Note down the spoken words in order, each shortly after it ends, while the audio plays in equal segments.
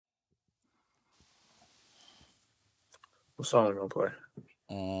What song you gonna play?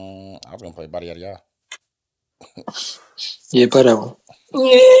 I was gonna play Body Yada Yada. Yeah, play that one.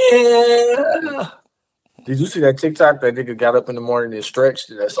 Yeah. Did you see that TikTok? That nigga got up in the morning and stretched,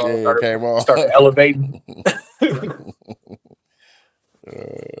 and that song Yeah, it came on. started elevating.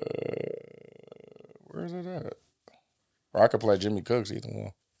 Where's it at? Or I could play Jimmy Cooks, either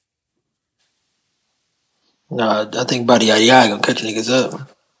one. Nah, I think Buddy Yada Yada gonna catch niggas up.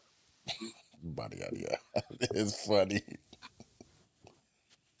 Body Yada Yada. It's funny.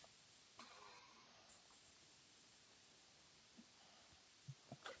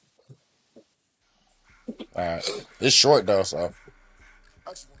 Alright. It's short though, so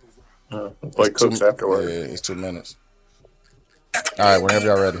Play Cooks afterwards. Yeah, it's 2 minutes. Alright, whenever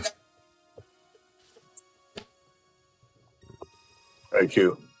y'all ready. Hey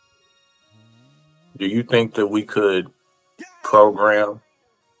Q, do you think that we could program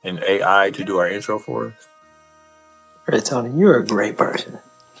an AI to do our intro for us? Red Tony, you're a great person.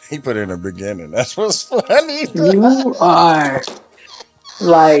 He put it in the beginning. That's what's funny. You are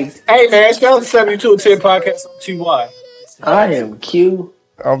like, Hey man, shout out to 7210 Podcast on TY. I am Q.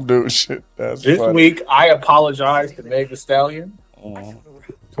 I'm doing shit. That's This funny. week, I apologize to Meg Thee Stallion.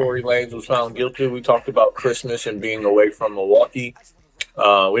 Tory Lanez was found guilty. We talked about Christmas and being away from Milwaukee. We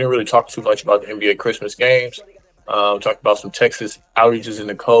didn't really talk too much about the NBA Christmas games. We talked about some Texas outages in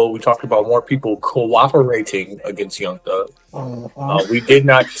the cold. We talked about more people cooperating against Young Thug. We did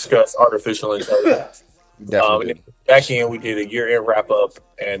not discuss artificial intelligence. Definitely. Back in, we did a year-end wrap-up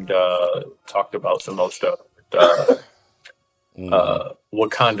and talked about some more stuff.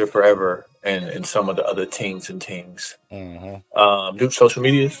 Wakanda Forever and some of the other teams. Duke, social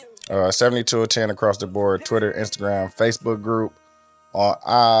medias? 7210 across the board. Twitter, Instagram, Facebook group.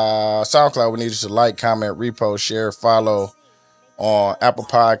 On SoundCloud, we need you to like, comment, repost, share, follow. On Apple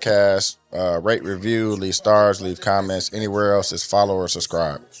Podcasts, rate, review, leave stars, leave comments. Anywhere else is follow or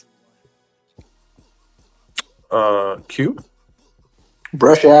subscribe. Q?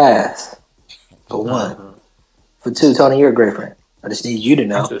 Brush your ass. For one. For two, Tony, you're a great friend. I just need you to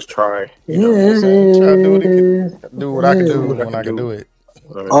know. Just try. Try to do what I can do when I can do it.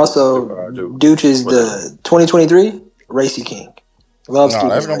 Also, Dooch is the 2023 Racy King. Love I'm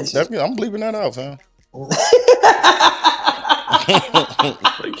bleeping that out, fam.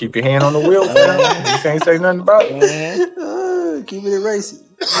 Keep your hand on the wheel, fam. You can't say nothing about it. Keep it racy.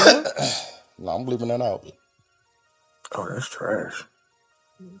 No, I'm bleeping that out. Oh, that's trash.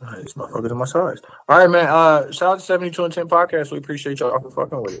 These motherfuckers on my size. All right, man. Shout out to 7210 Podcast. We appreciate y'all for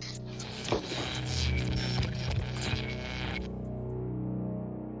fucking with it.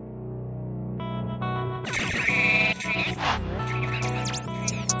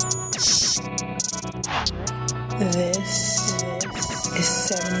 This is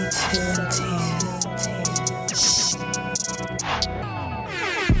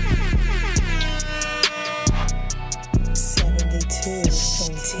 7210.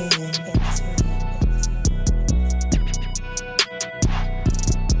 7210.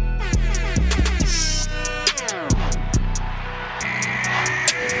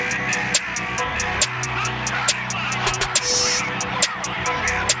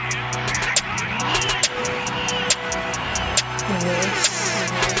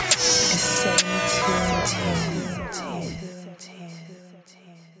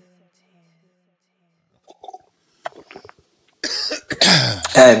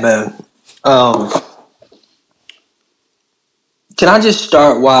 Hey, man. Can I just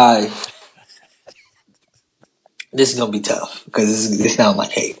start why this is going to be tough? Because this sounds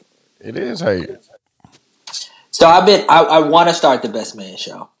like hate. It is hate. So I want to start the Best Man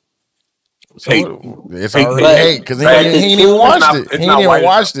show. So it's already hate because he ain't even watched it. He ain't even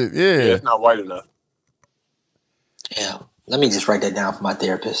watched it. Yeah, it's not white enough. Yeah. Let me just write that down for my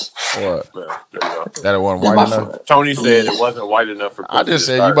therapist. What? Yeah, there you go. That it wasn't white enough? Tony said it wasn't white enough for. I just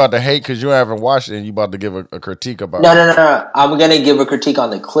said you about to hate because you haven't watched it and you about to give a critique about it. No. I'm going to give a critique on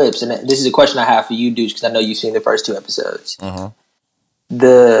the clips. And this is a question I have for you, dudes, because I know you've seen the first 2 episodes. Uh-huh.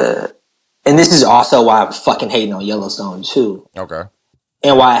 And this is also why I'm fucking hating on Yellowstone, too. Okay.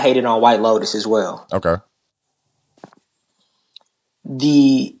 And why I hated on White Lotus as well. Okay.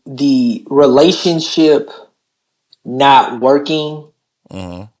 The relationship not working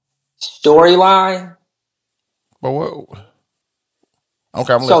storyline. But what?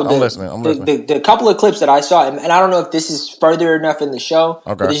 Okay, I'm listening. The couple of clips that I saw, and I don't know if this is further enough in the show,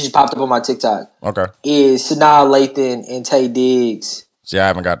 okay, but this just popped up on my TikTok. Okay. Is Sanaa Lathan and Tay Diggs. See, I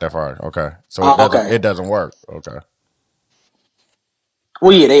haven't got that far. Okay. So it doesn't work. Okay.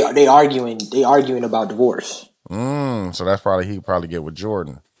 Well, yeah, they arguing about divorce. So that's probably he probably get with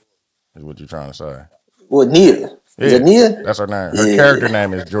Jordan, is what you're trying to say. Well, Nia. Is it Nia? That's her name. Her Yeah. character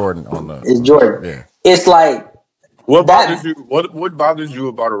name is Jordan on the. It's Jordan. Yeah. It's like What that. bothers you? What bothers you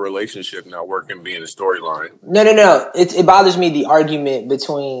about a relationship not working being a storyline? No. It bothers me the argument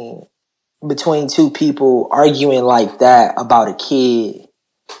between two people arguing like that about a kid.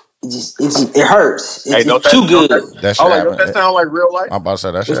 It hurts. It's too good. That don't that sound like real life? I'm about to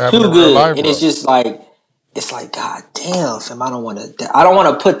say that shit It's happen too in real good, life, and bro. it's just like God damn, fam. I don't want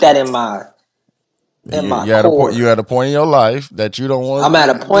to put that in my. You had a point in your life that you don't want. I'm at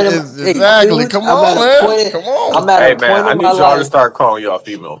a point. Exactly. Come on, man. Come on. I'm at Hey a man, point I in need my y'all to life. start calling y'all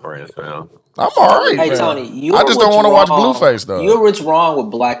female friends, man. I'm alright. Hey man. Tony, I just don't want to watch Blueface though. You're what's wrong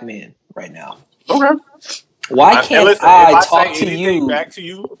with black men right now. Okay. Why can't I if talk say to you? Back to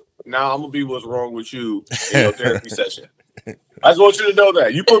you. Now I'm gonna be what's wrong with you in your therapy session. I just want you to know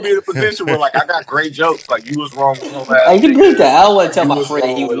that you put me in a position where like I got great jokes. Like you was wrong with that. Hey, you bleep that. I don't want to tell You my was friend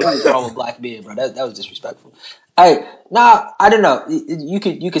wrong he with was wrong with black men, bro. That was disrespectful. Hey, I don't know. You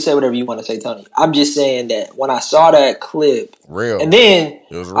could say whatever you want to say, Tony. I'm just saying that when I saw that clip, real, and then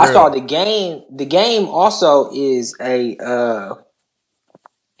it was real. I saw the game. The game also is a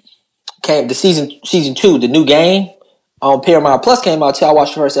came the season 2, the new game on Paramount Plus came out. Till I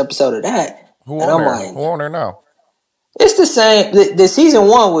watched the first episode of that, Who and on I'm there? like, Who on there now? it's the same. The season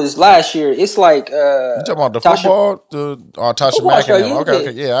 1 was last year. It's like You talking about the football? Tasha football Mack show, and them. yeah.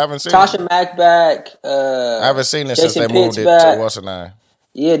 Okay, yeah, I haven't seen Tasha it. Mack back. I haven't seen it Jason since they Pitts moved it back. to what's her name?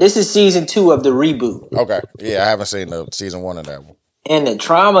 Yeah, this is season 2 of the reboot. Okay, yeah, I haven't seen the season 1 of that one. And the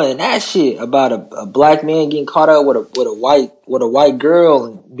trauma and that shit about a black man getting caught up with a white girl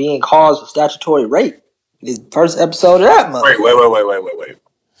and being caused for statutory rape. The first episode of that mother.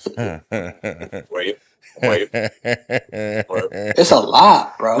 Wait. It's a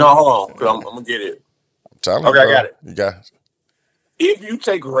lot, bro. No, hold on. 'Cause I'm gonna get it. Okay, I got it. You got it. If you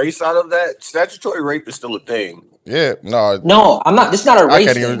take race out of that, statutory rape is still a thing. Yeah, no, I'm not. This is not a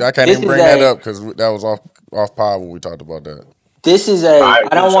race thing. I can't even bring that up because that was off pod when we talked about that. This is a. I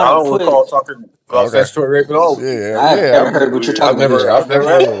don't want to recall talking about statutory rape at all. I've never heard what you're talking about. I've never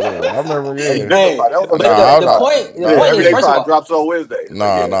heard. Hey, the point every is, day first of all, drops on Wednesday.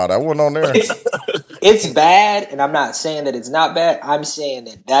 Nah, that wasn't on there. It's bad, and I'm not saying that it's not bad. I'm saying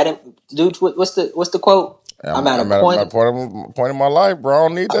that dude. What's the quote? I'm at a point in my life, bro. I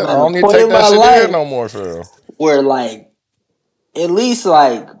don't need that. I don't need to take that shit in no more, Phil. Where like, at least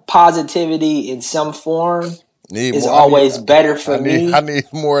like positivity in some form is always better for me. I need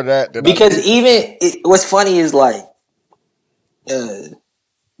more of that. Because what's funny is like, the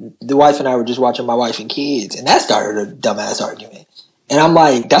wife and I were just watching My Wife and Kids, and that started a dumbass argument. And I'm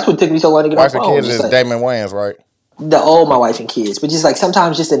like, that's what took me so long to get Wife on and phone. Kids is like, Damon Wayans, right? The old My Wife and Kids, but just like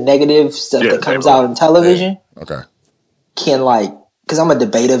sometimes just the negative stuff that comes out on television. Yeah. Okay. Can like, because I'm a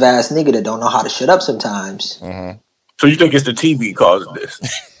debative ass nigga that don't know how to shut up sometimes. Mm-hmm. So you think it's the TV causing this?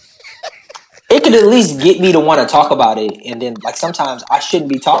 It could at least get me to want to talk about it, and then like sometimes I shouldn't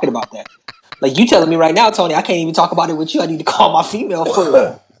be talking about that. Like you telling me right now, Tony, I can't even talk about it with you. I need to call my female for it.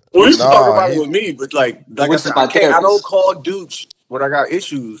 Well, you can talk about it with me, but like I said, I don't call Dooch when I got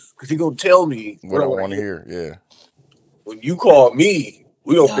issues because he gonna tell me what I want to hear. Yeah. When you call me,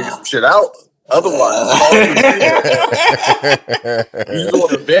 we gonna figure some shit out. Otherwise, you just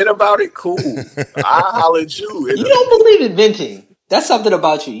want to vent about it? Cool. I'll holler at you. You don't believe in venting. That's something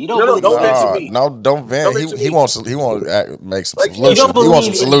about you. You don't believe don't vent to me. No, don't vent. He wants make some like, solutions. He wants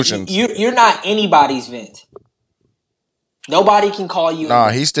some solutions. You're not anybody's vent. Nobody can call you. Nah,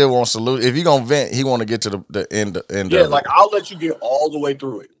 he still wants solution. If you gonna vent, he want to get to the end. Yeah, like I'll let you get all the way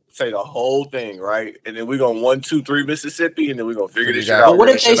through it. Say the whole thing, right? And then we're going 1, 2, 3 Mississippi, and then we're gonna figure this shit out. But what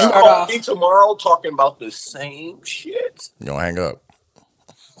if they start off tomorrow talking about the same shit? You gonna hang up?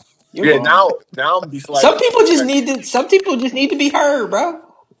 Yeah, now I'm be like, some people just need to be heard, bro.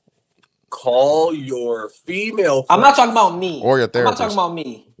 Call your female friend. I'm not talking about me. Or your therapist. I'm not talking about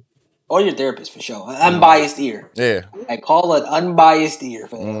me. Or your therapist for sure. An unbiased ear. Yeah. Like call an unbiased ear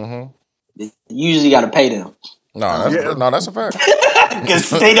for them. You usually gotta pay them. No, that's a fact. Because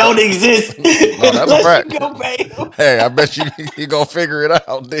they don't exist. No, that's a fact. You go pay them. Hey, I bet you gonna figure it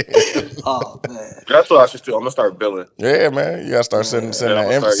out then. Oh man. That's what I should do. I'm gonna start billing. Yeah, man. You gotta start sending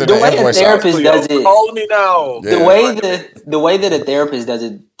the way a therapist does it. Call me now. The way that a therapist does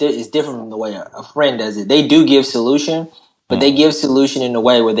it is different from the way a friend does it. They do give solution, but they give solution in a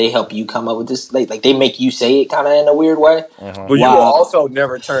way where they help you come up with this. Like they make you say it kind of in a weird way. But you will also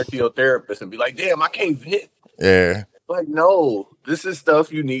never turn to your therapist and be like, "Damn, I can't hit." Yeah. Like, no, this is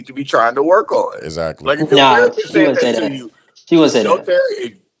stuff you need to be trying to work on. Exactly. Like, if your therapist said that to you, she would say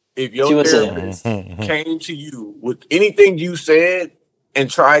that. If your therapist came to you with anything you said and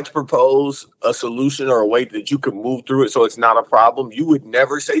tried to propose a solution or a way that you could move through it so it's not a problem, you would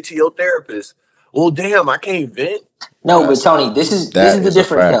never say to your therapist, well, damn, I can't vent. No, but Tony, this is the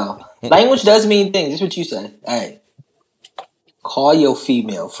difference though. Language does mean things. This is what you say. Hey, call your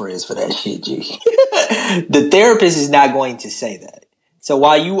female friends for that shit, G. The therapist is not going to say that. So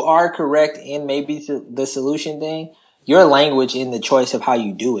while you are correct in maybe the solution thing, your language in the choice of how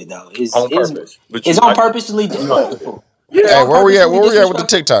you do it though is on purpose. Is on purposely disrespectful. Yeah, where we at? Where we at with the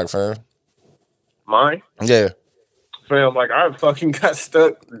TikTok, fam? Mine? Yeah. Fam, like I fucking got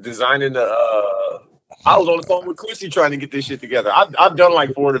stuck designing the I was on the phone with Chrissy trying to get this shit together. I've done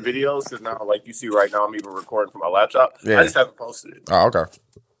like 4 of the videos because now, like you see right now, I'm even recording from my laptop. Yeah. I just haven't posted it. Oh, okay.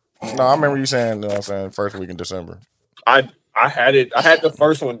 No, I remember you saying, first week in December. I had it. I had the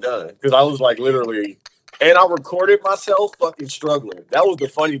first one done because I was like literally, and I recorded myself fucking struggling. That was the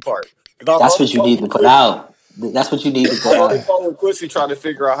funny part. That's what you need to put out. That's what you need to put out. I was on the phone with Quincy trying to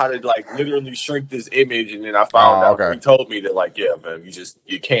figure out how to like literally shrink this image, and then I found out. Okay. He told me that like, yeah, man,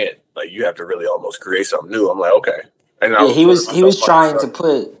 you can't. Like, you have to really almost create something new. I'm like, okay. And yeah, he was trying to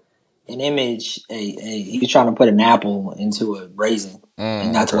put an image. He was trying to put an apple into a raisin,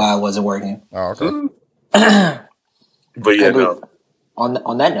 and that's why it wasn't working. Oh, okay. But yeah, no.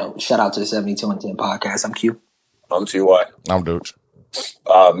 On that note, shout out to the 72 and 10 podcast. I'm Q. I'm TY. I'm Dooch.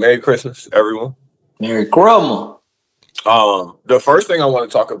 Merry Christmas, everyone. Merry Christmas. The first thing I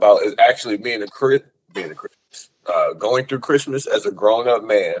want to talk about is actually being a Christmas, going through Christmas as a grown-up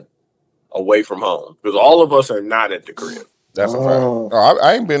man away from home, because all of us are not at the crib. That's a fact. Oh,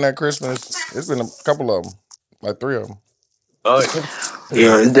 I ain't been at Christmas. It's been a couple of them, like 3 of them.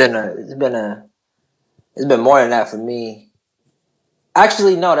 Yeah, it's been more than that for me.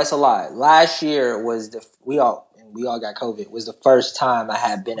 Actually, no, that's a lie. Last year was we all got COVID. Was the first time I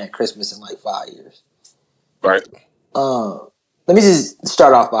had been at Christmas in like 5 years. Right. Let me just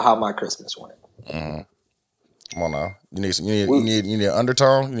start off by how my Christmas went. Mm-hmm. Come on now. You need an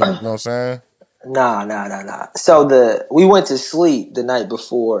undertone. You know what I'm saying? Nah. So we went to sleep the night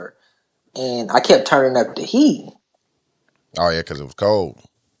before, and I kept turning up the heat. Oh yeah, because it was cold.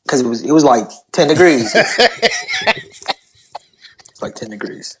 Because it was like 10 degrees. It's like 10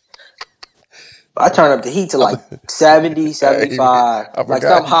 degrees. I turned up the heat to like 70, 75. Like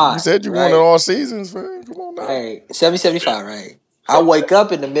something hot. You said you wanted all seasons, man. Come on now. Hey, 70, 75, right? I wake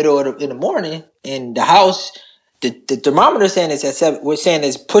up in the middle in the morning, and the house, the thermometer saying it's at 7. We're saying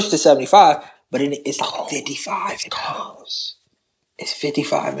it's pushed to 75, but it's like 55 in the house. It's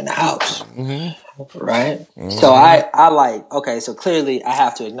 55 in the house, right? Mm-hmm. So I like, okay, so clearly I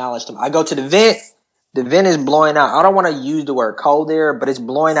have to acknowledge them. I go to the vent. The vent is blowing out. I don't want to use the word cold air, but it's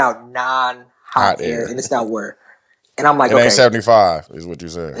blowing out hot air, and it's not where. And I'm like, it ain't 75, is what you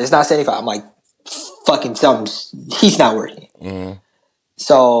said. It's not 75. I'm like, fucking he's not working. Mm-hmm.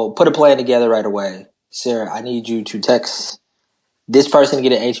 So put a plan together right away. Sarah, I need you to text this person to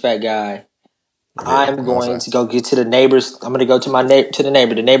get an HVAC guy. Yeah, I'm going to go get to the neighbors. I'm going to go to the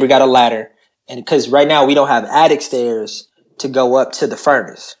neighbor. The neighbor got a ladder, and because right now we don't have attic stairs to go up to the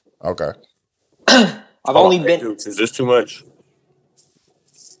furnace. Okay. I've only been. Is this too much?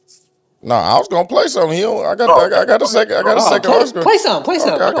 No, I was gonna play something. I got a second. I got a second. Play something.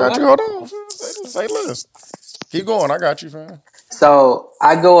 Okay, I got you. Hold on. Say less. Keep going. I got you, fam. So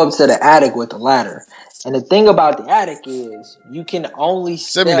I go up to the attic with the ladder, and the thing about the attic is you can only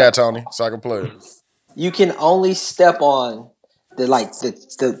send me that, Tony, so I can play it. You can only step on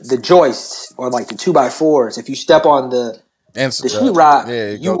the joists or like the 2x4s. If you step on the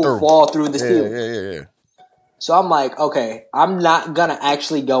sheetrock, you will fall through the ceiling. Yeah. So I'm like, okay, I'm not gonna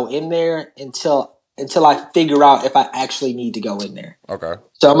actually go in there until I figure out if I actually need to go in there. Okay.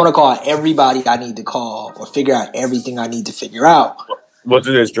 So I'm gonna call everybody I need to call or figure out everything I need to figure out. Was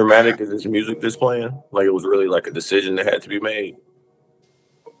it as dramatic as this music that's playing? Like, it was really like a decision that had to be made?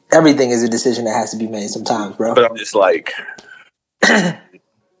 Everything is a decision that has to be made sometimes, bro. But I'm just like, it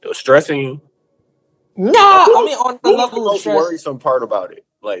was stressing you. No, I mean, on the level of stress. The most worrisome part about it,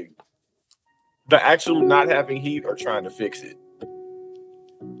 like the actual not having heat or trying to fix it.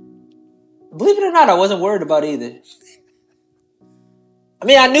 Believe it or not, I wasn't worried about either. I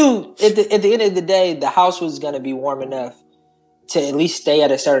mean, I knew at the end of the day, the house was going to be warm enough to at least stay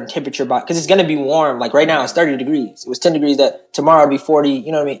at a certain temperature, because it's going to be warm. Like right now, it's 30 degrees. It was 10 degrees. That tomorrow it'd be 40.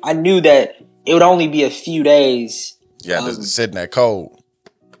 You know what I mean? I knew that it would only be a few days. Yeah, just sitting that cold.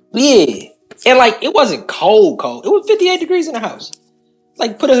 Yeah, and like it wasn't cold. It was 58 degrees in the house.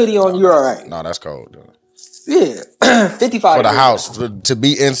 Like, put a hoodie on, you're all right. No, that's cold. Dude. Yeah, 55 for the house. To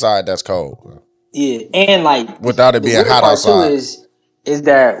be inside, that's cold. Yeah, and like without it being hot outside. Is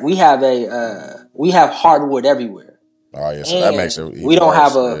that we have hardwood everywhere. Oh yeah, so that makes it And even we don't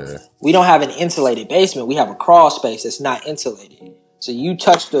have worse. we don't have an insulated basement. We have a crawl space that's not insulated. So you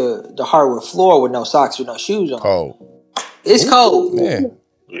touch the hardwood floor with no socks, with no shoes on. Cold. It's cold. Yeah.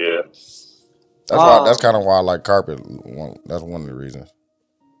 Yeah. That's why. That's kind of why I like carpet. That's one of the reasons.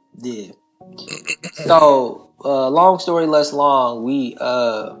 Yeah. So, long story less long,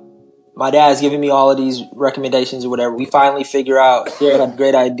 my dad's giving me all of these recommendations or whatever. We finally figure out Sarah had a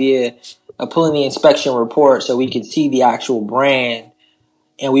great idea of pulling the inspection report so we could see the actual brand,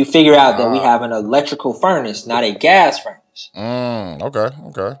 and we figure out that we have an electrical furnace, not a gas furnace.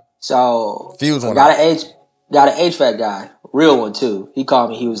 Okay. So Fuse one got an HVAC guy, real one too. He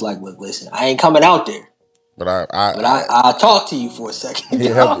called me. He was like, "Look, listen, I ain't coming out there, but I'll talk to you for a second." He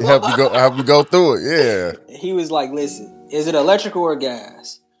help you go through it. Yeah. He was like, "Listen, is it electrical or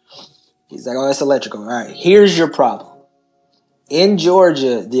gas?" He's like, "Oh, it's electrical. All right, here's your problem. In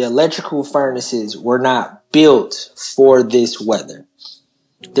Georgia, the electrical furnaces were not built for this weather.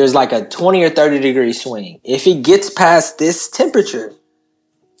 There's like a 20 or 30 degree swing. If it gets past this temperature,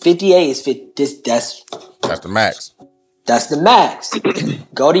 58 is 50. That's the max. That's the max.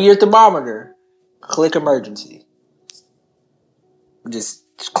 Go to your thermometer, click emergency. Just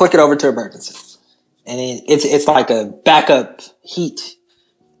click it over to emergency. And it's like a backup heat,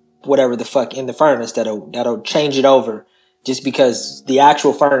 whatever the fuck, in the furnace that'll change it over just because the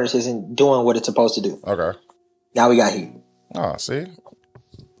actual furnace isn't doing what it's supposed to do." Okay. Now we got heat. Oh, see?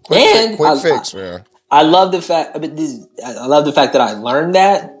 Quick fix, man. I love the fact. I love the fact that I learned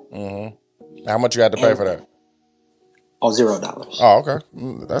that. Mm-hmm. How much you had to pay for that? Oh, $0. Oh, okay.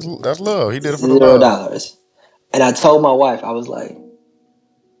 That's love. He did it for the $0. And I told my wife, I was like,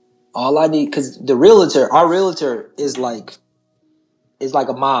 all I need, because our realtor is like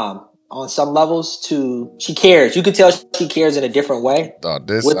a mom on some levels. She cares. You could tell she cares in a different way with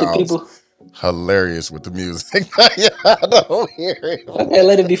the people. Hilarious with the music. I don't hear it. Okay,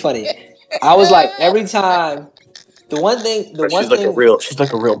 let it be funny. I was like, every time, she's like a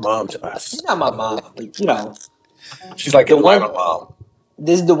real mom to us. She's not my mom, but she's like my mom.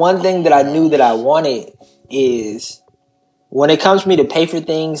 This is the one thing that I knew that I wanted is when it comes for me to pay for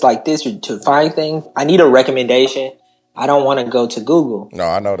things like this or to find things, I need a recommendation. I don't want to go to Google. No,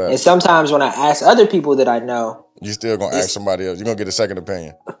 I know that. And sometimes when I ask other people that I know, you still gonna ask somebody else. You're gonna get a second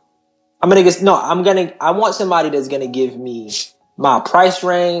opinion. I want somebody that's gonna give me my price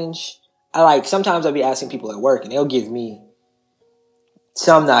range. Sometimes I'll be asking people at work and they'll give me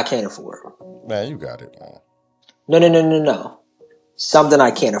something I can't afford. Man, you got it, man. No. Something I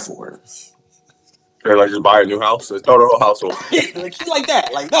can't afford. They're like, just buy a new house. Throw the whole house away. like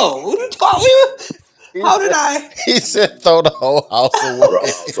that. Like, no, what are you talking? How did I? He said, "Throw the whole house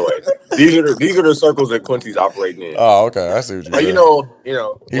away." These are the circles that Quincy's operating in. Oh, okay. I see what you mean. You know.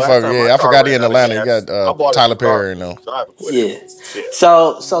 I forgot he in Atlanta. You got Tyler Perry, Yeah.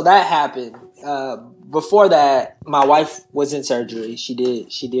 So that happened. Before that, my wife was in surgery. She did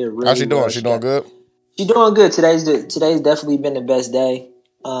really. How's she doing? She doing good? She's doing good. Today's definitely been the best day.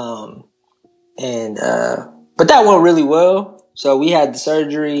 But that went really well. So we had the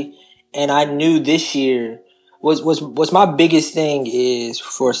surgery. And I knew this year was my biggest thing is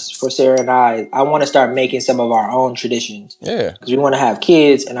for Sarah and I want to start making some of our own traditions. Yeah. Because we want to have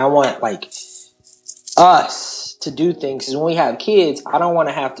kids, and I want us to do things. Because when we have kids, I don't want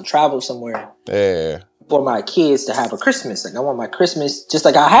to have to travel somewhere. Yeah. For my kids to have a Christmas. Like I want my Christmas just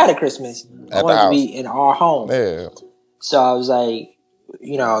like I had a Christmas. I want it to be in our home. Yeah. So I was like,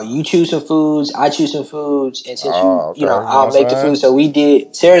 you choose some foods, I choose some foods, and since I'll make the food. So we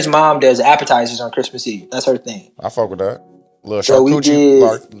did. Sarah's mom does appetizers on Christmas Eve. That's her thing. I fuck with that. Little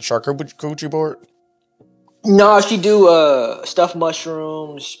charcuterie board. No, she do stuffed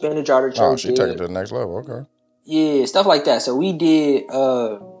mushrooms, spinach artichoke. Oh, she take it to the next level. Okay. Yeah, stuff like that. So we did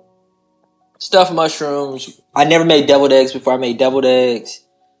stuffed mushrooms. I never made deviled eggs before. I made deviled eggs.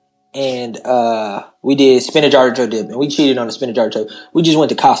 And we did spinach artichoke dip, and we cheated on the spinach artichoke. We just went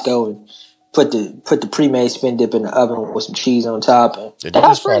to Costco and put the pre-made spin dip in the oven with some cheese on top. And did you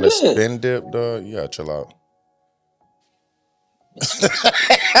just call it spin dip, dog? You gotta chill out.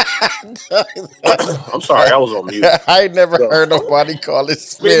 I'm sorry, I was on mute. I ain't never heard nobody call it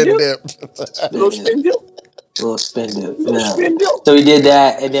spin dip. Little spin dip. Little spin dip. Yeah. So we did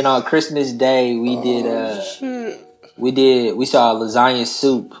that, and then on Christmas Day we did. We saw lasagna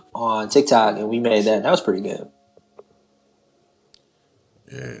soup on TikTok and we made that. That was pretty good.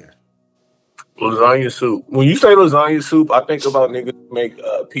 Yeah. Lasagna soup. When you say lasagna soup, I think about niggas who make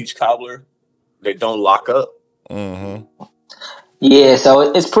peach cobbler. They don't lock up. Mm-hmm. Yeah,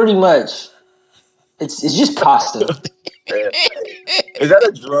 so it's pretty much it's just pasta. Is that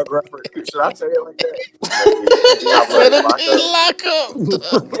a drug reference? Should I say it like that? Lock up.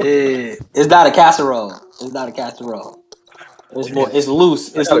 It's not a casserole. It's not a casserole. It's more. It's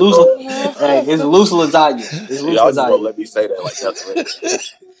loose. It's gotta loose. go. Hey, it's loose lasagna. It's loose Y'all just gonna lasagna. let me say that like nothing.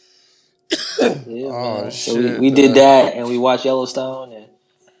 Yeah, Oh, man. So shit, we did dog. that, and we watched Yellowstone, and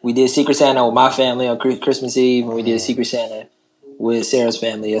we did Secret Santa with my family on Christmas Eve, and we did Secret Santa with Sarah's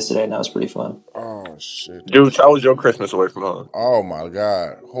family yesterday, and that was pretty fun. Oh shit, Dude, how was your Christmas away from home? oh my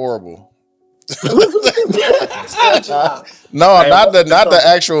god, horrible. No, No, not the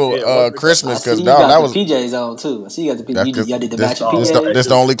actual Christmas, I see because you no, got that the was PJs on too. I see you got the that's PJs. Y'all did the this, matching this, PJs. this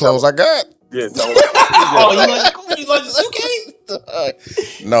the only clothes I got. Yeah, Oh, you like the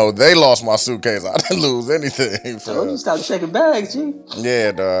suitcase? No, they lost my suitcase. I didn't lose anything. Oh, you stop checking bags, G.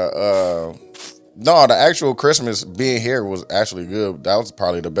 Yeah, no, the actual Christmas being here was actually good. That was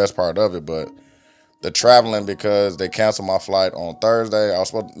probably the best part of it, but the traveling, because they canceled my flight on Thursday.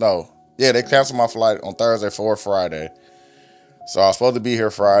 They canceled my flight on Thursday for Friday. So I was supposed to be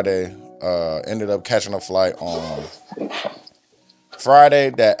here Friday. Ended up catching a flight on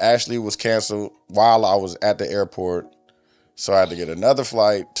Friday that actually was canceled while I was at the airport. So I had to get another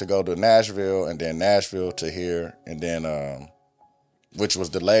flight to go to Nashville, and then Nashville to here, and then which was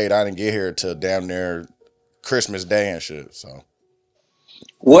delayed. I didn't get here till damn near Christmas Day and shit. So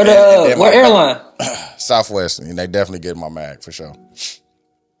What then what airline? Southwest, and they definitely get my mag for sure.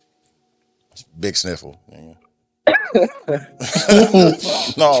 Big sniffle. Yeah.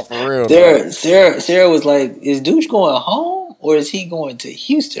 No, for real. Sarah was like, "Is Douche going home or is he going to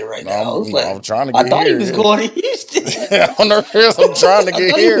Houston right now?" I was like, I'm trying to get I thought here. he was going to Houston. On the real, I'm trying to I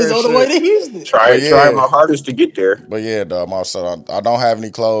get thought here. he was on the way to Houston. try my hardest to get there. But yeah, dog, I don't have any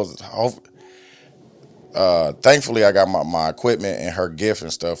clothes. Thankfully, I got my equipment, and her gift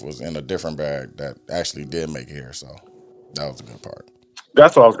and stuff was in a different bag that actually did make it here. So that was a good part.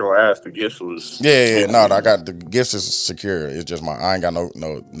 That's what I was gonna ask. The gifts was No, I got the gifts is secure. It's just I ain't got no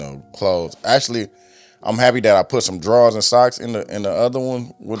clothes. Actually, I'm happy that I put some drawers and socks in the other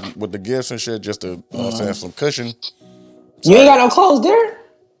one with the gifts and shit, just to you know what I'm saying, some cushion. You ain't got no clothes there?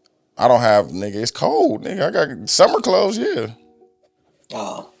 I don't have, nigga. It's cold, nigga. I got summer clothes, yeah.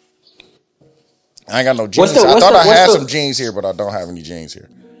 Oh. I ain't got no jeans. I thought I had some jeans here, but I don't have any jeans here.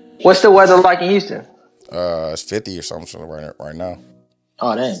 What's the weather like in Houston? It's 50 or something right now.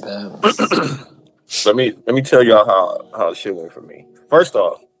 Oh, that ain't bad. Let me tell y'all how shit went for me. First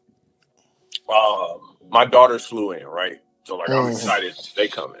off, my daughters flew in, right? So like I'm excited they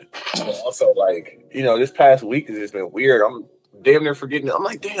coming. But also like, this past week has just been weird. I'm damn near forgetting. I'm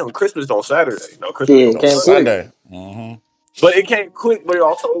like, damn, Christmas on Saturday. No, Christmas on Sunday. Mm-hmm. But it came quick, but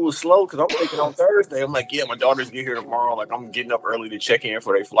also it was slow because I'm waking on Thursday. I'm like, yeah, my daughters get here tomorrow. Like I'm getting up early to check in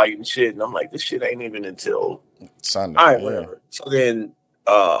for their flight and shit. And I'm like, this shit ain't even until Sunday. All right, whatever. So then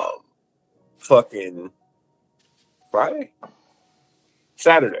fucking Friday?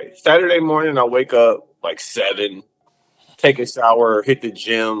 Saturday morning, I wake up like 7, take a shower, hit the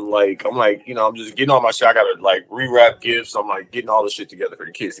gym. Like, I'm like, I'm just getting all my shit. I got to like rewrap gifts. I'm like getting all the shit together for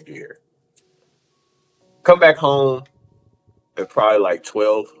the kids to get here. Come back home at probably like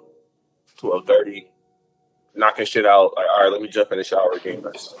 12:30, knocking shit out. Like, all right, let me jump in the shower again.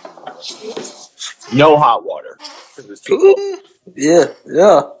 No hot water. It's too cold. Yeah.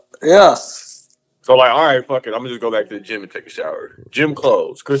 So like, all right, fuck it. I'm gonna just go back to the gym and take a shower. Gym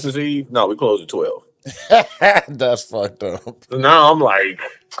closed. Christmas Eve? No, we closed at 12. That's fucked up. So now I'm like,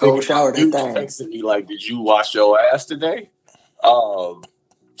 Cold shower dude that thing. texting me like, did you wash your ass today? I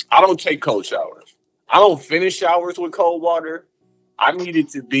don't take cold showers. I don't finish showers with cold water. I need it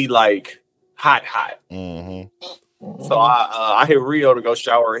to be like hot. Mm-hmm. So I hit Rio to go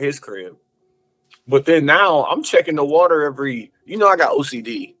shower at his crib. But then now I'm checking the water every, I got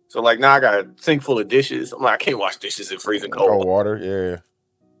OCD. So like now I got a sink full of dishes. I'm like, I can't wash dishes in freezing cold water. Yeah.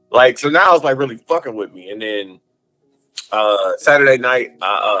 Like, so now it's like really fucking with me. And then Saturday night,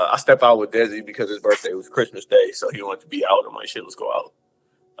 I step out with Desi because his birthday was Christmas Day. So he wanted to be out. I'm like, shit, let's go out.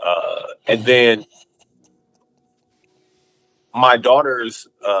 And then my daughters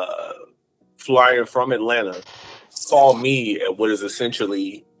flying from Atlanta saw me at what is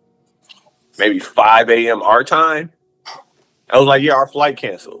essentially maybe 5 a.m. our time. I was like, yeah, our flight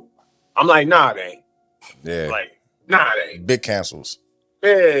canceled. I'm like, nah, it ain't. Yeah. Like, nah, it ain't. Big cancels.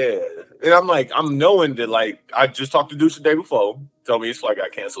 Yeah. And I'm like, I'm knowing that, like, I just talked to Deuce the day before. Told me his flight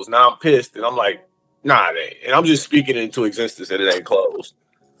got canceled. Now I'm pissed. And I'm like, nah, it ain't. And I'm just speaking it into existence that it ain't closed.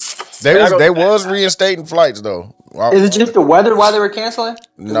 They was reinstating flights, though. Is it just the weather why they were canceling?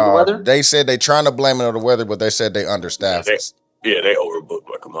 No, they said they trying to blame it on the weather, but they said they understaffed. They overbooked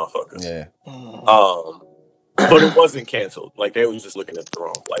like a motherfucker. Yeah. but it wasn't canceled. Like they was just looking at the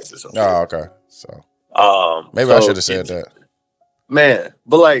wrong flights or something. Oh, okay. So maybe so I should have said that. Man,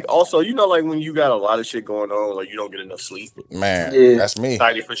 but like also, like when you got a lot of shit going on, like you don't get enough sleep. Man, Yeah. that's me.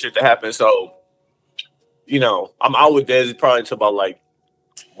 Excited for shit to happen. So, I'm out with Desi probably until about like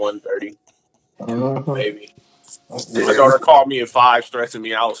 1:30, maybe. My daughter called me at 5, stressing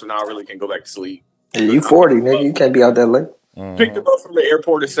me out, so now I really can't go back to sleep. Yeah, you 40, nigga. You can't be out that late. Picked them up from the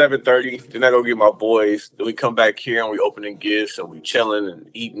airport at 7:30. Then I go get my boys. Then we come back here and we opening gifts and we chilling and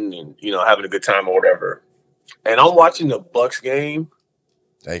eating and having a good time or whatever. And I'm watching the Bucks game.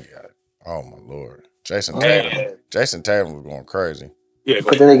 They got it. Oh my Lord, Jason Tatum. Jason Tatum was going crazy. Yeah,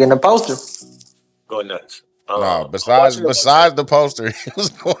 Put that nigga in the poster. going nuts. No, besides the poster, he was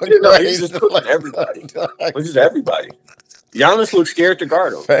going crazy. He's just cooking everybody. Just everybody. Giannis looked scared to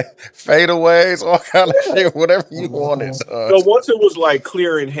guard him. Fadeaways, all kind of shit, whatever you wanted. So once it was like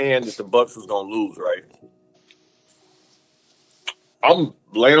clear in hand that the Bucks was gonna lose, right? I'm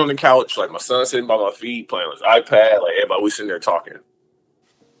laying on the couch, like my son sitting by my feet, playing on his iPad, like everybody we sitting there talking.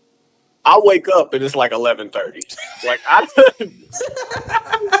 I wake up and it's like 11:30. Like I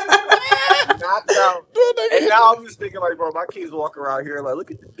knocked out. And now I'm just thinking like, bro, my kids walk around here like,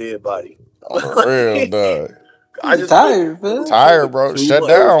 look at the dead body. On the real, dog. I just tired, man. Tired, bro. Shut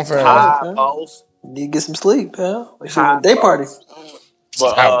down, fam. Need to get some sleep, pal. Day party.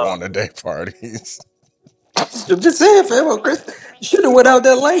 Stop going to day parties. I'm just saying, fam. Chris, you should have went out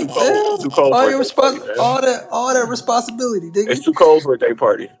that late, man. All that responsibility, nigga. It's too cold for a day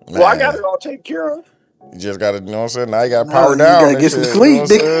party. Man. Well, I got it all taken care of. You just got to, you know what I'm saying? Now you got to power down. You got to get some sleep,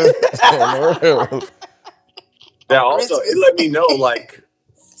 nigga. Now, also, it let me know, like,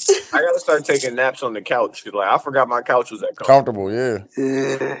 I got to start taking naps on the couch. Cause, like, I forgot my couch was that comfortable. Yeah,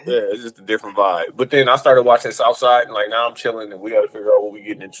 it's just a different vibe. But then I started watching Southside, and, like, now I'm chilling, and we got to figure out what we're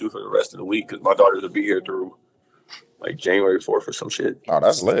getting into for the rest of the week because my daughters will be here through, like, January 4th or some shit. Oh,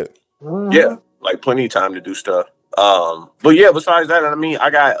 that's lit. Yeah, like, plenty of time to do stuff. But, yeah, besides that, I mean, I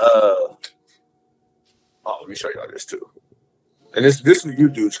got, let me show y'all this, too. And this is you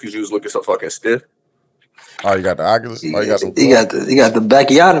dudes because you was looking so fucking stiff. Oh, you got the Oculus? Oh, you got some gloves? You got the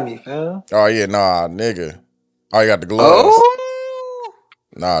bacchiotomy, fam. Oh, yeah, nah, nigga. Oh, you got the gloves. Oh.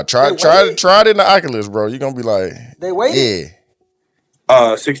 Nah, try it in the Oculus, bro. You gonna be like, they wait?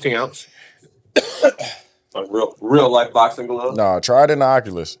 Yeah. 16 ounce. Like real life boxing gloves. Nah, try it in the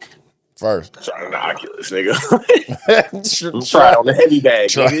Oculus first. Try it in the Oculus, nigga. Try it on the heavy bag.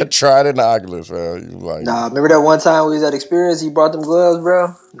 Try it in the Oculus, man. You like? Nah, remember that one time we was at Experience? He brought them gloves,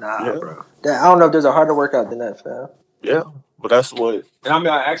 bro. Nah, bro. I don't know if there's a harder workout than that, fam. Yeah, but that's what. And I mean,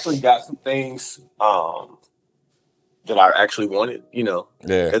 I actually got some things that I actually wanted,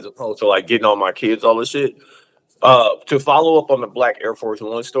 as opposed to like getting on my kids all this shit. To follow up on the black Air Force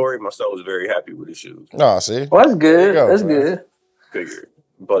One story, my son was very happy with his shoes. No, see, well, that's good. That's good. Figured,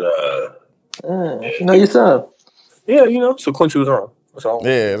 but your son. Yeah, so Quincy was wrong. That's all.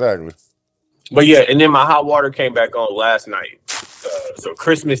 Yeah, exactly. But yeah, and then my hot water came back on last night. So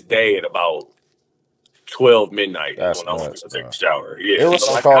Christmas Day at about 12 midnight when I went to take a shower. Yeah, it was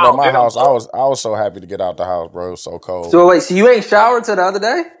so cold at my house. I was so happy to get out the house, bro. It was so cold. So wait, so you ain't showered till the other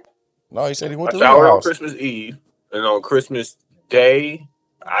day? No, he said he went to the shower on Christmas Eve, and on Christmas Day,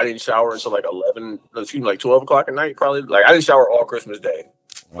 I didn't shower until like 12 o'clock at night. Probably like I didn't shower all Christmas Day.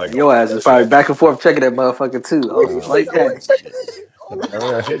 Like your ass is probably back and forth checking that motherfucker too. Like that.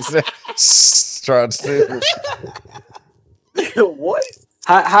 Trying to see. What?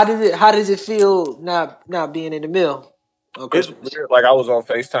 How does it feel not being in the mill? Okay. It's weird. Like I was on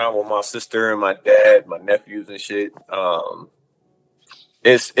FaceTime with my sister and my dad, my nephews and shit.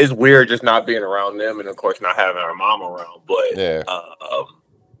 It's weird just not being around them and of course not having our mom around. But yeah.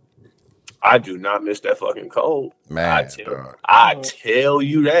 I do not miss that fucking cold. Man, I tell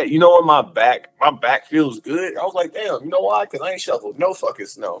you that. You know when my back feels good? I was like, damn, you know why? Because I ain't shoveled no fucking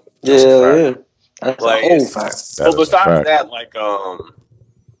snow. Yeah. That's like, an old fact. So besides that, like, I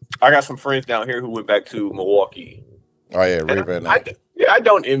got some friends down here who went back to Milwaukee. Oh yeah, I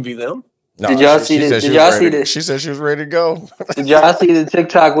don't envy them. No, did y'all see this? Did y'all see this? She said she was ready to go. Did y'all see the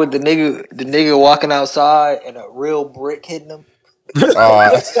TikTok with the nigga walking outside and a real brick hitting him?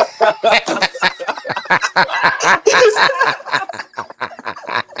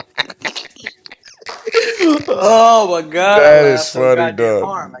 Oh my god, that is funny, dog.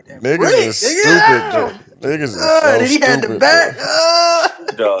 Niggas is stupid. Niggas is so he stupid. Had the back.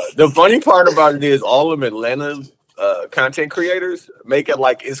 The funny part about it is all of Atlanta content creators make it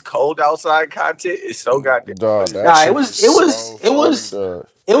like it's cold outside content. It's so goddamn. It was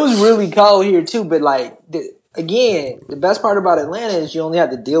really cold here too. But like again, the best part about Atlanta is you only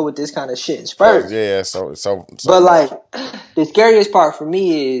have to deal with this kind of shit in spurts. Yeah, so But like, the scariest part for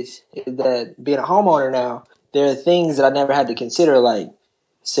me is that being a homeowner now, there are things that I never had to consider. Like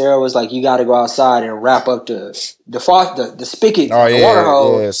Sarah was like, you got to go outside and wrap up the spigot on the water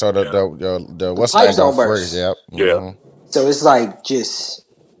hose. Yeah. So the what's pipes that don't don't burst. freeze? Yep. Yeah. So it's like just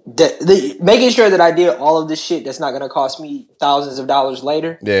making sure that I did all of this shit that's not going to cost me thousands of dollars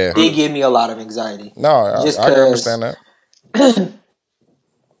later. Yeah. Did give me a lot of anxiety. No, I can understand that.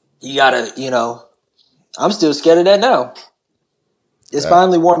 You gotta, I'm still scared of that now. It's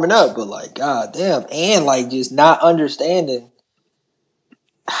finally warming up, but like, god damn, and like just not understanding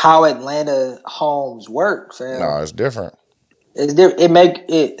how Atlanta homes work, fam. No, it's different. It's different. It make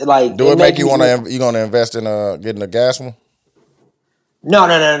it like. Do it make you want to? You gonna invest in getting a gas one?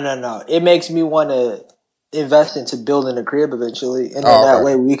 No. It makes me want to invest into building a crib eventually, and then that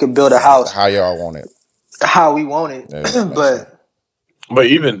way we can build a house how y'all want it, how we want it. Yeah, but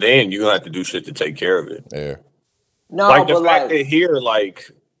even then, you're gonna have to do shit to take care of it. Yeah. No, like the but fact that here, like,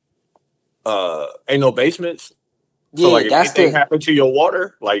 ain't no basements. Yeah, so like, if anything happened to your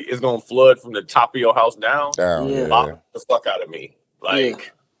water, like, it's gonna flood from the top of your house down. Yeah. The fuck out of me.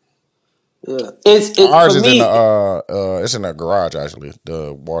 Like, yeah. It's ours is me, it's in the garage actually.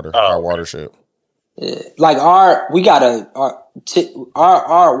 The water, our water ship. Yeah. Like our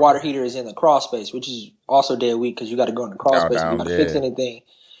water heater is in the crawl space, which is also dead weak because you got to go in the crawl space. You got to fix anything,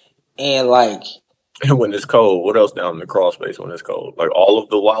 and like. And when it's cold, what else down in the crawl space when it's cold? Like all of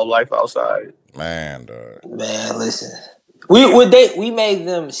the wildlife outside. Man, listen. We made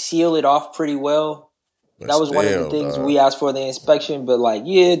them seal it off pretty well. But that was one of the things we asked for the inspection. But like,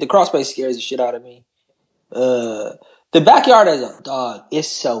 yeah, the crawl space scares the shit out of me. The backyard as a dog, it's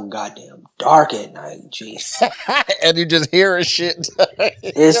so goddamn dark at night. Jeez. And you just hearing shit.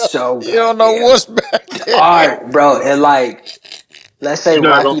 It's so you don't know what's back there. All right, bro, and like. Let's say you're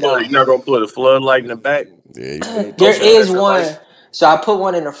not gonna put a floodlight in the back. Yeah, there is one. So I put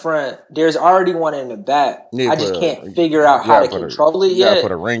one in the front. There's already one in the back. I just can't figure out how to control it yet. You gotta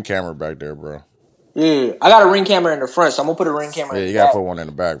put a ring camera back there, bro. Yeah, I got a ring camera in the front, so I'm gonna put a ring camera. Yeah, you gotta put one in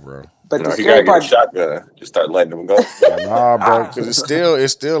the back, bro. But the scary part, shotgun, just start letting them go. Nah, bro, because it's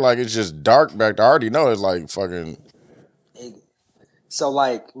still like it's just dark back there. I already know it's like fucking. So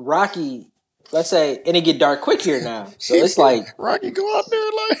like Rocky. Let's say, and it get dark quick here now. So it's like Rocky go out there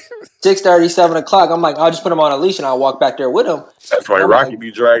like 6:30, 7 o'clock. I'm like, I'll just put him on a leash and I'll walk back there with him. That's why Rocky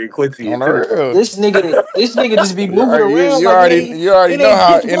be dragging Quincy. This nigga just be moving around. You already know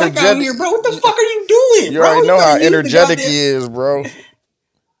how energetic. Here, bro. What the fuck are you doing? You already know how energetic he is, bro.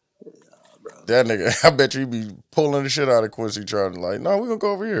 That nigga, I bet you be pulling the shit out of Quincy trying to like, no, we gonna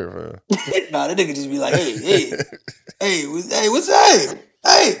go over here, man. Nah, that nigga just be like, hey, what's that?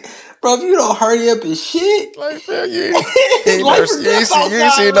 Hey, bro, if you don't hurry up and shit. Like, man, you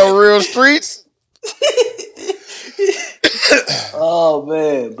ain't seen no real streets. Oh,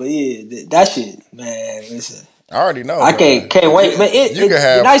 man. But yeah, that shit, man, listen. I already know. I can't wait. But you can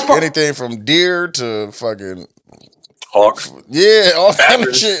have anything from deer to fucking hawks. Yeah, all kind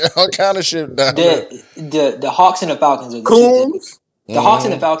of shit. All kind of shit down there. The hawks and the falcons are the two things. The hawks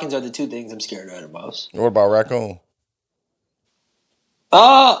and the falcons are the two things I'm scared of the most. What about raccoon?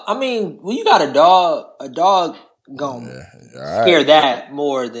 I mean, when you got a dog gonna scare that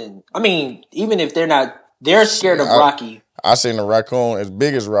more than. I mean, even if they're scared of Rocky. I seen a raccoon as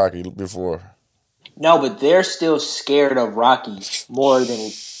big as Rocky before. No, but they're still scared of Rocky more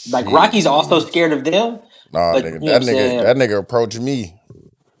than like Rocky's also scared of them. Nah, but, that nigga approached me.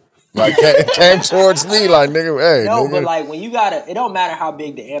 Like came towards me like nigga, hey. No, nigga. But like when you it don't matter how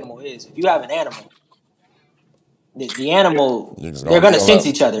big the animal is. If you have an animal, the animal they're gonna sense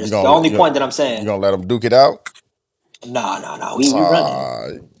each other. It's the only point that I'm saying. You gonna let them duke it out? No. We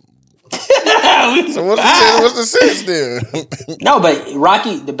running. So what's the sense then? No, but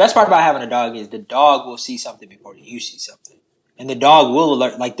Rocky. The best part about having a dog is the dog will see something before you see something. And the dog will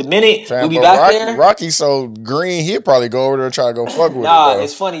alert. Like the minute we'll be back there. Rocky's so green, he'll probably go over there and try to go fuck with it. Nah,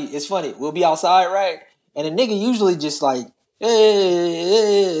 it's funny. We'll be outside, right? And the nigga usually just like,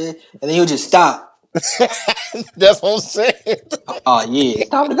 hey, and then he'll just stop. That's what I'm saying. Oh yeah, it's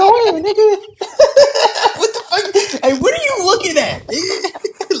time to go in, nigga. What the fuck? Hey, what are you looking at? He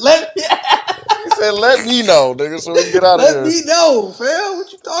said, "Let me know, nigga, so we can get out of here." Let me know, fam.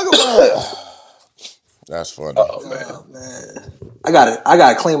 What you talking about? That's funny. Oh man. I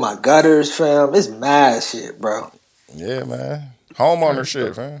gotta clean my gutters, fam. It's mad shit, bro. Yeah, man. Homeowner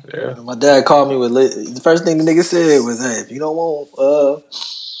shit, fam. Yeah. My dad called me with the first thing the nigga said was, "Hey, if you don't want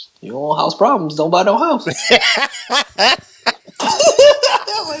you don't want house problems, don't buy no house." The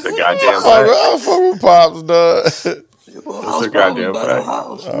goddamn I fuck with Pops, dog. Well, That's house a problems goddamn by the fact.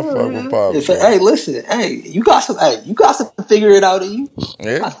 house. I fuck with Pops. If, dog. hey, listen, you got some. Hey, you got some to figure it out in you.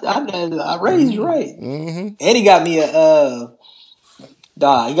 Yeah. I raised you right, Mm-hmm. and he got me a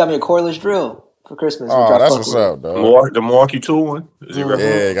he got me a cordless drill for Christmas, which Oh, I that's fuck what's with. up, dog. The Milwaukee Tool one. Is he Yeah, got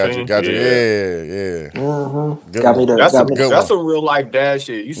you, referencing? got you. Yeah. Yeah. Mm-hmm. Good Got me one. the That's got some me Good the. that's one. some real life dad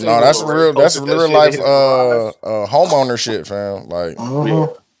shit. You seen No, when that's Lil Ray that's posted that real shit in life his garage? homeowner shit, fam. Like Yeah.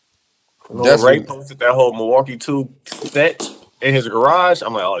 Mhm. Lil Ray definitely. posted that whole Milwaukee Tool set in his garage.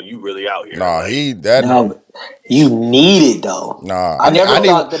 I'm like, oh, you really out here? Nah, Like, No, but you need it though. nah. I never I need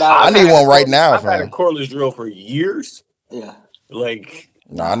thought that I I would. need one right now, I've had a fam. cordless drill for years. Yeah. Like,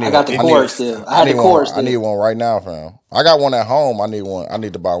 Nah, I got the it cord just still. I had the cord I need still. one right now, fam. I got one at home. I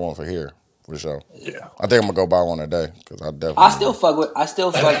need to buy one for here for sure. yeah. I think I'm gonna go buy one today because I definitely I need still one. fuck with. I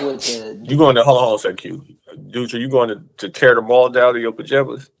still fuck with the. You going to hold on a second, Q. Dude, are you going to tear the ball down in your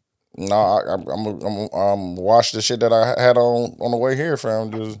pajamas? No, I'm wash the shit that I had on the way here,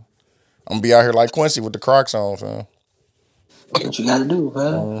 fam. Just I'm gonna be out here like Quincy with the Crocs on, fam. What you gotta do,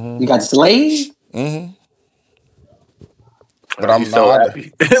 man? Mm-hmm. You got the slave. Mm-hmm. But Oh, I'm he's so not.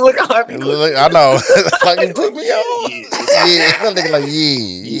 happy. Look how happy. I know. Like he put me on. Yeah. Yeah, that nigga like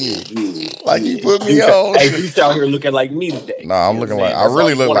yeah. Like he put me Dude's, on. hey, dude's out here looking like me today. Nah, I'm You know looking what like saying? I That's all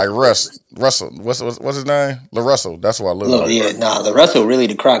really you look want like for Russ. Christmas. Russell. What's his name? LaRussell. That's what I look Look, like. yeah, nah. The Russell really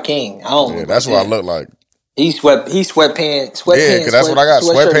the Croc King. I don't Yeah, look that's like what I that. look like. He sweatpants, Yeah, because that's what I got.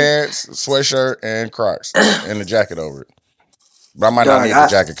 sweatshirt. Sweatpants, sweatshirt, and Crocs. And the jacket over it. But I might not Dog, need the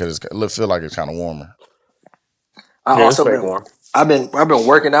jacket because it feel like it's kind of warmer. I Yeah, it's also fake been warm. I've been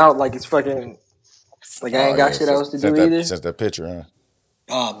working out like it's fucking like I Oh ain't got yeah, shit else to do either. since that picture, huh?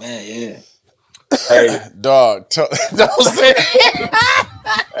 Oh man, yeah. Hey, Dog, don't say it.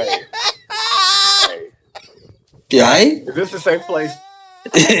 hey, hey. Yeah, I Is this the same place?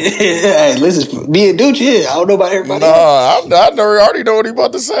 hey, listen, me and Dude, yeah. I don't know about everybody else. I already know what he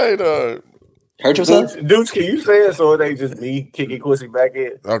about to say, dog. Hurt yourself? Dudes, can you say it so it ain't just me kicking Quincy back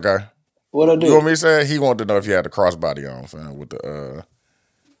in? Okay. What I You want do? me to say it? He wanted to know if you had the crossbody on, fam, with the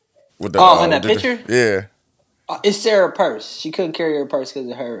Oh, in that picture? Yeah. It's Sarah Purse. She couldn't carry her purse because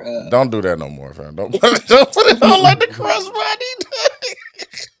of her. Don't do that no more, fam. Don't put it on like the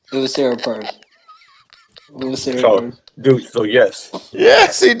crossbody. It was Sarah Purse. It was Sarah So, Purse. dude, so yes.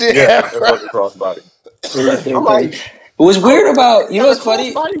 Yes, he did. Yeah, it was a crossbody. It was Sarah I'm Purse. like, What's weird about got a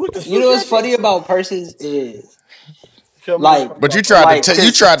crossbody with the you know what's suit funny jacket? about purses is Tell me like But you tried like to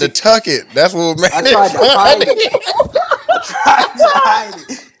you tried to tuck it. That's what made I it tried to hide funny. it. I tried to hide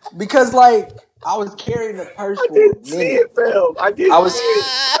it because like I was carrying the purse I for a didn't see minute. it, Phil. I didn't I was see it.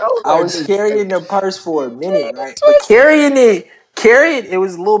 I like, was dude, carrying the purse for a minute, right? But carrying it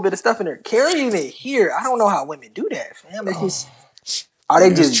was a little bit of stuff in there. Carrying it here, I don't know how women do that, fam. It's just are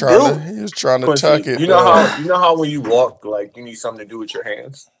they just built? He was trying to Quincy, tuck it. you know how when you walk, like you need something to do with your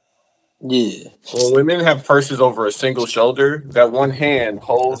hands. Yeah. When women have purses over a single shoulder, that one hand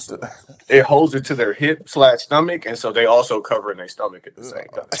holds it to their hip/stomach, and so they also cover in their stomach at the same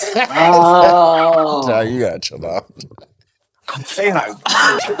time. Oh. Nah, you got chill out. Say hi.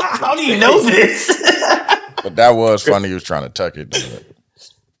 How do you know this? But that was funny. He was trying to tuck it. Dude.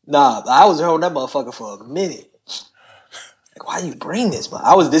 Nah, I was holding that motherfucker for a minute. Like, why you bring this? Man?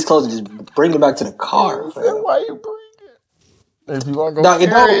 I was this close to just bring it back to the car. Fam. Why you bring it? If you want to go Dog,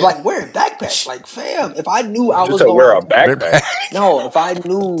 carry it. like wear a backpack. Like, fam, if I knew I Just was to gonna wear a backpack. no, if I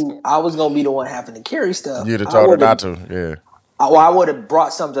knew I was gonna be the one having to carry stuff, You'd have told her not to. Yeah. I would have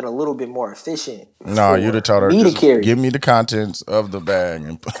brought something a little bit more efficient. No, you'd have told her me to just carry. give me the contents of the bag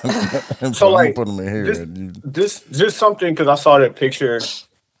and So like, put them in here. just something because I saw that picture.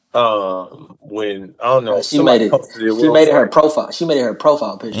 When I don't know, She made it. posted She made it her profile. She made it her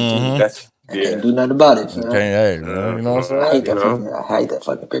profile picture. Mhm. That's I can't do nothing about it. Fam. Hey, man, you know what I'm I saying? hate that. You know? I hate that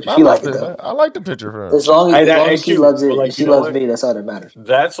fucking picture. She liked it though. I like the picture for her. As long as she cute, loves it, but, like, and she you know loves what? me, that's all that matters.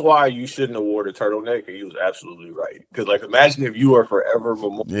 That's why you shouldn't have wore the turtleneck, and he was absolutely right. Because, like, imagine if you were forever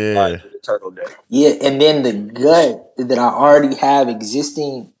memorialized with the turtleneck. Yeah, and then the gut that I already have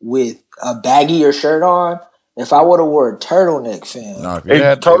existing with a baggier shirt on. If I would have wore a turtleneck, fam. No, if Hey, you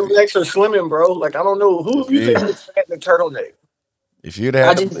had turtlenecks are slimming, bro. Like, I don't know who you think is fat in the turtleneck. if you'd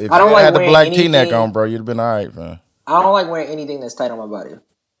had I the don't like wearing black T-neck anything- on, bro, you'd have been all right, man. I don't like wearing anything that's tight on my body.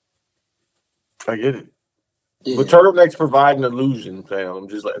 I get it. Yeah, But turtlenecks provide an illusion, fam. I'm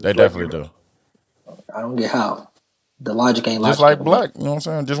just like They definitely do. I don't get how. The logic ain't Just logical. like black, you know what I'm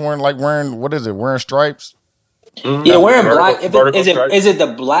saying? Just wearing what is it? Wearing stripes? Mhm. Yeah, wearing Vertical- black. vertical Is stripes. it the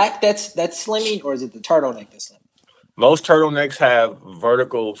black that's slimming, or is it the turtleneck that's slimming? Most turtlenecks have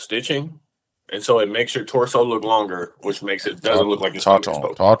vertical stitching, and so it makes your torso look longer, which makes it doesn't look like it's Talk to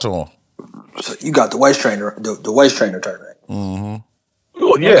him. Talk to him. So you got the waist trainer, the waist trainer turn. Mm-hmm.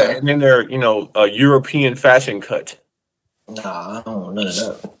 Well, yeah, and then they're a European fashion cut. Nah, I don't want none of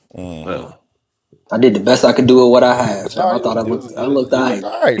that. Mm-hmm. I did the best I could do with what I have. I thought I looked all right.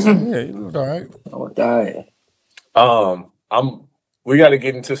 All right. Yeah, you looked all right. I looked all right. We got to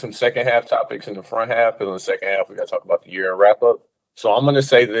get into some second half topics in the front half, and in the second half we got to talk about the year and wrap up. So I'm going to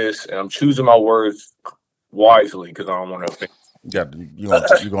say this, and I'm choosing my words wisely because I don't want to offend. You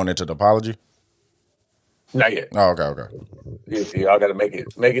going into the apology? Not yet. Oh, okay. Yeah, I got to make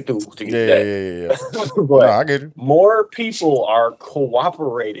it through to get that. Yeah. But No, I get it. more people are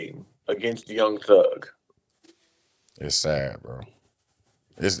cooperating against Young Thug. It's sad, bro.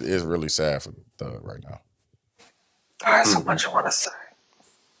 It's really sad for Thug right now. I have so much I want to say.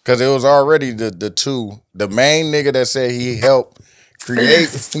 Because it was already the main nigga that said he helped create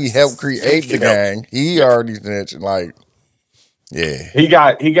the gang. He already mentioned, like, yeah. He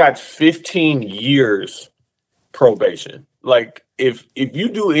got 15 years probation. Like, if you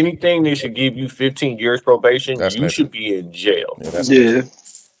do anything, they should give you 15 years probation. You should be in jail. Yeah.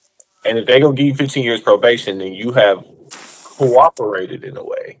 And if they're gonna give you 15 years probation, then you have cooperated in a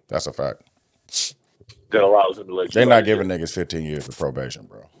way That's a fact. that allows them to let you. They're not giving niggas 15 years of probation,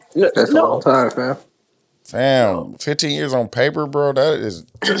 bro. That's a long time, fam. Fam, 15 years on paper, bro.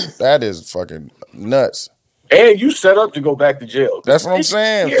 That is fucking nuts. And you set up to go back to jail. That's what I'm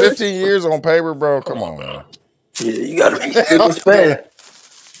saying. 15 years on paper, bro. Come on, man. Yeah, you gotta be spend.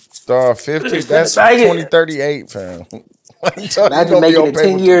 Star 50. That's 2038, fam. Imagine making it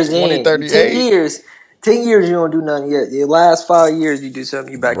 10 years in. 10 years you don't do nothing yet. Your last 5 years you do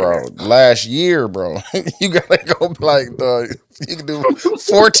something, you back in there. Last year, bro. You gotta go like, dog. You can do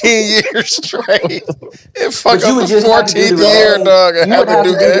 14 years straight. And fuck up the 14th year, dog. And have to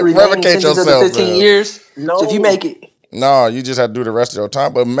do revocate yourself. 15 years. No. So if you make it. No, you just have to do the rest of your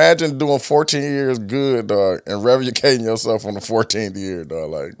time. But imagine doing 14 years good, dog, and revocating yourself on the 14th year, dog.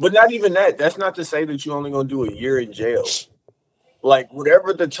 Like, but not even that. That's not to say that you're only gonna do a year in jail. Like,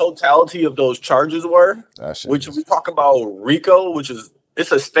 whatever the totality of those charges were, which we talk about RICO, it's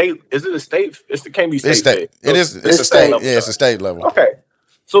a state. Is it a state? It can't be state. It's a state. Yeah, it's a state level. Okay,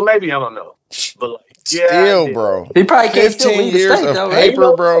 so maybe I don't know, but like, still, bro. He probably can't 15 years of though, paper,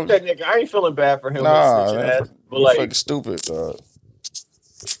 right? bro. That nigga, I ain't feeling bad for him. Nah, man, but like, fucking stupid, dog.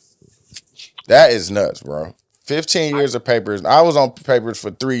 That is nuts, bro. 15 years of papers. I was on papers for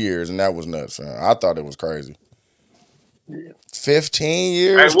 3 years, and that was nuts, man. I thought it was crazy. 15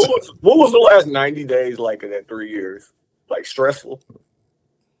 years. Hey, what was the last 90 days like in that 3 years? Like stressful.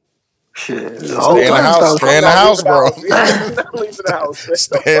 Shit. Stay in the house. Stay in the house, bro. Leave the house.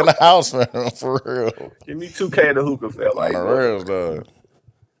 Stay in the house, man. For real. Give me 2K in the hookah, fam. Like, on the real, dog.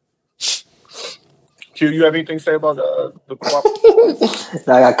 Q, you have anything to say about the co-op?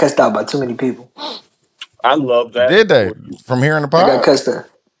 I got cussed out by too many people. I love that. Did they? From hearing the pod? I got cussed out.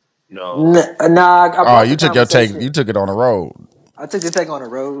 No. Nah. You took your take. You took it on the road. I took the take on the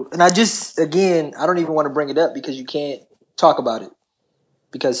road, and I don't even want to bring it up because you can't talk about it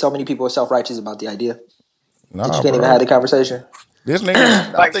because so many people are self-righteous about the idea. Nah, that you can't even have the conversation. This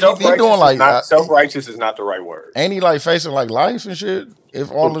nigga, like, I think he doing like self-righteous is not the right word. Ain't he like facing like life and shit? If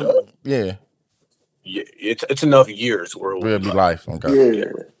all of yeah, it's enough years where it'll be life. Okay.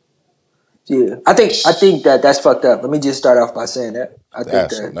 Yeah. I think that's fucked up. Let me just start off by saying that.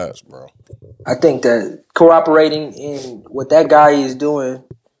 That's nuts, bro. I think that cooperating in what that guy is doing,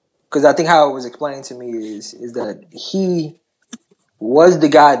 because I think how it was explained to me is that he was the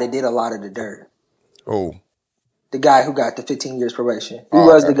guy that did a lot of the dirt. Oh. The guy who got the 15 years probation. He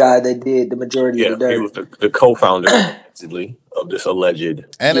was the guy that did the majority of the dirt. He was the co-founder, basically, of this alleged.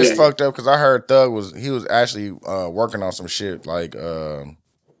 And it's fucked up because I heard Thug was actually working on some shit like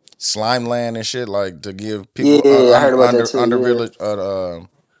slime land and shit, like to give people I heard about that too, undervillage.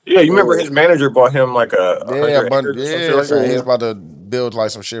 You remember his manager bought him like a he's about to build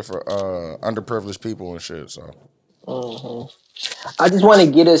like some shit for underprivileged people and shit. So I just want to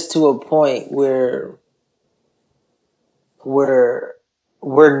get us to a point where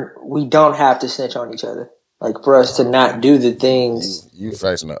we don't have to snitch on each other. Like for us to not do the things. You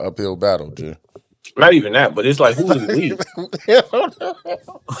facing an uphill battle, Jay. Not even that, but it's like, who is we?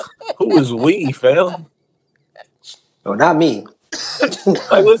 Who is we, fam? No, not me.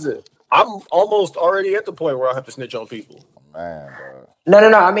 Like, listen, I'm almost already at the point where I have to snitch on people. Man, bro.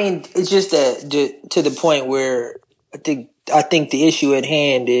 No. I mean, it's just that to the point where I think the issue at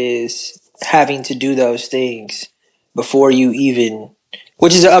hand is having to do those things before you even,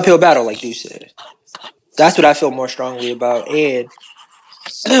 which is an uphill battle, like you said. That's what I feel more strongly about. And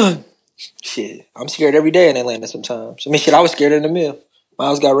Shit, I'm scared every day in Atlanta sometimes. I mean, shit, I was scared in the mill. My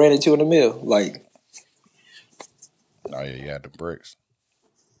house got ran into in the mill. Like, Oh yeah, you had the bricks.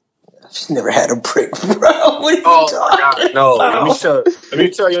 I just never had a brick, bro. What are you Oh my talking god, no! about? Let me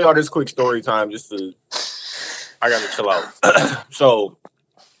tell y'all this quick story time. I gotta chill out. So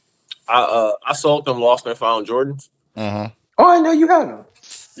I sold them Lost and Found Jordans. Mm-hmm. Oh, I know you had them.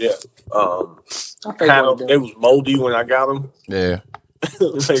 Yeah. I fake Had wanted them. them. They was moldy when I got them. Yeah.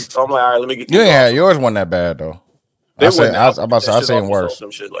 So I'm like, all right, let me get. You these ain't off. had yours wasn't that bad though. They I said wasn't I out. about to say That I shit seen off and worse. sold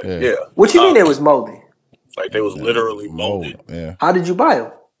some shit like Yeah. yeah. What you mean it was moldy? Like they was literally molded. Mold. Yeah. How did you buy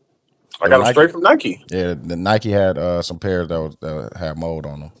them? I got them Nike. straight from Nike. Yeah, the Nike had some pairs that had mold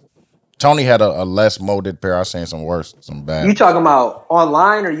on them. Tony had a less molded pair. I seen some worse, some bad. You talking about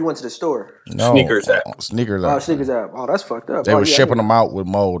online or you went to the store? No, Sneakers app. Sneakers Oh, app. sneakers app. Oh, that's fucked up. They Oh, was yeah, I shipping hear them out with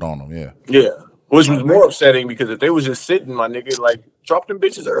mold on them. Yeah. Yeah. Which was more upsetting because if they was just sitting, my nigga, like drop them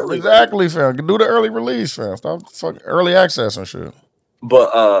bitches early. Exactly, fam. Do the early release, fam. Stop fucking early access and shit. But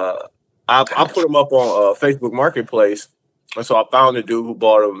I put them up on Facebook Marketplace, and so I found the dude who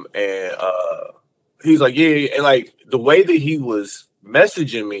bought them, and he's like, yeah, and like the way that he was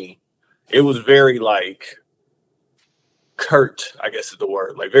messaging me, it was very like curt, I guess is the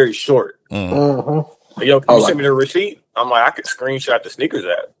word, like very short. Mm-hmm. Like, yo, can you Oh, send me the receipt? I'm like, I could screenshot the sneakers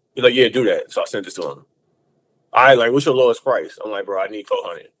app. He's like, yeah, do that. So I sent it to him. I like, what's your lowest price? I'm like, bro, I need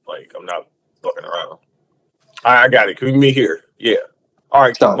 400. Like, I'm not fucking around. I got it. Can we meet here? Yeah. All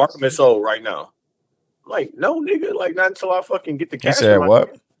right, Done. mark them as sold right now. I'm like, no, nigga, like not until I fucking get the He cash. said in my what?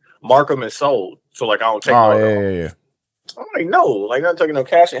 hand. Mark them as sold. So like I don't take Oh no. yeah. I'm like, no, like not taking no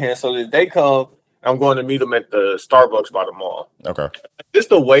cash in hand. So that they come, I'm going to meet them at the Starbucks by the mall. Okay. Just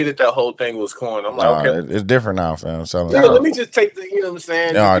the way that whole thing was going. I'm like, okay, it's different now, fam. Selling yeah, let me just take the, you know what I'm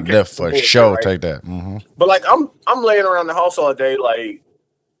saying? Yeah, Just to get some for bullshit, sure. right? Take that. Mm-hmm. But like I'm laying around the house all day, like,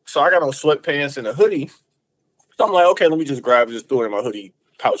 so I got on sweatpants and a hoodie. So I'm like, okay, let me just grab it, just throw it in my hoodie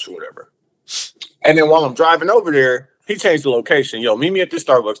pouch or whatever. And then while I'm driving over there, he changed the location. Yo, meet me at this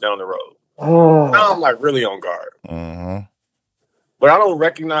Starbucks down the road. Now I'm like really on guard. Mm-hmm. But I don't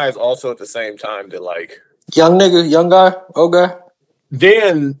recognize also at the same time that like young nigga, young guy, old guy.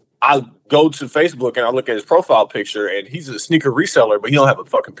 then I go to Facebook and I look at his profile picture and he's a sneaker reseller, but he don't have a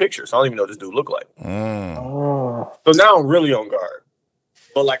fucking picture. So I don't even know what this dude look like. Oh. So now I'm really on guard.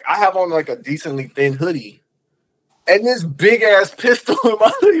 But like I have on like a decently thin hoodie and this big ass pistol in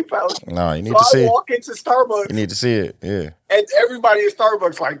my hoodie pouch. No, you need So to see I it. walk into Starbucks You need to see it. Yeah. and everybody at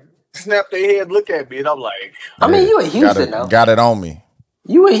Starbucks like snap their head, look at me, and I'm like, I mean, you in Houston got though. Got it on me.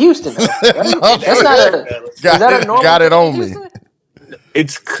 You in Houston though. That's not a. Is that a normal got it thing in on me.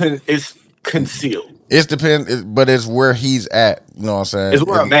 Houston? it's concealed. It's but it's where he's at. You know what I'm saying? It's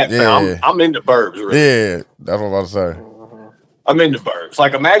where I'm at, fam. I'm in the burbs, really. Yeah, that's what I was about to say. I'm in the burbs.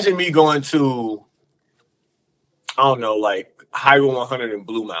 Like, imagine me going to, I don't know, like Highway 100 in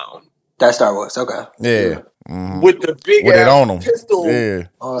Blue Mountain. That's Starbucks. Okay. Yeah. Mm-hmm. With the big With it ass on him. pistol, Yeah.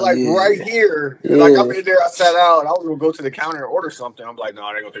 right here. Yeah. Like, I'm in there, I sat out, I was going to go to the counter and order something. I'm like, no,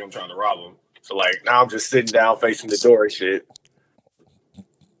 they going to think I'm trying to rob them. So, like, now I'm just sitting down facing the door and shit.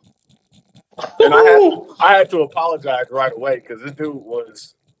 And I had to apologize right away because this dude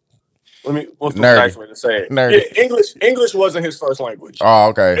was, what's the Nerdy. nice way to say it? Nerdy. Yeah, English wasn't his first language. Oh,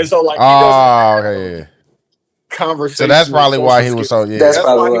 okay. And so, like, he oh, doesn't okay, yeah. conversation. So that's probably why he was so, yeah. That's That's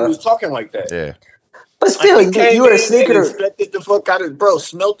probably why he why. was talking like that. Yeah. But still, Like, he came you were a in and sneaker. inspected the fuck out of bro.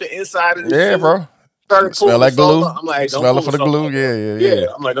 Smelt the inside of the Yeah, shoe, bro. Started Smell pulling like the sole glue. up. I'm like, don't Smell it pull for the sole glue. up. Yeah.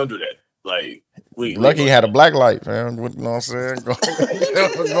 I'm like, don't do that. Like, we Lucky he had a black light, fam. You know what I'm saying?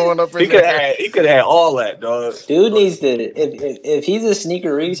 Going up in He could have had all that, dog. Dude needs to if he's a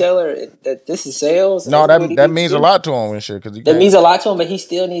sneaker retailer, that this is sales. No, that's what he that needs means to a do. lot to him and shit. Cause That means a lot to him, but he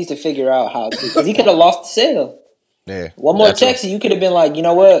still needs to figure out how to. Because he could have lost the sale. Yeah. One more text, and you could have been like, you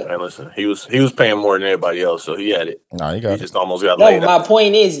know what? Man, listen, he was paying more than everybody else, so he had it. No, he He got it. just almost got No, laid my out.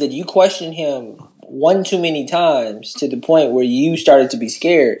 point is that you questioned him one too many times to the point where you started to be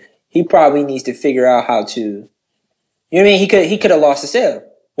scared. He probably needs to figure out how to. You know what I mean? He could have lost the sale.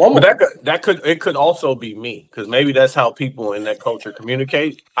 One more. But it could also be me because maybe that's how people in that culture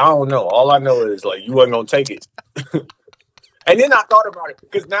communicate. I don't know. All I know is like you wasn't gonna take it. And then I thought about it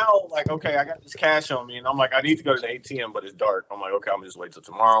because now, like, okay, I got this cash on me, and I'm like, I need to go to the ATM, but it's dark. I'm like, okay, I'm gonna just wait till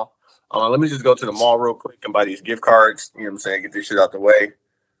tomorrow. I'm like, let me just go to the mall real quick and buy these gift cards. You know what I'm saying? Get this shit out the way.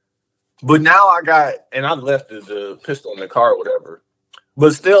 But now I left the pistol in the car or whatever.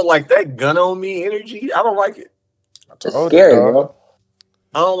 But still, like that gun on me energy, I don't like it. It's scary, bro.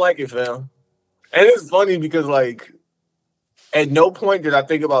 I don't like it, fam. And it's funny because, like, at no point did I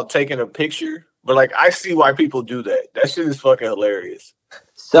think about taking a picture, but like, I see why people do that. That shit is fucking hilarious.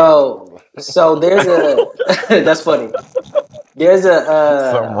 So there's a that's funny. There's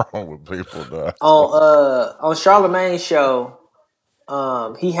a Something wrong with people, though. on Charlemagne's show.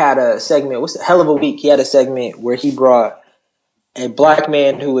 He had a segment. What's the hell of a week? He had a segment where he brought a black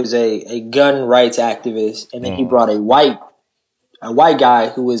man who was a gun rights activist, and then he brought a white guy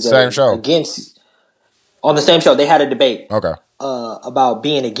who was Same show. against. On the same show, they had a debate. Okay. About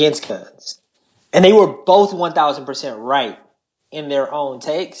being against guns, and they were both 1,000% right in their own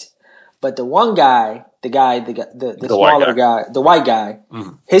takes. But the one guy, the smaller guy, the white guy,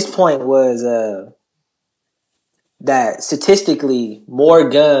 his point was that statistically, more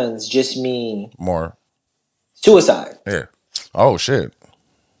guns just mean more suicide. Yeah. Oh shit.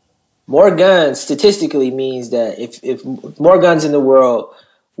 More guns statistically means that if more guns in the world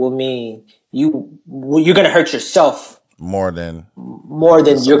will mean you're going to hurt yourself more than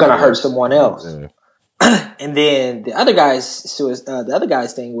you're going to hurt someone else. Yeah. And then the other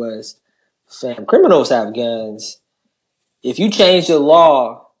guy's thing was, fam, criminals have guns. If you change the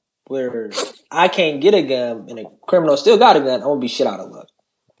law where I can't get a gun and a criminal still got a gun, I'm gonna be shit out of luck.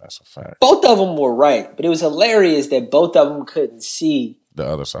 That's a fact. Both of them were right, but it was hilarious that both of them couldn't see the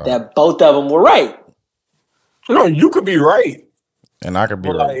other side. That both of them were right. No, you could be right. And I could be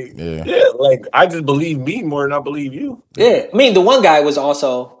right. Like, yeah, like I just believe me more than I believe you. Yeah. I mean, the one guy was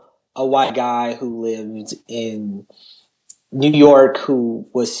also a white guy who lived in New York who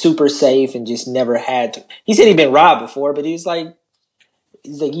was super safe and just never had to. He said he'd been robbed before, but he's like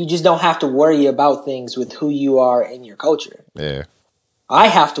you just don't have to worry about things with who you are and your culture. Yeah. I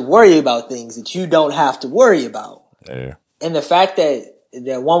have to worry about things that you don't have to worry about. Yeah. And the fact that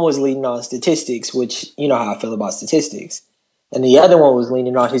one was leaning on statistics, which you know how I feel about statistics, and the other one was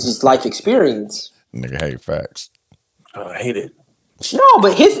leaning on his life experience. Nigga hate facts. I hate it. No,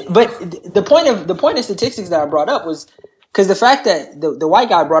 but the point of statistics that I brought up was because the fact that the white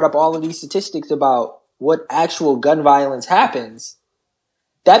guy brought up all of these statistics about what actual gun violence happens,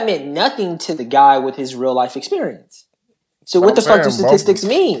 that meant nothing to the guy with his real life experience. So what the fuck do statistics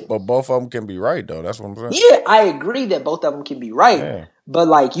mean? But both of them can be right, though. That's what I'm saying. Yeah, I agree that both of them can be right. Yeah. But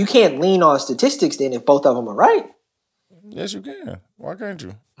like, you can't lean on statistics then if both of them are right. Yes, you can. Why can't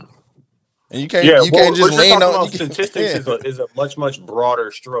you? And you can't. Yeah, you can't just lean on statistics. Is a much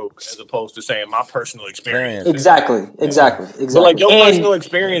broader stroke as opposed to saying my personal experience. Exactly. But like your personal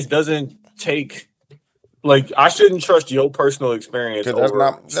experience doesn't take. Like I shouldn't trust your personal experience over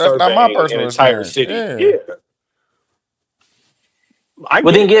that's not my personal entire experience. City. Yeah.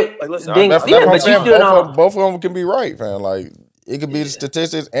 But then both of them can be right, man. Like it could be the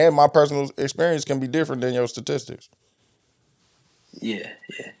statistics, and my personal experience can be different than your statistics. Yeah.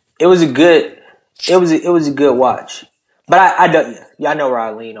 It was a good watch. But I don't. Yeah, I know where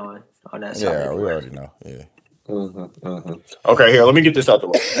I lean on that side. Yeah, we already know. Yeah. Okay, here. Let me get this out the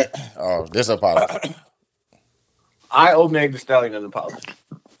way. Oh, this apology. I owe Meg Thee Stallion an apology.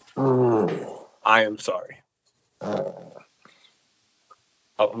 I am sorry. I'm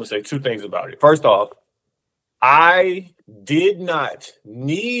going to say two things about it. First off, I did not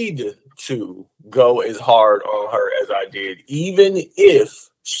need to go as hard on her as I did, even if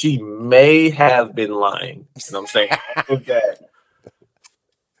she may have been lying. And I'm saying that.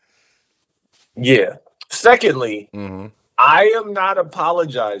 Yeah. Secondly, I am not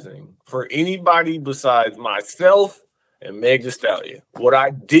apologizing for anybody besides myself and Meg Thee Stallion. What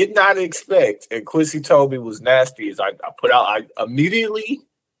I did not expect, and Quincy told me was nasty, is I put out immediately,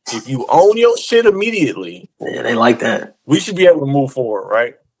 if you own your shit immediately. Yeah, they like that. We should be able to move forward,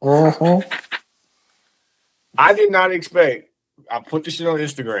 right? I did not expect, I put this shit on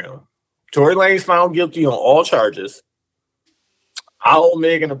Instagram. Tory Lanez found guilty on all charges. I owe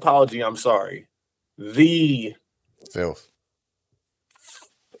Meg an apology, I'm sorry. The filth.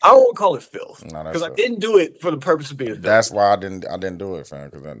 I don't want to call it filth because I didn't do it for the purpose of being filth. That's why I didn't do it,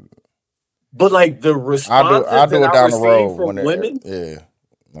 fam. But like the responses I do it down the road from women,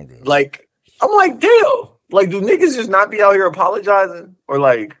 like I'm like, damn, like do niggas just not be out here apologizing, or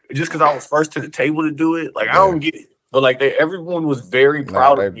like just because I was first to the table to do it? Like I don't get it. But like everyone was very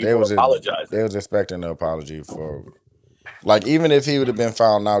proud of me for apologizing. They was expecting an apology for. Like, even if he would have been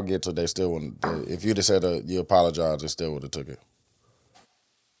found out guilty, they still wouldn't. If you'd have said you apologize, they still would have took it.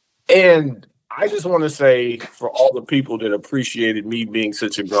 And I just want to say for all the people that appreciated me being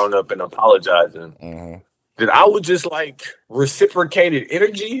such a grown up and apologizing, that I would just like reciprocated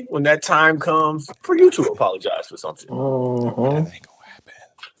energy when that time comes for you to apologize for something. That ain't gonna happen.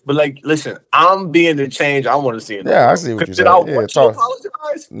 But like, listen, I'm being the change I want to see. I see what you're saying. Did I want to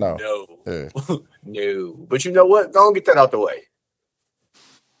apologize? No. Yeah. No. But you know what? Don't get that out the way.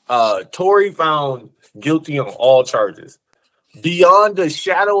 Tory found guilty on all charges. beyond a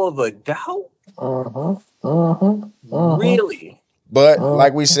shadow of a doubt. Really? But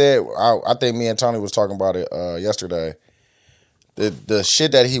like we said, I think me and Tony was talking about it yesterday. The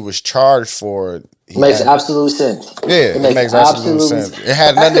shit that he was charged for makes absolute sense. Yeah, it makes absolute sense. It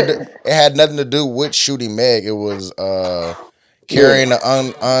had nothing to do with shooting Meg. It was carrying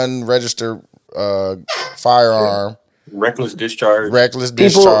an unregistered firearm, reckless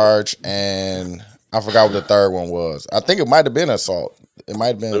discharge, and I forgot what the third one was. I think it might have been assault. It might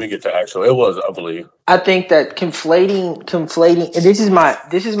have been. Let me get to actual. It was, I believe. I think that conflating, and this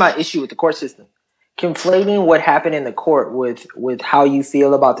is my issue with the court system. Conflating what happened in the court with how you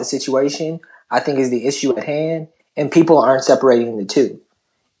feel about the situation, I think, is the issue at hand, and people aren't separating the two.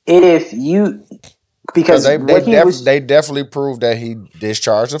 Because they definitely proved that he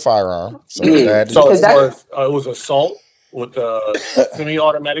discharged a firearm. So, it was assault with a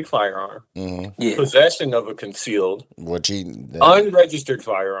semi-automatic firearm, possession of a concealed, unregistered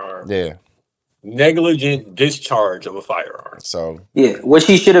firearm, negligent discharge of a firearm. So which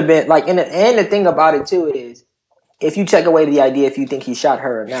he should have been like. And the thing about it too is, if you take away the idea if you think he shot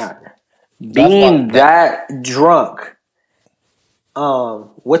her or not, being that drunk,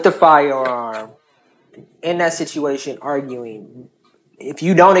 with the firearm in that situation, arguing, if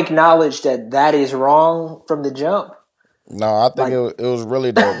you don't acknowledge that is wrong from the jump. No, I think it was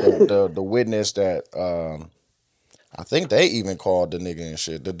really the witness that I think they even called the nigga and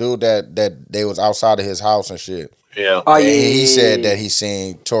shit. The dude that they was outside of his house and shit. Yeah. Oh, yeah. He said that he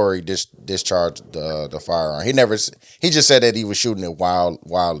seen Tory discharge the firearm. He just said that he was shooting it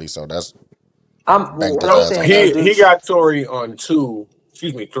wildly. So that's. He got Tory on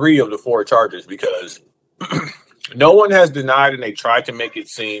 3 of the 4 charges because no one has denied, and they tried to make it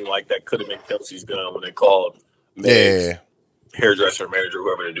seem like that could have been Kelsey's gun when they called Meg's hairdresser, manager,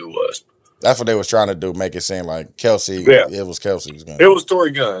 whoever the dude was. That's what they was trying to do, make it seem like Kelsey. Yeah. It was Kelsey's gun. It was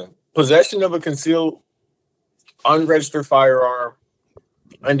Tory's gun. Possession of a concealed, unregistered firearm,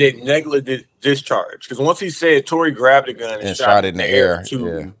 and then negligent discharge. Because once he said Tory grabbed the gun and shot it in the air to, you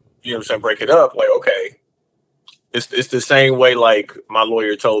know what I'm saying, break it up, like, okay. It's the same way, like my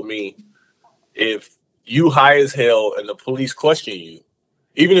lawyer told me, if you high as hell and the police question you,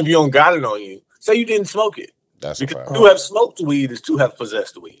 even if you don't got it on you, say you didn't smoke it. That's because to have smoked weed is to have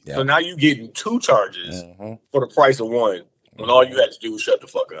possessed weed. Yeah. So now you're getting 2 charges for the price of 1 when all you had to do was shut the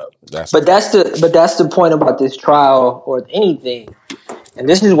fuck up. That's the point about this trial or anything. And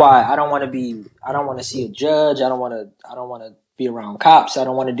this is why I don't want to see a judge. I don't want to be around cops. I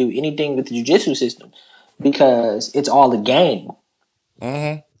don't want to do anything with the judicial system because it's all a game.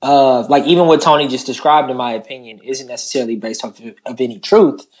 Like even what Tony just described, in my opinion, isn't necessarily based off of any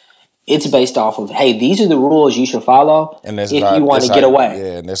truth. It's based off of, hey, these are the rules you should follow if you want to get away.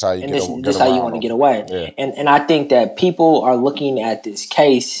 Yeah, and that's how you this how you want to get away. Yeah. And I think that people are looking at this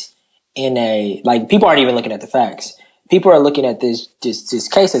case people aren't even looking at the facts. People are looking at this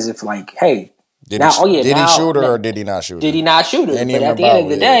case as if like, hey, did he shoot her or did he not shoot her? Did he not shoot her? But at the end of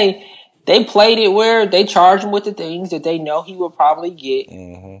the day, they played it where they charged him with the things that they know he would probably get,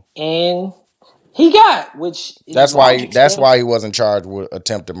 and he got, which that's why he wasn't charged with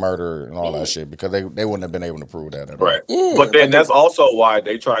attempted murder and all that shit, because they wouldn't have been able to prove that at all. Right. Yeah, but then that's also why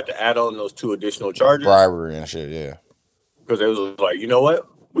they tried to add on those 2 additional charges, bribery and shit. Yeah, because it was like, you know what,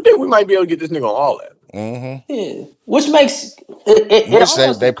 we think we might be able to get this nigga on all that. Yeah, which makes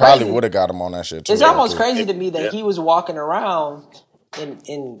it they probably would have got him on that shit too. It's almost crazy to me that he was walking around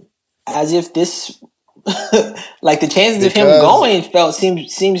in as if this. Like the chances of him going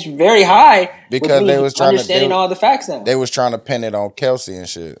seems very high because they was trying understanding all the facts now. They was trying to pin it on Kelsey and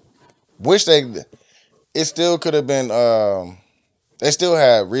shit. Which it still could have been. They still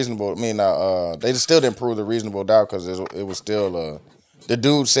had reasonable. They still didn't prove the reasonable doubt because it was still. The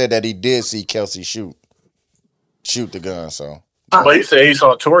dude said that he did see Kelsey shoot the gun. So, but he said he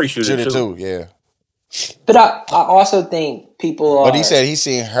saw Tory shoot it too. Yeah. But I also think people But he said he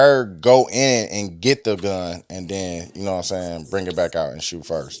seen her go in and get the gun and then, you know what I'm saying, bring it back out and shoot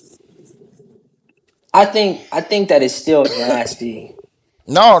first. I think that is still nasty.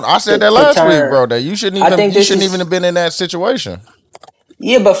 No, I said that last week, bro. That you shouldn't even have been in that situation.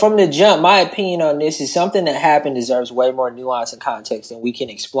 Yeah, but from the jump, my opinion on this is something that happened deserves way more nuance and context than we can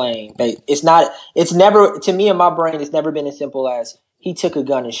explain. But it's never, to me in my brain, it's never been as simple as he took a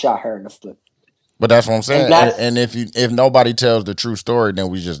gun and shot her in the foot. But that's what I'm saying. And if nobody tells the true story, then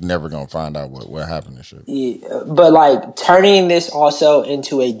we just never gonna find out what happened and shit. Yeah, but like turning this also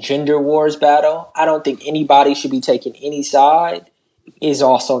into a gender wars battle, I don't think anybody should be taking any side, is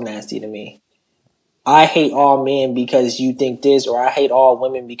also nasty to me. I hate all men because you think this, or I hate all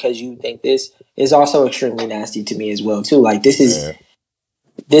women because you think this, is also extremely nasty to me as well too. Like this is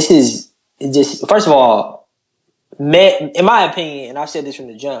just, first of all, Meg, in my opinion, and I've said this from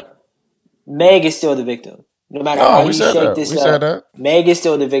the jump, Meg is still the victim. No matter how you shake this up, Meg is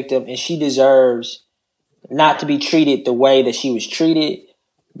still the victim, and she deserves not to be treated the way that she was treated.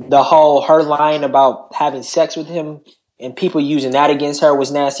 The whole her lying about having sex with him and people using that against her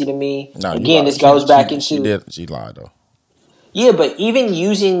was nasty to me. No, again, this goes back into she lied though. Yeah, but even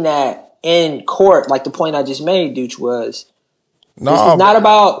using that in court, like the point I just made, Dooch, was this is not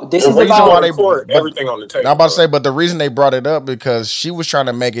about this is about why they court, everything on the table. I'm about to say, but the reason they brought it up because she was trying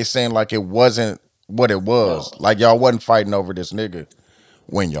to make it seem like it wasn't what it was. Like y'all wasn't fighting over this nigga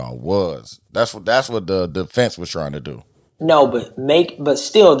when y'all was. That's what the defense was trying to do. No, but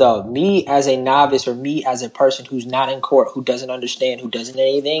still though, me as a novice or me as a person who's not in court, who doesn't understand, who doesn't know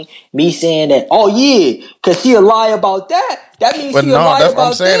anything, me saying that, oh yeah, because she'll lie about that means she'll lie about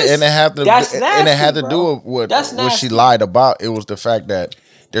I'm saying, this. And it had to, that's nasty, and it had to do with what she lied about. It was the fact that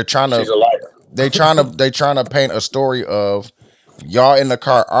they're trying to. She's a liar. They trying to paint a story of y'all in the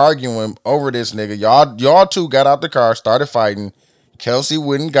car arguing over this nigga. Y'all two got out the car, started fighting. Kelsey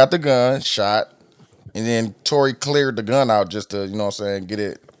went and got the gun, shot. And then Tory cleared the gun out just to, you know what I'm saying, get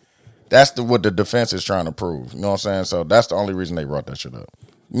it. That's what the defense is trying to prove. You know what I'm saying? So that's the only reason they brought that shit up.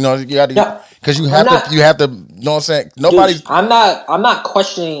 You know, you got to, because you have to, you know what I'm saying? Nobody's. Dude, I'm not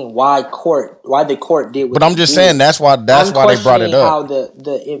questioning why the court did what But I'm just saying that's why they brought it up. How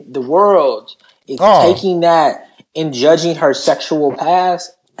the world is taking that and judging her sexual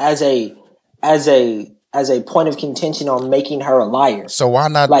past as a point of contention on making her a liar. So why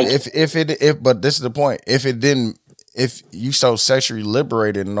not? Like, but this is the point. If you so sexually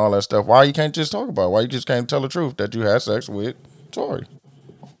liberated and all that stuff, why you can't just talk about it? Why you just can't tell the truth that you had sex with Tory?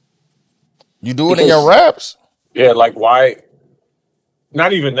 You do it in your raps. Yeah, like why?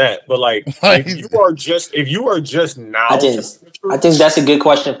 Not even that, but like if you are just now. I think that's a good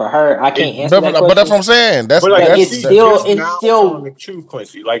question for her. I can't answer that question. But that's what I'm saying. That's it's still the truth,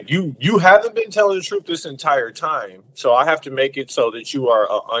 Quincy. Like you haven't been telling the truth this entire time, so I have to make it so that you are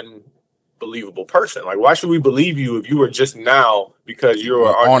an unbelievable person. Like, why should we believe you if you are just now because you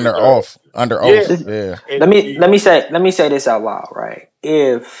are under oath? Yeah. Let me say this out loud, right?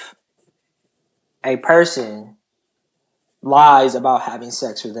 If a person lies about having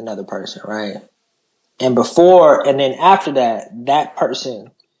sex with another person, right? And before and then after that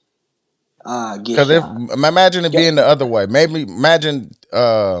person gets because imagine it being the other way. Maybe imagine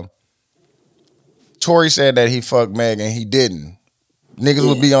Tory said that he fucked Meg and he didn't. Niggas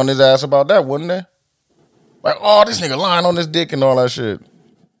would be on his ass about that, wouldn't they? Like, oh, this nigga lying on his dick and all that shit.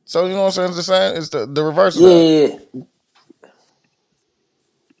 So you know what I'm saying? It's the reverse of that.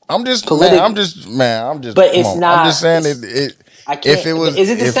 I'm just. But it's not. I'm just saying it. I can't. If it was, is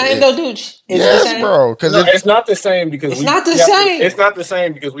it the same though, dude? Yes, bro. Because it's not the same because it's not the same. It's not the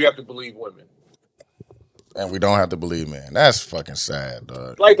same because we have to believe women, and we don't have to believe men. That's fucking sad,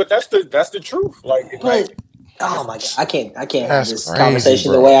 dog. Like, but that's the truth. Like, oh my god, I can't have this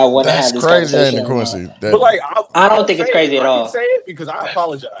conversation the way I want to have this conversation. Quincy. But like, I don't think it's crazy at all. I can say it because I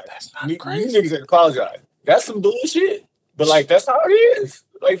apologize. That's not crazy. You niggas apologize. That's some bullshit. But like, that's how it is.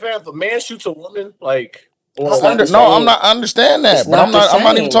 Like, fam, if a man shoots a woman, like, I'm not understand that, but I'm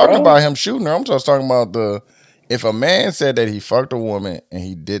not even talking about him shooting her. I'm just talking about if a man said that he fucked a woman and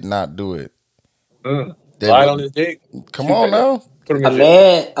he did not do it, lied on his dick. Come on now.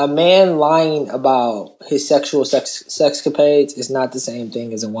 A man lying about his sexual sexcapades is not the same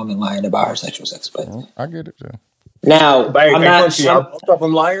thing as a woman lying about her sexual sexcapades. I get it, too. Now, I'm not. Are both of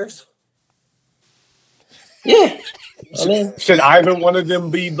them liars? Yeah. Should either one of them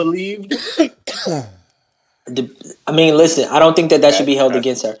be believed? I mean, listen. I don't think that should be held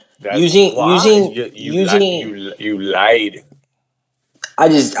against her. You lied. I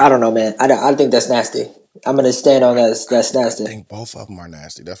don't know, man. I think that's nasty. I'm gonna stand on that. That's nasty. I think both of them are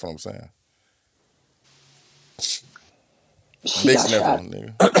nasty. That's what I'm saying. She got shot.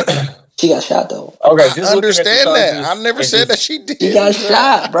 She got shot though. Okay, I understand that. I never said that she did. She got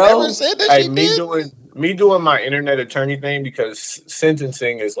shot, bro. I never said that she did. Me doing my internet attorney thing because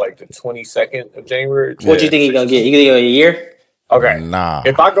sentencing is like the 22nd of January. What do you think he's gonna get? You gonna get a year? Okay. Nah.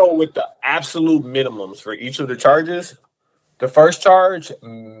 If I go with the absolute minimums for each of the charges, the first charge,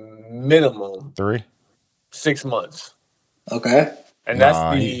 minimum 6 months. Okay. And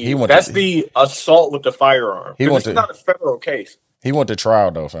that's the assault with the firearm. It's not a federal case. He went to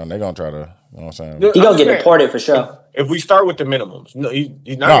trial though, fam. They're gonna try to, you know what I'm saying? He gonna get deported for sure. If we start with the minimums, no,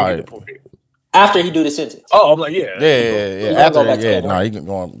 he's not gonna get deported. After he do the sentence. Oh, I'm like, yeah. Yeah. gonna go back After, to no, he can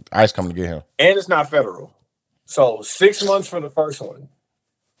go on. ICE coming to get him. And it's not federal. So 6 months for the first one.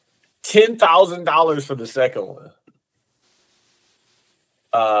 $10,000 for the second one.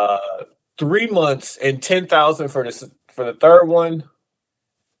 3 months and $10,000 for the third one.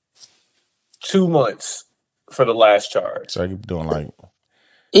 2 months for the last charge. So you doing like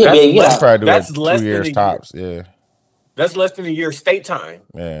Yeah, probably do That's like less 2 than years a tops. year. That's less than a year state time.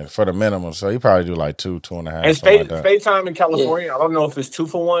 Yeah, for the minimum. So he probably do like 2.5. And something like that. state time in California, I don't know if it's 2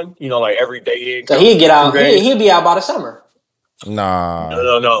 for 1. You know, like every day in. So he'd get out. He'd be out by the summer. Nah,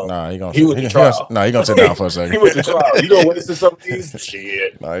 No. He gonna He went to trial. he gonna sit down for a second. He went to trial. You gonna listen to some of these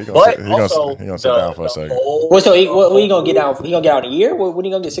shit. Nah, he But gonna sit down for a second. What he gonna get out? He gonna get out in a year? What he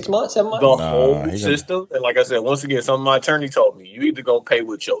gonna get? 6 months? 7 months? The whole system. And like I said, once again, something my attorney told me, you either gonna pay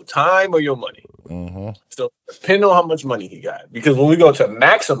with your time or your money. Mm-hmm. So depending on how much money he got. Because when we go to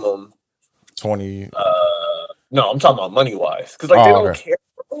maximum 20. No, I'm talking about money wise. Because like they don't care.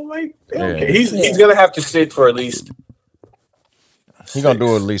 Like they don't care. He's gonna have to sit for at least. He's gonna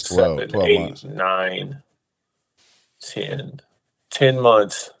do at least 12 months. 9, 10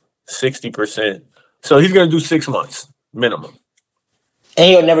 months, 60%. So he's gonna do 6 months minimum. And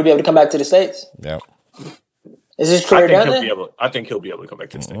he'll never be able to come back to the States? Yep. Is his career done then? I think he'll be able to come back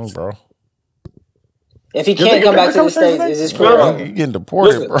to the States. Bro. If he can't come back to the States, is his career over? You getting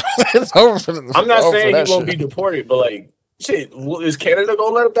deported, bro. It's over for the, I'm not saying he won't shit. be deported, but like, shit, is Canada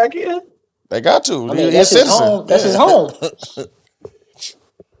gonna let him back in? They got to. I mean, that's his home. That's his home.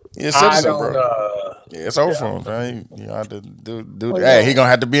 He's a citizen, bro. It's over for him, man. You have to do. Hey, he gonna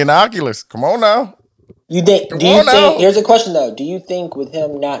have to be in the Oculus. Come on now. Do you think? Here's a question though. Do you think with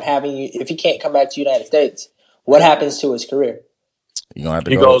him not having, if he can't come back to the United States, what happens to his career? You gonna have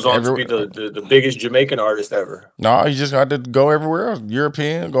to he go goes on to be the biggest Jamaican artist ever. No, he just got to go everywhere else.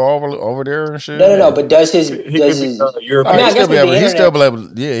 European, go over there and shit. No. But does his European? I mean, he'll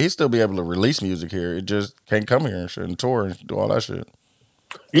still be able to release music here. It just can't come here and shit and tour and do all that shit.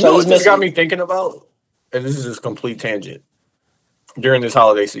 You know what this got me thinking about? And this is just complete tangent. During this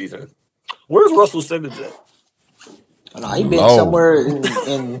holiday season, where's Russell Simmons at? No, he been somewhere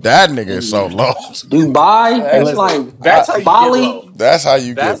in that nigga is so low. Dubai. It's like that's how you Bali. That's how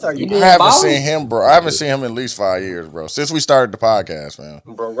you get. I haven't seen him, bro. I haven't seen him in at least 5 years, bro. Since we started the podcast, man.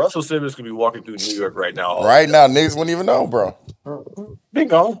 Bro, Russell Simmons could be walking through New York right now. Right now, niggas wouldn't even know, bro. Been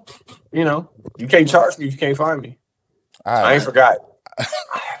gone. You know, you can't charge me if you can't find me. I ain't forgot.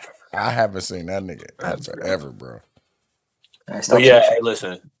 I haven't seen that nigga in forever, bro. But yeah, hey,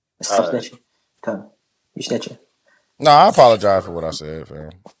 listen. Stop snitching. Come, you snitching. No, I apologize for what I said, fam.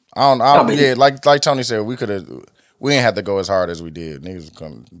 Yeah, like Tony said, we ain't have to go as hard as we did.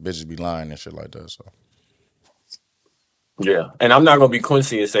 Bitches be lying and shit like that. So yeah, and I'm not gonna be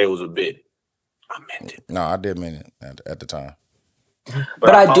Quincy and say it was a bit. I meant it. No, I did mean it at the time.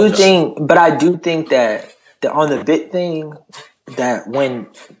 But I do think that on the bit thing, that when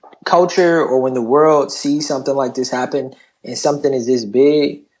culture or when the world sees something like this happen and something is this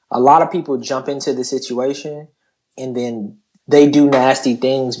big, a lot of people jump into the situation. And then they do nasty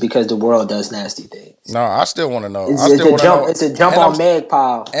things because the world does nasty things. No, I still want to know. It's a jump on Meg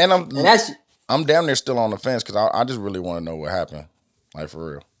pile. And I'm damn near still on the fence because I just really want to know what happened, like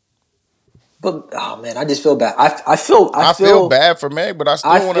for real. But oh man, I just feel bad. I feel bad for Meg, but I still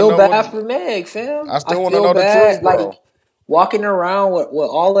want to know. I feel bad for Meg, fam. I still want to know the truth, bro. Like walking around with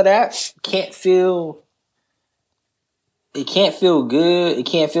all of that can't feel. It can't feel good. It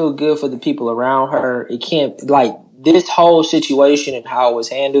can't feel good for the people around her. It can't, like, this whole situation and how it was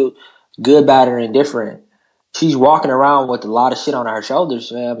handled, good, bad, or indifferent. She's walking around with a lot of shit on her shoulders,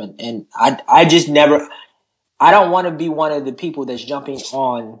 fam. And I just never, I don't want to be one of the people that's jumping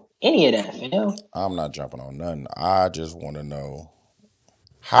on any of that, you know? I'm not jumping on nothing. I just want to know.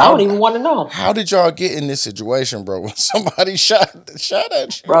 I don't even want to know. How did y'all get in this situation, bro? When somebody shot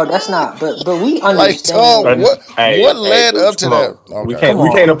at you, bro. That's not. But we understand. Like, what led up to that? Okay.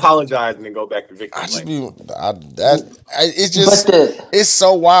 We can't apologize and then go back to victim. It's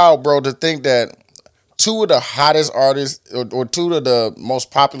so wild, bro, to think that two of the hottest artists or two of the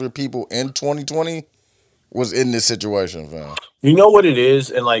most popular people in 2020 was in this situation, fam. You know what it is,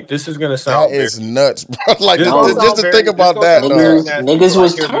 and like this is gonna sound it's nuts, bro. Like just to think about that, niggas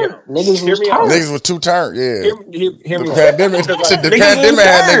was turned. Niggas was too turned. Yeah, the pandemic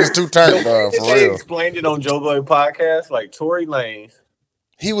had niggas too turned. For real. They explained it on Joe Boy podcast. Like Tory Lanez,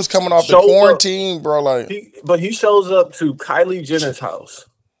 he was coming off the quarantine, bro. Like, but he shows up to Kylie Jenner's house.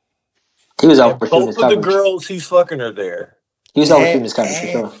 He was out for both of the girls he's fucking are there. He was over shooting his coverage for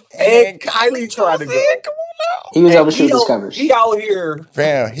sure. And Kylie tried to go. He was And overshooting his coverage. He out here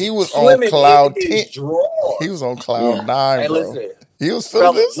Fam, he was on swimming cloud in 10. his drawers. He was on cloud Yeah. 9, Hey, bro. listen, He was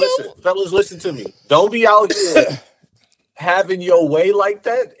feeling fellas, listen to me. Don't be out here having your way like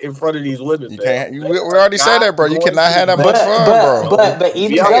that in front of these women. You fam. can't. We already said that, bro. You Going cannot to have that do much that. fun, bro. But Be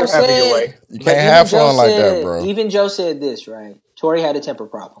even out Joe here having your said way. You but can't even have Joe fun like that, said- bro. Even Joe said this, right? Tory had a temper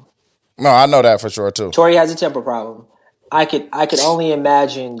problem. No, I know that for sure too. Tory has a temper problem. I could only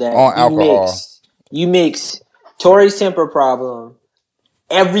imagine that On alcohol. You mix Tory's temper problem,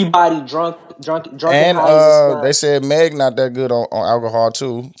 everybody drunk And high as fuck. they said Meg not that good on alcohol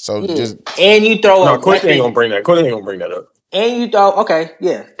too. So Yeah. just And you throw No, a Quincy ain't gonna weapon, bring that. Quincy ain't gonna bring that up. and you throw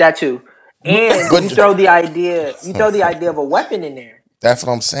that too. And But- you throw the idea of a weapon in there. that's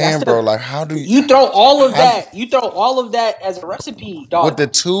what I'm saying, That's bro. the- Like, how do You throw all of that. You throw all of that as a recipe, dog. with the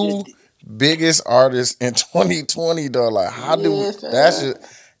two biggest artists in 2020, dog? Like, how do Yeah, fam. that's just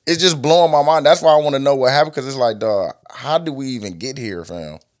it's just blowing my mind. That's why I want to know what happened because it's like, dog, how do we even get here,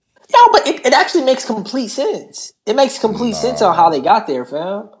 fam? No, but it actually makes complete sense. It makes complete sense on how they got there,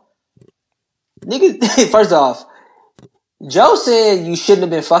 fam. Nigga, first off, Joe said you shouldn't have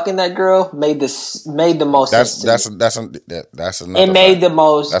been fucking that girl. Made the most sense. That's to me. that's another. It made fact. the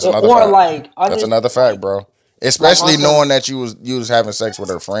most. That's another or fact. like That's another fact, bro. Especially on some- knowing that you was having sex with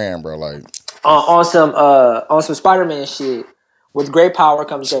her friend, bro. Like, on some Spider-Man shit. With great power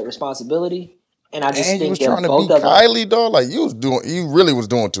comes great responsibility, and I just and you think was that trying to both beat of them. Kylie, dog. Like, you really was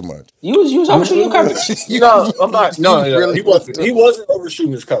doing too much. You was overshooting your coverage. No, I'm not. No, You really he wasn't. He wasn't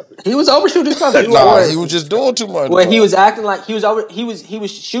overshooting his coverage. He was overshooting his coverage. Nah, Where- he was just doing too much. Where bro. he was acting like he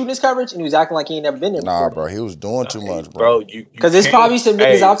was shooting his coverage, and he was acting like he ain't never been there. Nah, before. bro, he was doing too much, bro. You Because there's can't- probably some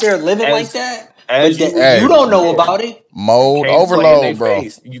niggas hey, out there living as- like that. as But you- that you don't know yeah. about it, Mold Can't play in overload, their bro.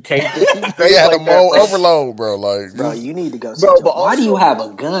 face. You can't. They had a like that, mold bro. overload, bro. Like, bro. You need to go. Bro, See but Why do you also- have a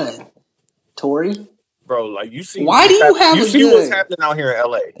gun, Tory? Bro, like you see. Why do you have You a see what's gun? happening out here in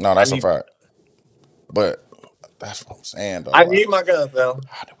LA? no, that's I a need, fact. But that's what I'm saying, though. I like, need my gun, fam.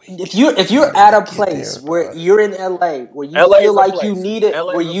 how do we? If you're at a place there, where dog. you're in LA, where you LA is feel a like place. you need it,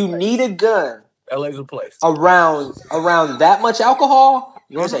 LA where is a you place. need a gun LA's a place. around that much alcohol,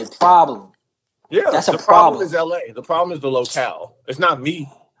 there's a problem. Yeah, that's a the problem problem. is LA. The problem is the locale. It's not me.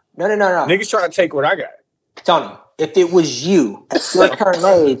 No. Niggas trying to take what I got. Tony, if it was you at your current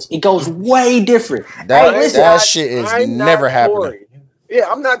age, it goes way different. That- Hey, listen, that shit is I'm not never happening. Tory. Yeah,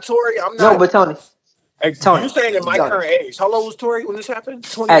 I'm not Tory. I'm no, not. but Tony, Tony, you saying in my Tony. current age? How old was Tory when this happened?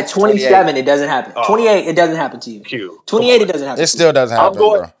 at 27, it doesn't happen. Oh. 28, it doesn't happen to you. Q. 28, it doesn't happen. It still doesn't I'm happen,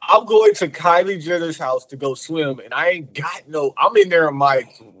 going. bro. I'm going to Kylie Jenner's house to go swim, and I ain't got no. I'm in there in my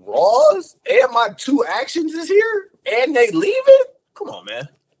drawers, and my 2 actions is here, and they leaving. Come on, man.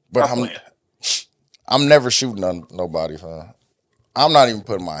 But Stop playing. I'm never shooting on nobody, fam. I'm not even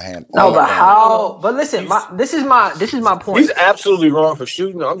putting my hand. No, on but the gun. how? But listen, this is my point. He's absolutely wrong for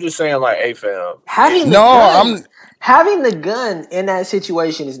shooting. I'm just saying, like, hey, fam. Having the No, gun, having the gun in that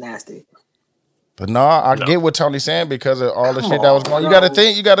situation is nasty. But no, I No. get what Tony's saying because of all the Come shit that was on, going. You bro.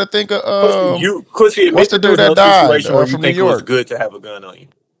 got to think of Quincy, admit what's the that there's dude that no died, situation where you from think New it was York? good to have a gun on you.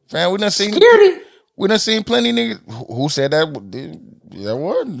 man. We done seen plenty niggas who said that that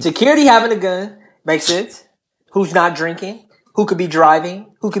wasn't. Security having a gun makes sense. Who's not drinking? Who could be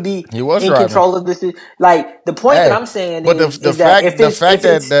driving? Who could be He was in driving. control of this? Like the point that I'm saying But is the that fact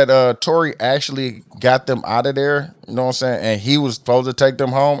that Tory actually got them out of there, you know what I'm saying, and he was supposed to take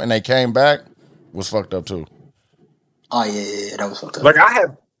them home and they came back was fucked up too. oh yeah, that was fucked up. Like,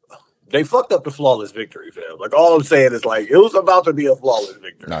 they fucked up the flawless victory, fam. Like, all I'm saying is, like, it was about to be a flawless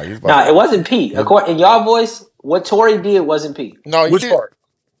victory. No, you was Nah, it wasn't Pete. In y'all voice, what Tory did wasn't Pete. No, you Which did. part?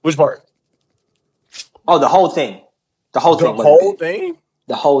 Which part? Oh, the whole thing. The whole The thing. wasn't whole Pete. thing?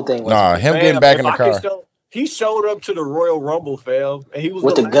 The whole thing. Wasn't Nah, Pete. him Man, getting back in if the I could car. he showed up to the Royal Rumble, fam, and he was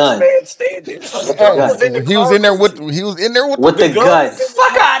With the the last gun. man standing. The gun. gun was in the He was car in there with With the gun gun. was in the Fuck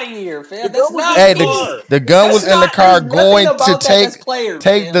car. out of here, fam. The That's gun was not in Hey, the Pete. car. the gun That's was in the not- car there's nothing going about to that take that's player,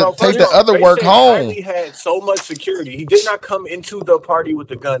 take man. the Bro, take first the off, other they work said home. Kylie had so much security. He did not come into the party with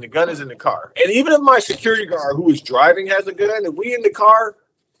the gun. The gun is in the car. And even if my security guard who is driving has a gun, and we in the car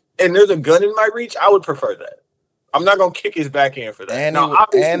and there's a gun in my reach, I would prefer that. I'm not gonna kick his back end for that. And now,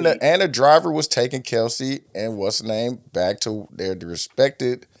 obviously, the driver was taking Kelsey and what's the name back to their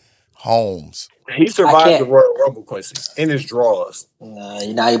respected homes. he I survived can't- the Royal Rumble, Quincy, in his drawers.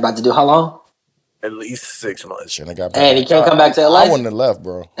 You know you about to do how long? At least 6 months. Shouldn't have got back. And he can't come back to LA. I wouldn't have left,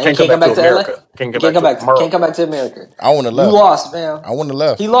 bro. And he can't come back to LA. America. Can't come back to America. Can't come back to America. I wouldn't have You left. lost, man. I wouldn't have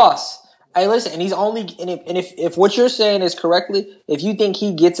left. He lost. Hey, listen, and he's only and if what you're saying is correctly, if you think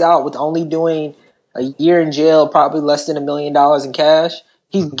he gets out with only doing a year in jail, probably less than $1 million in cash,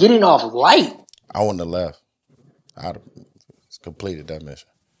 he's getting off light. I wouldn't have left. I'd have completed that mission.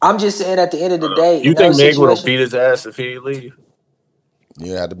 I'm just saying at the end of the day, You in think those Meg would have situations, beat his ass if he leave?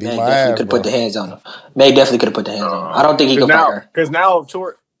 You had to beat Meg my definitely ass, could bro. put the hands on him. Meg definitely could have put the hands on him. I don't think he could fight her. Because now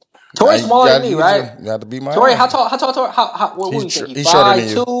Tori. Tori's smaller than me, You right? got to beat my Tori, ass. how tall Tori? What do you think? He's shorter than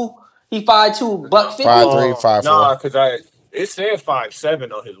you. 5'2"? He 5'2", buck 50? 5'3", 5'4". Nah, because it said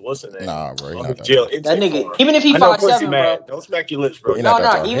 5'7" on his what's the name? Nah, bro, he On not his that jail tall. intake That nigga, form. even if he I know Quincy 5'7", mad. bro. Don't smack your lips, bro. He not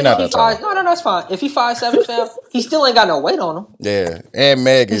that tall. Even He not if he that tall. 5, no, that's fine. If he 5'7", fam, he still ain't got no weight on him. Yeah, and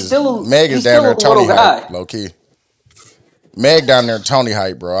Meg He's is still down he's there still a Tony little height, guy. low key. Meg down there Tony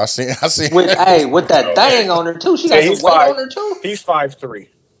height, bro. I see. With that thing on her too. She got some weight on her too. He's 5'3".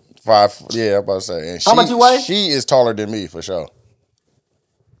 5. Yeah, I'm about to say. And How much you weigh? She is taller than me for sure.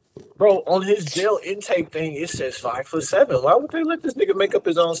 Bro, on his jail intake thing, it says 5'7". Why would they let this nigga make up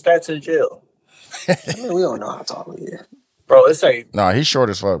his own stats in jail? I mean, we don't know how tall he is. Bro, it say, Nah, he's short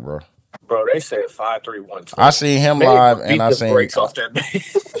as fuck, bro. bro, they said 5'3", 120. I seen him Meg live, beat and I the seen brakes off that man.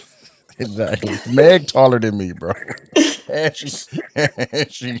 exactly. Meg taller than me, bro. And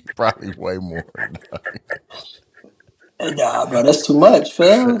she probably way more. Nah, bro, that's too much,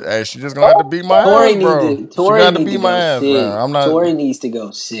 fam. Hey, she just gonna have to beat my Tori ass, bro. She Tori got to need beat to my go ass, sit. man. I'm not. Tori needs to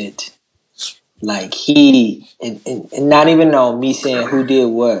go sit. Like and not even on me saying who did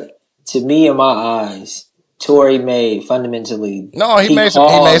what. To me, in my eyes, Tori made fundamentally. No, he made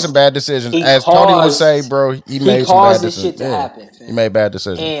some bad decisions. As Tony would say, bro, he made some bad this decisions. shit to happen. Fam. He made bad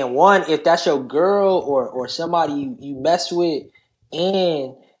decisions. And one, if that's your girl or somebody you mess with,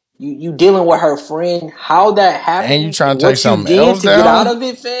 and you dealing with her friend, how that happened, and you trying to what take something you did else to down? get out of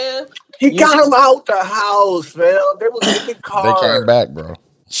it, fam. He got him out the house, fam. They was in the car. They came back, bro.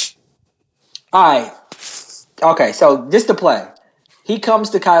 All right. Okay, so just to play. He comes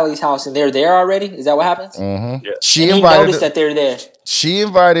to Kylie's house and they're there already. Is that what happens? Mm-hmm. Yeah. She and invited. He noticed that they're there. She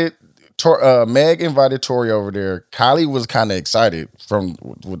invited. Meg invited Tori over there. Kylie was kind of excited from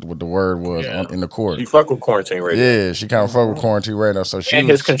what the word was in the court. She fuck with Quarantine Radio. Yeah, she kind of fuck with Quarantine Radio. So she and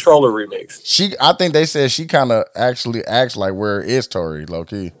his controller remix. I think they said she kind of actually acts like where is Tori, low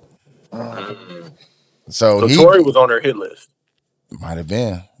key. So Tori was on her hit list. Might have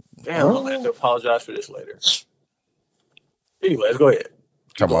been. Damn, I'm gonna have to apologize for this later. Anyway, let's go ahead.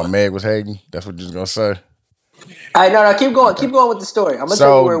 Talking about Meg was hating. That's what you're just gonna say. All right, no, keep going. Keep going with the story. I'm gonna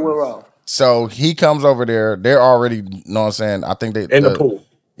tell you where we're wrong. So he comes over there. They're already, you know what I'm saying? I think they in the pool.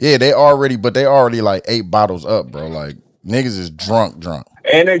 Yeah, they already like 8 bottles up, bro. Like niggas is drunk.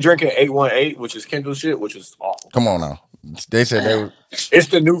 And they drinking 818, which is Kendall shit, which is awful. Come on now. They said they were. It's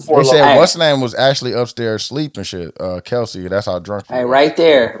the new They said what's name was actually upstairs sleeping shit. Kelsey, that's how drunk. Hey, right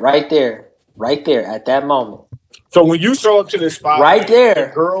there, at that moment. So when you show up to this spot, right there,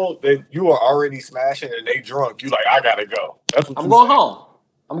 the girl that you are already smashing and they drunk, you like, I gotta go. That's what I'm going home.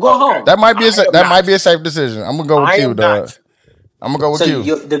 I'm going home. That might be a safe decision. I'm gonna go with you, dog. I'm gonna go with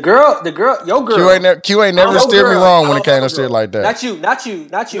Q. The girl, your girl. Q ain't never steered me wrong when it came to shit like that. Not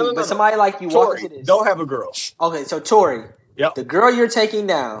you. No, but somebody like you walk into this. Don't have a girl. Okay, so Tori, the girl you're taking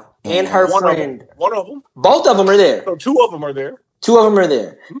down, and her friend. One of them. Both of them are there. So 2 of them are there. 2 of them are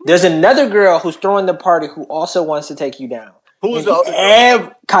there. There's another girl who's throwing the party who also wants to take you down. Who's the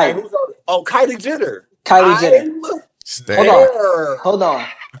other? Kylie. Kylie Jenner. Kylie Jenner. Hold on.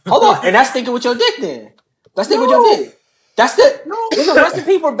 And that's thinking with your dick then. That's thinking with your dick. That's There's a rest of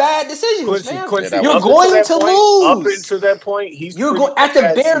people are bad decisions, man. You're going to lose. Up until that point, you're going at the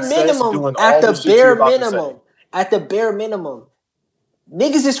bare minimum. At the bare minimum.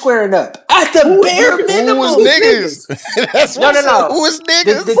 Niggas is squaring up. At the bare minimum. Who is niggas? No. Who is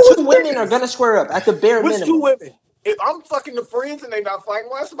niggas? The 2 women are gonna square up at the bare minimum. Which 2 women? If I'm fucking the friends and they not fighting,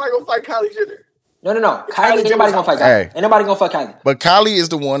 why is somebody gonna fight Kylie Jenner? No. Kylie, ain't nobody gonna fight Kylie. Hey. Ain't nobody gonna fight Kylie. But Kylie is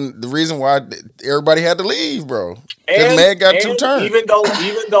the reason why everybody had to leave, bro. Because Meg got 2 turns. Even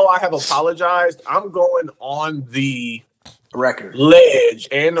though I have apologized, I'm going on the record ledge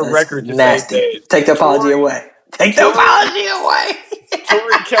and the record to nasty. Say that take the apology away. Take the apology away.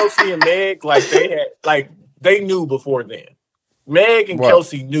 Tori, Kelsey, and Meg, they knew before then. Meg and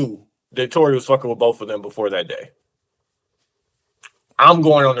Kelsey knew that Tori was fucking with both of them before that day. I'm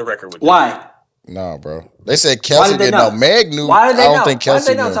going on the record with why? No, bro. They said Kelsey didn't know. Meg knew. Why did they know? Think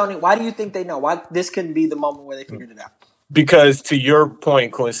Kelsey Why did they know, Tony? Why do you think they know? Why this couldn't be the moment where they figured it out? Because to your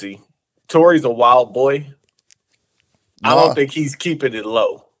point, Quincy, Tori's a wild boy. No. I don't think he's keeping it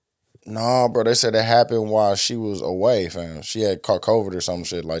low. No, bro. They said it happened while she was away, fam. She had caught COVID or some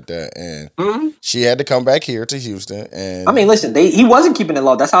shit like that, and she had to come back here to Houston. And I mean, listen, he wasn't keeping it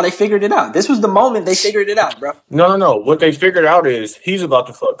low. That's how they figured it out. This was the moment they figured it out, bro. No. What they figured out is he's about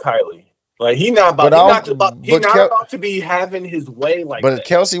to fuck Kylie. Like he's not about to be having his way like but that.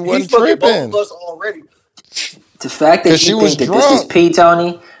 Kelsey wasn't tripping. Both of us already. The fact that 'Cause she you was think that this is drunk. P,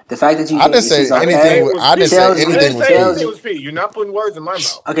 Tony. The fact that you I think didn't this say is okay. anything. I didn't say tells- I anything didn't was say tells anything you- was P. You're not putting words in my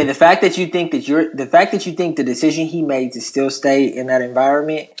mouth. Okay, the fact that you think the decision he made to still stay in that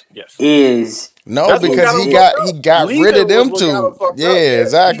environment Yes. is No, That's what because got him he fucked got up. rid of Leaving them was what got him two. fucked Yeah, up.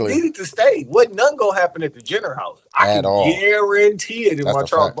 exactly. He needed to stay. Wasn't nothing gonna happen at the Jenner house. I At can all. guarantee it in That's my a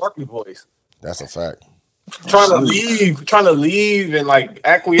Charles fact. Barkley voice. That's a fact. Trying to leave and like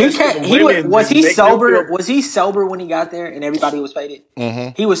acquiesce to the women. Was and he make them sober? feel- Was he sober when he got there and everybody was faded? Mm-hmm.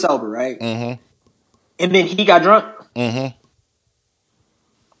 He was sober, right? Mm-hmm. And then he got drunk. Mm-hmm.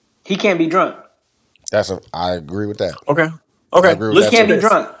 He can't be drunk. I agree with that. Okay. I agree with Let's that Can't too. be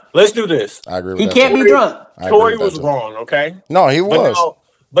drunk. Let's do this. I agree with He that. can't too. be drunk. I agree Tory with that was too. wrong. Okay. No, he was.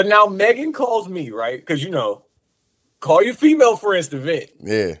 But now Megan calls me, right? Because call your female friends to vent.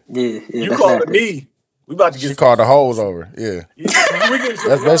 Yeah. Yeah, You that's calling nasty. me? We about to get. She called the hoes over. Yeah. We getting some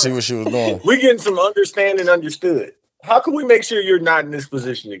That's basically what she was doing. We getting some understanding, understood. How can we make sure you're not in this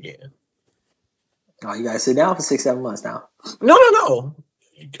position again? Oh, you gotta sit down for 6-7 months now. No.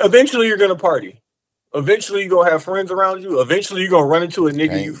 Eventually, you're gonna party. Eventually, you're gonna have friends around you. Eventually, you're gonna run into a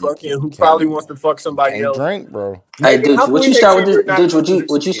nigga you fucking who probably wants to fuck somebody Can't else. drink, bro. Hey, Megan, dude, how can would we you make start sure with this? you're not Dude, in would you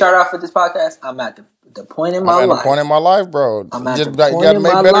position start off with this podcast? I'm at the point in my I'm at life. the point in my life, bro. I'm at Just the like, you point gotta in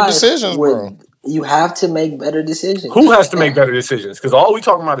make my better life decisions, where bro. You have to make better decisions. Who has to make better decisions? Because all we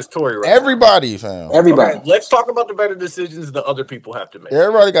talking about is Tory right Everybody, fam. now. Everybody. Okay, let's talk about the better decisions the other people have to make.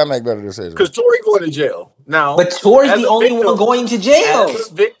 Everybody gotta make better decisions. Because Tory going to jail now. But Tory's as the a only victim- one going to jail.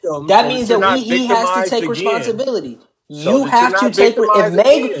 As a victim, That so means you're that not he has to victimized take again. responsibility. So You that you're have to not take victimized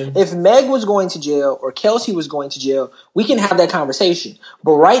again. if Meg was going to jail or Kelsey was going to jail, we can have that conversation.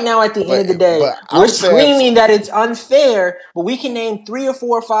 But right now, at the end of the day, but I'm we're saying- screaming that it's unfair. But we can name 3 or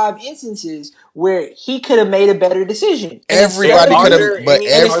 4 or 5 instances where he could have made a better decision. And Everybody Are could there have, but any-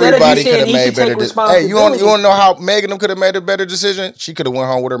 everybody instead could of have you saying made he should better take decisions. Hey, you want responsibility. to know how Megan could have made a better decision? She could have went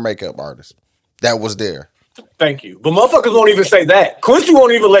home with her makeup artist. That was there. Thank you. But motherfuckers won't even say that. Quincy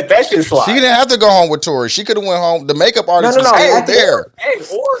won't even let that shit slide. She didn't have to go home with Tory. She could have went home. The makeup artist No, was no. still At the- there.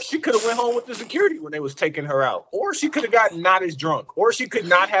 Or she could have went home with the security when they was taking her out. Or she could have gotten not as drunk. Or she could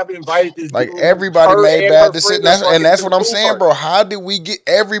not have invited this Like dude. everybody Her made and bad her decisions, friends are and that's fucking what I'm to the saying, pool bro. party. How did we get?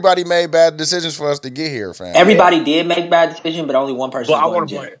 Everybody made bad decisions for us to get here, fam. Everybody did make bad decisions, but only one person But is I going want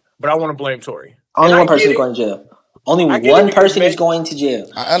to to jail. blame. But I want to blame Tory. Only And one I person get is it. going to jail. Only I get it one because person is Meg- going to jail.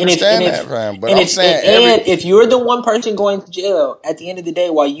 I understand that, fam, but and I'm if, saying and if you're the one person going to jail, at the end of the day,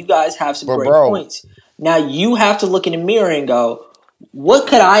 while you guys have some But great bro- points, now you have to look in the mirror and go, "What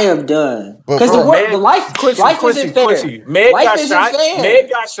could I have done?" But Because bro, the life isn't fair. Meg Life got isn't shot. fair. Meg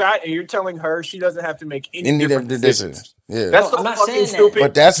got shot, and you're telling her she doesn't have to make any any different different decisions. decisions. Yeah, That's No, so I'm not fucking saying that. stupid.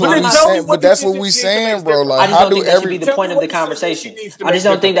 but that's what then we tell me saying. what But that's what decisions we she saying, makes bro. different. Like, I just how don't do think that should be every? the Tell point me of the what decisions conversation. she needs to I just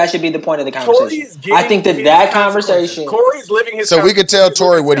make don't think that should be the point of the conversation. Corey's I think that that conversation. Corey's living his. So we could tell consequences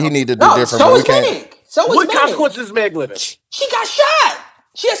Tory what he himself. needed to do No, different, so but we is can't. Meg. So is What Meg. consequences is Meg living? She got shot.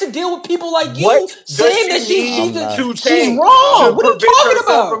 She has to deal with people like you What does saying that she need to she's change wrong. to What are you prevent talking herself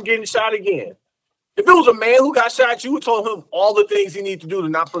about? from getting shot again? If it was a man who got shot, you would tell him all the things he needs to do to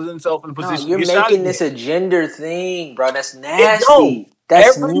not put himself in a No, position you're to get shot making again. this a gender thing, bro. That's don't. nasty.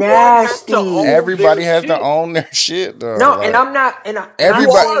 That's Everyone has to nasty. own Everybody their has to shit. own their shit, though. No, Like, and I'm not. And I'm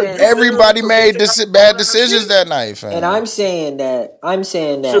everybody, saying, everybody made bad Shit. decisions that night, fam. and I'm saying that.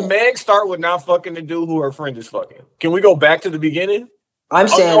 Should Meg start with not fucking the dude who her friend is fucking? Can we go back to the beginning? I'm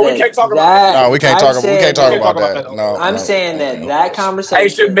saying no, we that. can't talk about that No, we can't I'm talk. We saying can't talk that- about about that. that. No, I'm no, saying no, that no. that Hey, conversation.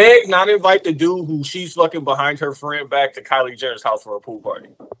 should Meg not invite the dude who she's fucking behind her friend back to Kylie Jenner's house for a pool party?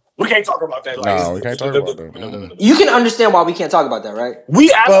 We can't talk about that. No, we can't talk about that. You can understand why we can't talk about that, right?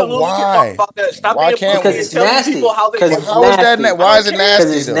 We absolutely why? can talk about that. Stop Why being can't pussy we? and Because telling it's nasty. people how they Because feel. it's How is that? nasty. Why is it Because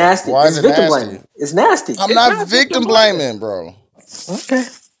nasty it's though? nasty. Why It's is it victim nasty? blaming. It's nasty. I'm It's not not victim victim blaming. blaming, bro. Okay.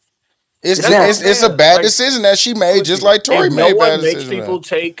 It's It's it's a not. bad Like, decision that she made, just like Tory if made no bad one makes decisions. people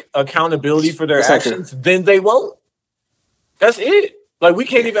take accountability for their That's not true. actions, then they won't. That's it. Like, we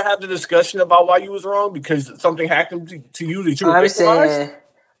can't even have the discussion about why you was wrong because something happened to you that you were victimized.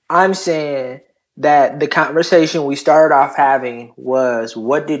 I'm saying that the conversation we started off having was,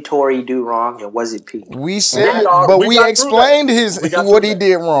 what did Tory do wrong and was it Pete? We said, got but through we that. explained We got what through he that.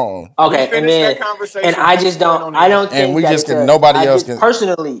 did wrong. Okay, We and finished then that conversation. and I just don't. I don't think And we that just it's can- a- nobody I else just-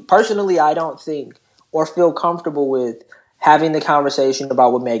 can- Personally, I don't think or feel comfortable with having the conversation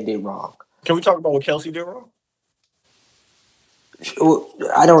about what Meg did wrong. Can we talk about what Kelsey did wrong?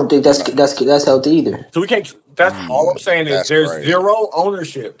 I don't think that's healthy either. So we can't. That's all I'm saying is That's there's crazy. zero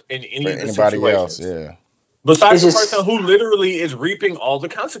ownership in any For of the anybody situations. else, yeah. Besides It's the just- person who literally is reaping all the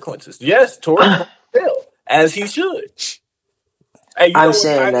consequences. Yes, Tory's going to jail, as he should. Hey, you know I'm what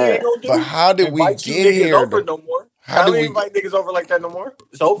saying Kylie ain't that. gonna But do? how did we Invite you get niggas here? over no more. How did Kylie we? ain't invite niggas over like that no more.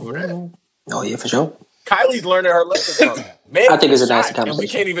 It's over for that. Oh yeah, for sure. Kylie's learning her lesson from it. Meg I think it's gets a nasty shot, and we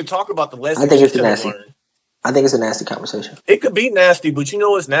conversation. can't even talk about the I lesson think she it's a could have nasty. learned. I think it's a nasty conversation. It could be nasty, but you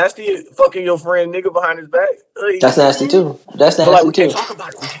know what's nasty? Fucking your friend nigga behind his back. That's nasty too. That's But like, nasty we can't too. talk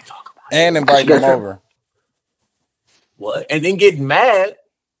about it. We can't talk about And it. inviting them over. What? And then getting mad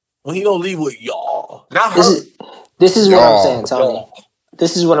when he don't leave with y'all. Not her. This is what I'm Y'all. saying, Tony.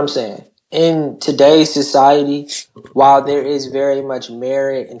 This is what I'm saying. In today's society, while there is very much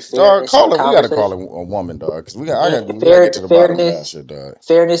merit and Dog, fairness in the we gotta call conversation, it a woman, dog, because we gotta get to the bottom of that shit, dog.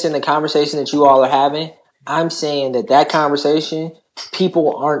 fairness in the conversation that you all are having, I'm saying that conversation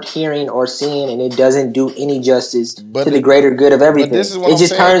people aren't hearing or seeing, and it doesn't do any justice to the greater good of everything. this is what it I'm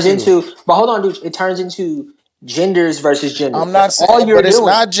just saying, turns Q. into. But hold on, dude. It turns into genders versus genders. I'm not That's saying, all you're but it's doing.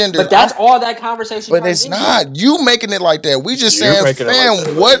 not gender. But that's all that conversation. But turns it's into. not. You making it like that. We just You're saying, making it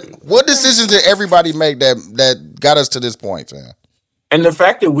fam, like that. what decisions did everybody make that got us to this point, fam? And the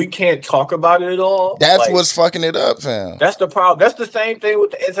fact that we can't talk about it at all. That's what's fucking it up, fam. That's the problem. That's the same thing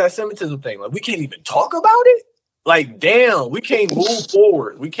with the anti-Semitism thing. Like, we can't even talk about it. Like, damn, we can't move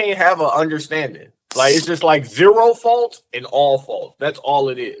forward. We can't have an understanding. Like, it's just like zero fault and all fault. That's all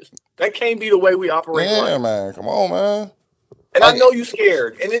it is. That can't be the way we operate. Yeah, man. Come on, man. And I know you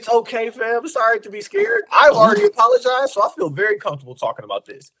scared, and it's okay, fam. It's all right to be scared. I've already apologized, so I feel very comfortable talking about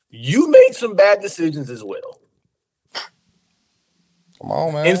this. You made some bad decisions as well. Come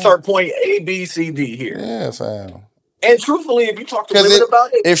on, man. Insert point A, B, C, D here. Yeah, fam. And truthfully, if you talk to women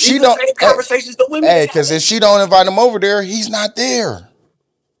about it, if she don't, same conversations the women. Hey, because if she don't invite him over there, he's not there.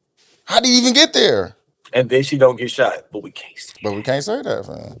 How did he even get there? And then she don't get shot, but we can't say. But we can't say that,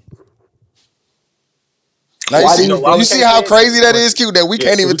 fam. Now you see how crazy that is, Q. That we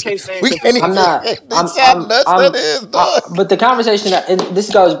can't even. We can't even. I'm not. But the conversation that, and this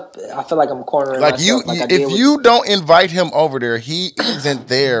goes. I feel like I'm cornering myself. If you don't invite him over there, he isn't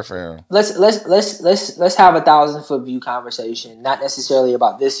there, fam. Let's have 1,000-foot view conversation. Not necessarily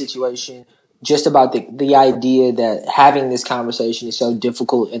about this situation, just about the idea that having this conversation is so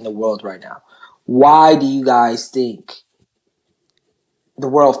difficult in the world right now. Why do you guys think the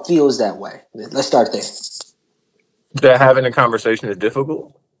world feels that way? Let's start there. That having a conversation is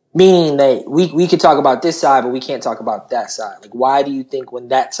difficult? Meaning that we could talk about this side, but we can't talk about that side. Like, why do you think when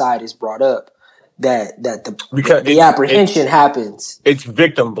that side is brought up, that the apprehension happens? It's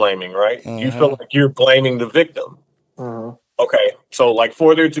victim blaming, right? Mm-hmm. You feel like you're blaming the victim. Mm-hmm. Okay, so like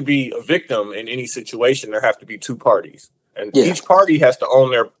for there to be a victim in any situation, there have to be two parties, and each party has to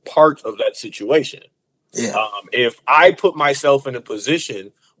own their part of that situation. Yeah. If I put myself in a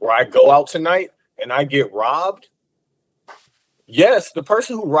position where I go out tonight and I get robbed, yes, the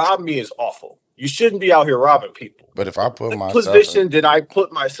person who robbed me is awful. You shouldn't be out here robbing people. But if I put myself position did I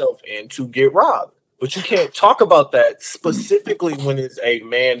put myself in to get robbed? But you can't talk about that specifically when it's a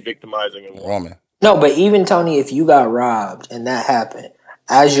man victimizing a woman. No, but even Tony, if you got robbed and that happened,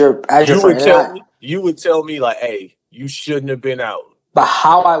 as your friend, you would tell me like, hey, you shouldn't have been out. But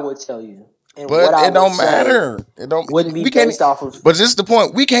how I would tell you. And but it don't matter. It don't. Wouldn't be based off of. But this is the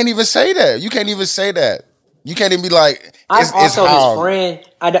point. We can't even say that. You can't even say that. You can't even be like. I'm also his friend.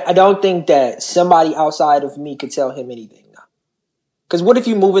 I don't think that somebody outside of me could tell him anything. Because what if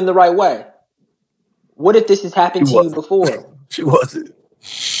you move in the right way? What if this has happened to you before? She wasn't.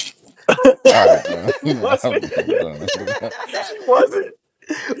 She wasn't.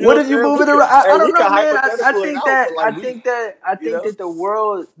 What if you move it around? I don't know, man. I think that the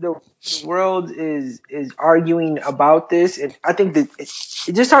world is arguing about this, and I think that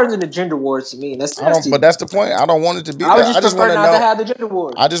it just turns into gender wars to me. And that's but that's the point. I don't want it to be. I just prefer not to have the gender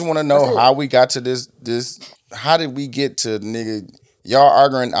wars. I just want to know how we got to this. How did we get to nigga? Y'all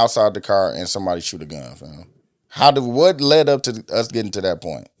arguing outside the car and somebody shoot a gun, fam. What led up to us getting to that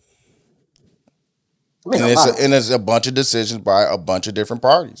point? I mean, and it's a bunch of decisions by a bunch of different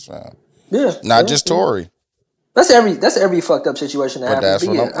parties, fam. Yeah, not just Tory. That's every fucked up situation that happens.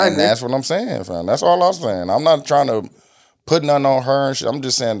 That's what I'm saying, fam. That's all I'm saying. I'm not trying to put nothing on her and shit. I'm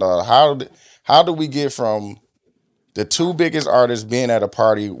just saying, how do we get from the two biggest artists being at a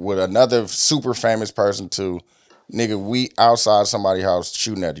party with another super famous person to nigga, we outside somebody's house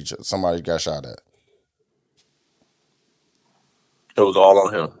shooting at each other. Somebody got shot at. It was all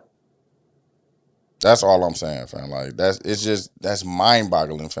on him. That's all I'm saying, fam. Like that's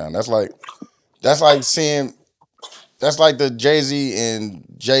mind-boggling, fam. That's like seeing the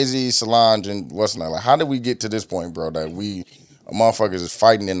Jay-Z Solange and what's not. Like, how did we get to this point, bro? That we motherfuckers is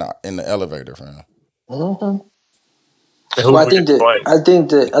fighting in the elevator, fam. Mm-hmm. Well, I think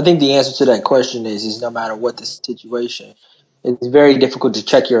the answer to that question is no matter what the situation, it's very difficult to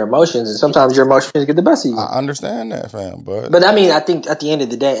check your emotions, and sometimes your emotions get the best of you. I understand that, fam, But I mean, I think at the end of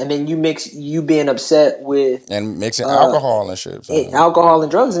the day, and then you mix you being upset with and mixing alcohol and shit, fam. alcohol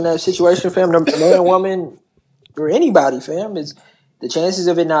and drugs in that situation, fam. The man, woman, or anybody, fam, is the chances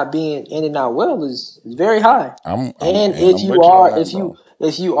of it not being ending out well is very high. I'm And with if you you on are that, bro.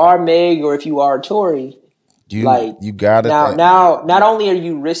 if you are Meg or if you are Tory, like You gotta think. now not only are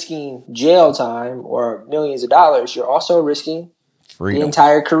you risking jail time or millions of dollars, you're also risking the Freedom.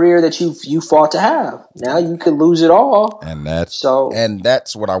 entire career that you fought to have. Now you could lose it all. And that's So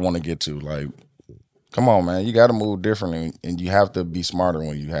that's what I want to get to. Like, come on, man, you got to move differently, and you have to be smarter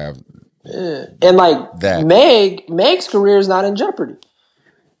when you have. yeah. And like That. Meg's career is not in jeopardy.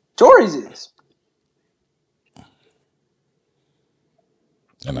 Tory's is.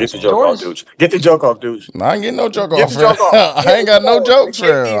 And Get that's the all. joke off, dudes. Get the joke off, dudes. No, I ain't getting no joke Get off. the joke fam. off. I ain't got no jokes, It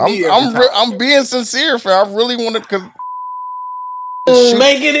can't fam. be me every time. I'm being sincere, fam. I really want to, cause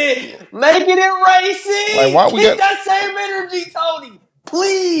Making it racist. Like, why we keep got- that same energy, Tony.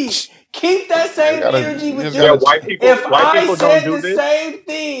 Please keep that same energy with gotta- you. white people. If White I people said don't do the this. same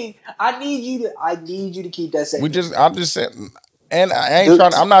thing, I need you to keep that same. I'm just saying, and I ain't Dude.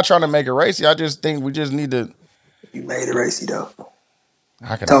 trying. I'm not trying to make it racy. I just think we just need to. You made it racy though.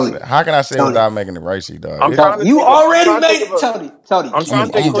 How can Tony. I say it Tony. without making it racy, dog? I'm trying to You think of- already I'm trying to made think it, of Tony. I'm trying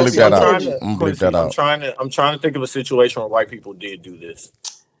to think I'm gonna bleep Quincy, that I'm out. trying to- I'm gonna bleep Quincy, that I'm out. trying to think of a situation where white people did do this.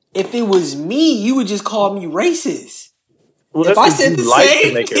 If it was me, you would just call me racist. Well, If that's I 'cause said you the like same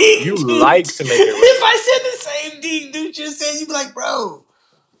to make thing, it. You dude, like to make it. If I said the same thing, dude just said, you'd be like, bro.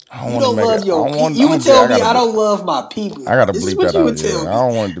 I You don't don't want to love make it. your I people. want. You would I'm tell gonna me say I don't love my people. I gotta This is bleep what that you out. would Yeah, tell me. I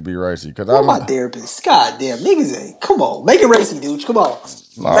don't want it to be racy because Where I'm my therapist? God damn, niggas ain't. Come on, make it racy, dude. Come on,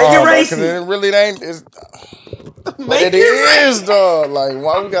 no, make it dog, 'cause racy. it really ain't. It's, but Make it is, dog. Like,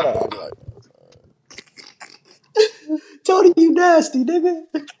 why we gotta like? Tony, you nasty, nigga.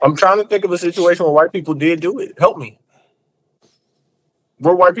 I'm trying to think of a situation where white people did do it. Help me.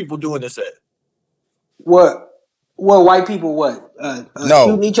 Where white people doing this at? What? What white people? What? No,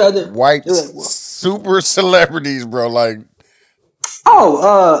 Shooting each other? white They're like, what? super celebrities, bro. Like,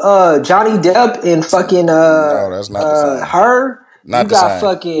 Johnny Depp and fucking no, that's not the same. her. Not you the got same.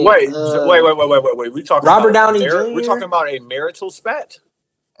 fucking Wait. We talking Robert about Downey Jr.? We're talking about a marital spat.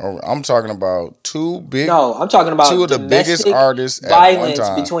 Oh, I'm talking about two big. No, I'm talking about two of the biggest domestic artists at one violence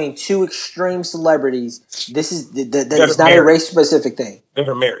time. between two extreme celebrities. This is That it's are not a married. race specific thing. That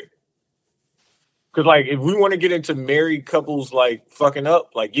are married. Because like, if we want to get into married couples like fucking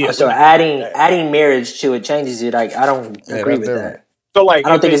up, like yeah. So adding marriage to it changes it. Like I don't agree that's with different. that. So like, I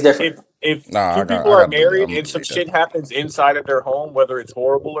don't think it's different. If Nah, two I people are gotta do that. married I'm and some delete shit that. happens inside of their home, whether it's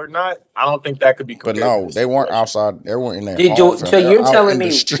horrible or not, I don't think that could be. But compared no, to this they weren't situation. outside. They weren't in their Did home. you, fam. so They're you're out telling in the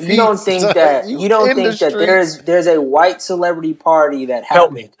me streets. you don't think that there's a white celebrity party that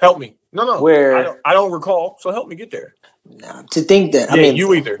happened? Help me. No. Where- I don't recall. So help me get there. Nah, to think that Yeah, I mean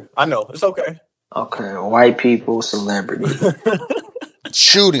you either. I know it's okay. Okay, white people celebrity.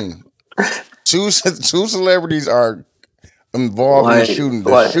 Shooting. Two celebrities are involved in the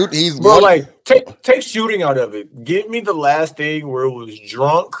shooting. He's Bro, one. like take shooting out of it. Give me the last thing where it was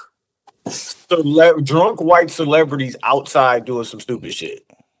drunk white celebrities outside doing some stupid shit.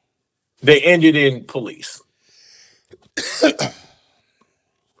 They ended in police.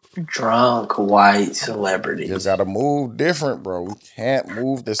 Drunk white celebrities. Just gotta move different, bro. We can't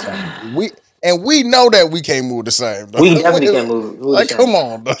move the same. We know that we can't move the same. Dog. We definitely can't move Like, the same. come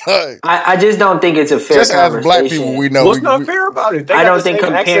on, dog. I just don't think it's a fair Just as conversation. black people, we know. What's not fair about it? They I got don't the think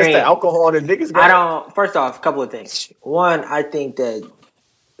same access comparing- to alcohol that niggas got. I don't. First off, a couple of things. One, I think that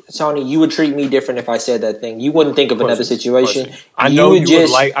Tony, you would treat me different if I said that thing. You wouldn't think of another situation. I know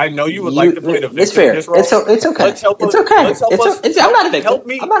you would like to play the victim. It's fair. in this role. It's okay. Let's help It's us- okay. let's help It's us- o- it's- I'm not a victim. Help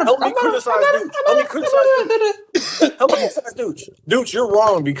me. I'm not a- Help me I'm not a- criticize I'm not a- dudes. Help me criticize dudes. Help me criticize dudes. Dudes, you're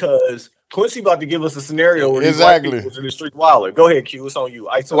wrong because Quincy about to give us a scenario where these white Exactly. people was in the street wilding. Go ahead, Q. It's on you.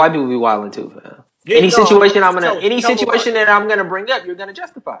 So white people be wilding too. Man. Yeah, Any no, situation tell me that I'm gonna bring up, you're gonna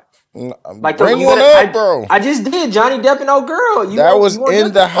justify. Like Bring you one gotta- up, bro. I just did Johnny Depp and old girl. That was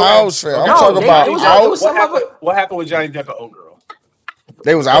in the house, fam. I'm No, talking they- about it was- out. it was some of it. What happened with Johnny Depp and old girl?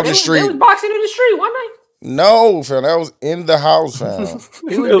 They was out They the was street. boxing in the street one night. No, fam. That was in the house, fam.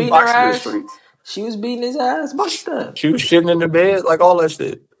 He was beating her ass. She was beating his ass. Bunch of stuff. She was shitting in the bed, like all that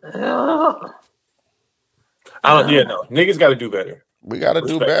shit. No. Niggas got to do better. We gotta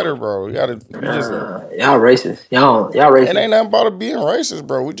do better, bro. We gotta. Y'all racist. Y'all racist. It ain't nothing about it being racist,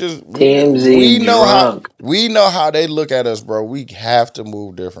 bro. We just TMZ we know drunk. how they look at us, bro. We have to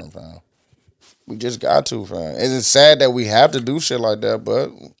move different, fam. We just got to, fam. And it's sad that we have to do shit like that,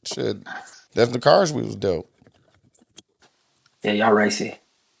 but shit, that's the cards we was dealt. Yeah, y'all racy.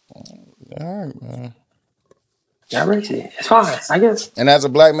 All right, man. Y'all racy. It's fine, I guess. And as a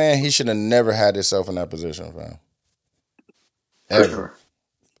black man, he should have never had himself in that position, fam. For Ever. sure.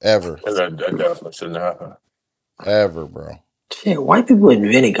 Ever. And that definitely shouldn't happen. Ever, bro. Shit, white people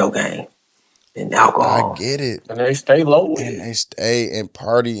invented cocaine and alcohol. I get it. And they stay low with And it. they stay and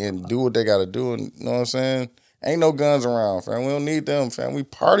party and do what they gotta do. And you know what I'm saying? Ain't no guns around, fam. We don't need them, fam. We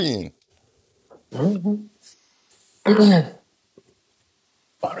partying. Mm-hmm.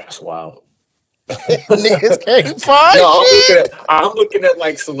 Oh, that's wild. Niggas can't find No, shit. I'm looking at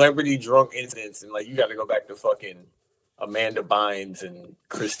like celebrity drunk incidents, and like you got to go back to fucking Amanda Bynes and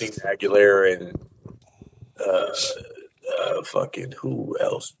Christina Aguilera and fucking who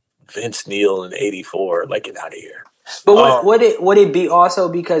else? Vince Neil in '84. Like, get out of here. But would it be also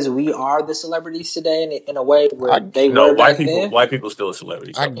because we are the celebrities today in a way where they No, were back then? white people still a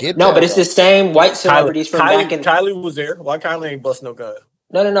celebrity. I get No, that. but it's the same white celebrities from back in. Kylie was there. Why Kylie ain't bust no gun?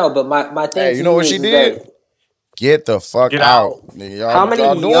 No. But my thing. Hey, to you know what is she that did? Get the fuck Get out. out. Nigga, How many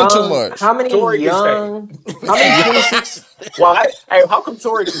y'all doing too young? much. How many Tory can young? How many 26? Why? Hey, how come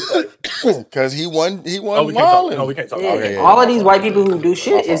Tory can say? Because he won We wilding. can't talk. Yeah, Okay, all my of these fault. white people who do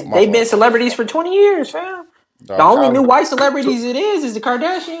shit fault, is my they've been fault. celebrities for 20 years, fam. Dog, The only Kylie- new white celebrities it is the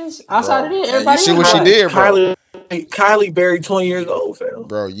Kardashians. Outside of Bro, it, and everybody you see else what she black. did, bro. Kylie buried 20 years old, fam.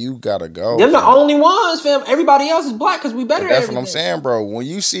 Bro, you gotta go. Them the fam. only ones, fam. Everybody else is black because we better And at that's what I'm everything. saying, bro. When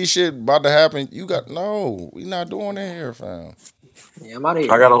you see shit about to happen, you got we not doing it here, fam. Yeah, I'm out of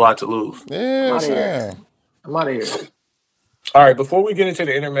here. I got a lot to lose. Yeah, outta here. fam. I'm out of here. All right, before we get into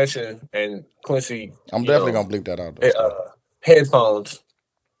the intermission and Quincy, I'm definitely gonna bleep that out. headphones.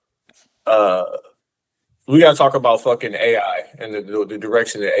 We gotta talk about fucking AI and the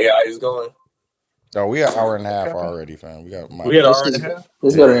direction that AI is going. Oh, we an hour and a half already, fam. We got We had an hour and a half.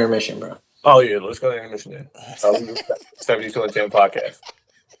 Let's go to intermission, bro. Oh yeah, let's go to intermission then. 72 and 10 podcast.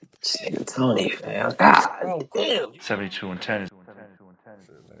 Nigga Tony, fam. God damn. 72 and 10 is.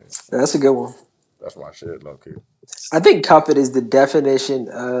 That's a good one. That's my shit, low key. I think Cuffit is the definition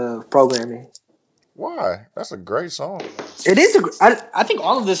of programming. Why? That's a great song. It is. I think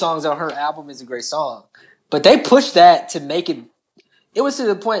all of the songs on her album is a great song, but they pushed that to make it. It was to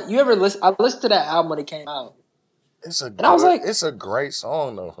the point. You ever listen? I listened to that album when it came out. I was like, it's a great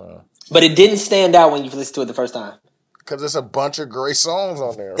song though, fam. But it didn't stand out when you listened to it the first time. Because it's a bunch of great songs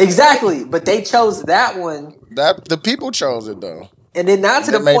on there. Exactly, but they chose that one. That the people chose it though. And then now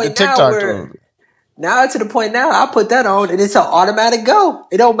to the point now where now to the point now I put that on and it's an automatic go.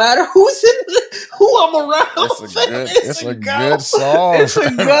 It don't matter who's who I'm around. It's a good song. It's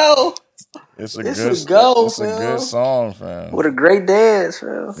a go. It's a good song, fam. With a great dance,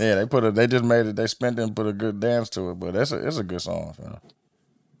 fam. Yeah, they just made it. They spent it and put a good dance to it, but it's a good song, fam.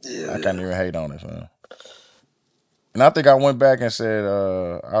 Yeah, I can't even hate on it, fam. And I think I went back and said,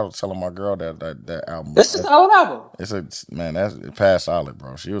 I was telling my girl that album. It's a solid album. That's past solid,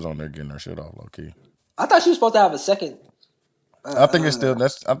 bro. She was on there getting her shit off low key. I thought she was supposed to have a second. I think it's still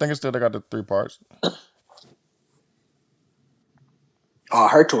they got the 3 parts. Oh,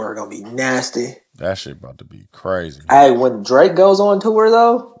 her tour gonna be nasty. That shit about to be crazy. Hey, when Drake goes on tour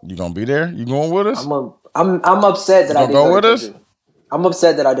though, you gonna be there? You going with us? I'm upset that I didn't go with to us. Kendrick. I'm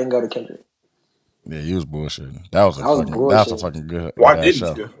upset that I didn't go to Kendrick. Yeah, you was bullshitting. That was a fucking good. Why good didn't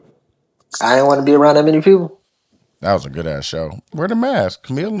show. you? I didn't want to be around that many people. That was a good ass show. Where the mask?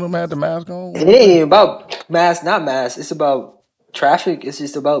 Camille and them had the mask on. It ain't even about mask, not mask. It's about traffic. It's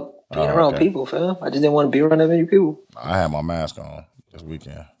just about being around people, fam. I just didn't want to be around that many people. I had my mask on this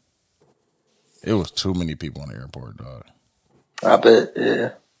weekend. It was too many people in the airport, dog. I bet, yeah.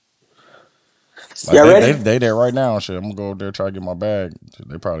 Like y'all ready? They there right now and shit. I'm gonna go over there try to get my bag.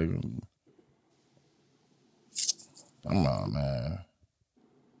 They probably. I'm not, man.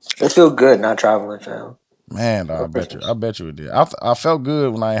 It feel good not traveling, fam. Man, dog, I bet you it did. I felt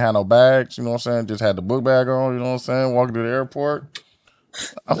good when I ain't had no bags, you know what I'm saying? Just had the book bag on, you know what I'm saying? Walking to the airport.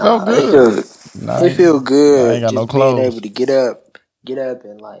 I felt good. It feel good. I ain't got just no clothes. being able to get up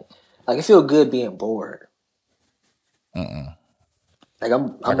and like it feel good being bored. Like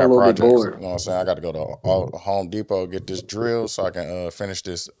I'm a little bit bored. You know what I'm saying? I got to go to Home Depot, get this drill so I can finish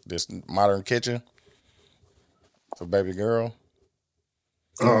this modern kitchen for baby girl.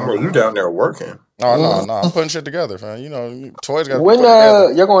 Bro, you down there working? Oh no, I'm putting shit together, fam. You know, toys got to be When put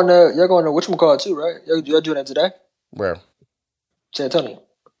together. you're going to whatchamacallit too, right? You're doing that today? Where? San Antonio.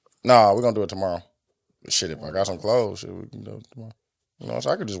 Nah, we're gonna do it tomorrow. Shit, if I got some clothes, shit, we can do it tomorrow. You know, so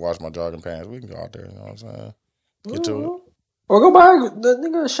I could just wash my jogging pants. We can go out there. You know what I'm saying? Get to it. Or go buy the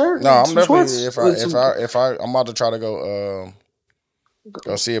nigga a shirt. No, I'm definitely if I'm about to try to go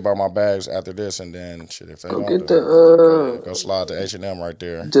Go see about my bags after this, and then shit. If they Go don't get go slide to H&M right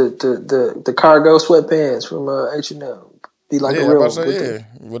there. the cargo sweatpants from H&M. Be like Yeah, a I'm real about to one. say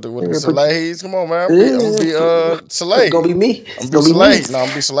with the Soleil's. Come on, man. I'm Yeah, gonna be Soleil. Gonna be me. I'm Gonna be me. Soleil. No, I'm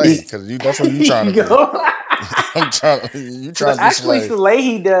gonna be Soleil because that's what you trying to be. I'm trying. You trying to be Actually, Soleil.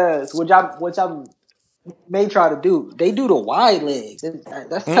 Salehi does, which I may try to do. They do the wide legs.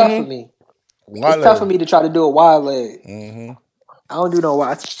 That's tough for me. Why It's tough for me to try to do a wide leg. Mm-hmm. I don't do no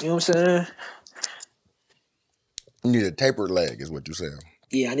wide. You know what I'm saying? You need a tapered leg, is what you saying.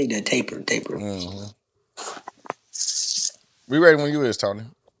 Yeah, I need that taper. Mm-hmm. We ready when you is, Tony.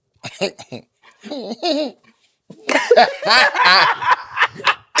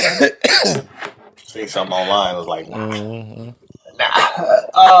 See something online. I was like, Mm-hmm.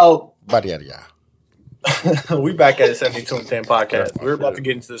 Oh, we back at 72 and 10 podcast. We're about to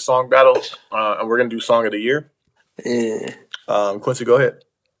get into the song battle, and we're gonna do song of the year. yeah. Quincy, go ahead.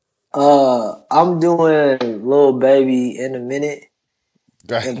 I'm doing Lil Baby in a minute.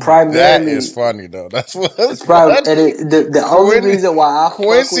 And That primarily, is funny though. That's what's probably funny. the only reason why I fuck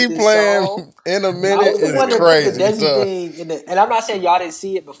Quincy with this playing song, in a I minute was is wondering crazy. the Desi thing, and I'm not saying y'all didn't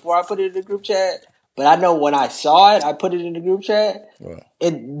see it before I put it in the group chat, but I know when I saw it, I put it in the group chat,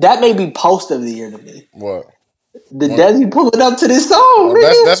 and that may be post of the year to me. What? The Desi pulling up to this song,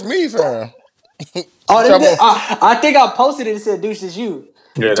 oh, that's me, fam. I think I posted it and said, "Deuce, is you."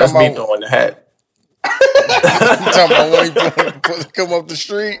 Yeah, that's me throwing the hat. You talking about when he come up the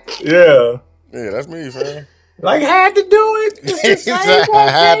street? Yeah, that's me, fam. Like had to do it. It's the same I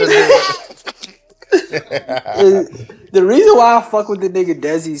had to do it. The reason why I fuck with the nigga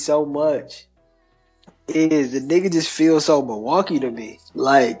Desi so much is the nigga just feels so Milwaukee to me.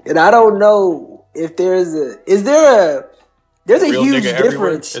 Like, and I don't know if there's a huge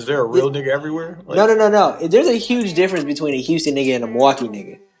difference. Is there a real nigga everywhere? Like, no. There's a huge difference between a Houston nigga and a Milwaukee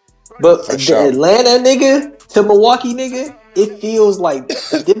nigga. But the Atlanta nigga to Milwaukee nigga, it feels like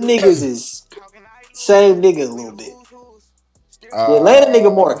them niggas is same nigga a little bit. The Atlanta nigga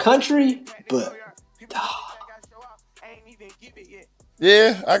more country, but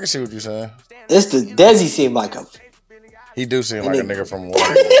yeah, I can see what you're saying. It's the Desi seem like a. He do seem like a nigga from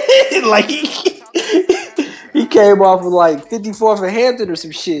Milwaukee. Like he came off with like 54th and Hampton or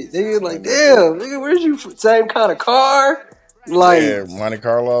some shit. Nigga, like damn, nigga, where's you from? Same kind of car? Like Monte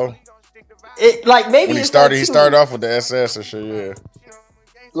Carlo. It like maybe when he started off with the SS and shit. Yeah.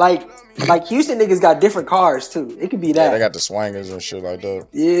 Like Houston niggas got different cars too. It could be that. Yeah, they got the swangers and shit like that.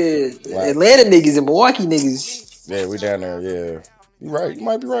 Yeah, like, Atlanta niggas and Milwaukee niggas. Yeah, we down there. Yeah, you right. You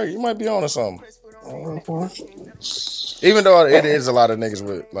might be right. You might be on to something. Even though it is a lot of niggas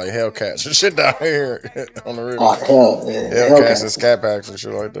with like Hellcats and shit down here on the river. Oh hell, yeah. Hellcats and Scat Packs and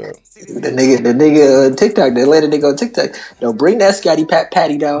shit like that. The nigga on TikTok, the Atlanta nigga on TikTok. Don't bring that Scotty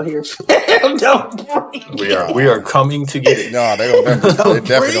Patty down here. We are coming to get it. No, they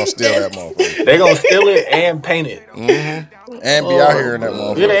definitely gonna steal that motherfucker. They gonna steal it and paint it. Mm-hmm. And be out here in that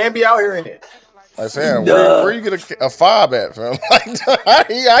motherfucker. Yeah, and be out here in it. Like, fam, where you get a fob at, fam? Like, how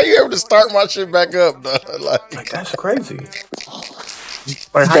you able to start my shit back up, though? Like that's crazy.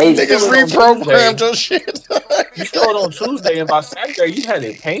 Like, how you niggas reprogrammed your shit? You stole it on Tuesday, and by Saturday, you had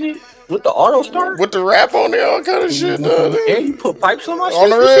it painted with the auto start? With the wrap on there, all kind of shit, dog. And you put pipes on my shit? On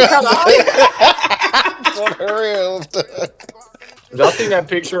the real. On the real. Y'all seen that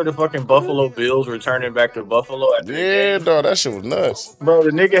picture of the fucking Buffalo Bills returning back to Buffalo? Yeah, dog, that shit was nuts. Bro, the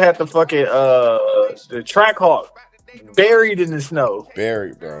nigga had the fucking the track hawk buried in the snow.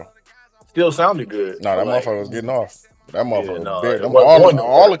 Buried, bro. Still sounded good. No, that motherfucker was getting off. That motherfucker was buried.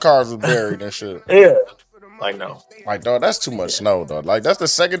 All the cars was buried and shit. Yeah. Like, no. Like, dog, that's too much snow, dog. Like, that's the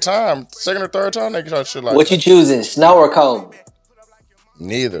second or third time they try shit like what you choosing, snow or cold?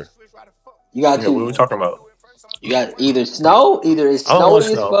 Neither. You got what are we talking about? You got either snow, either it's snowy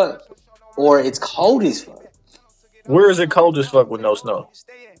as fuck, or it's cold as fuck. Where is it cold as fuck with no snow?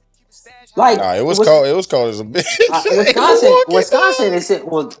 Like, nah, it was cold. It was cold as a bitch. Wisconsin is it.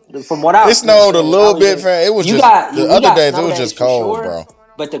 Well, from what I it snowed a little bit, fam. It was just the other days. It was just cold, sure, bro.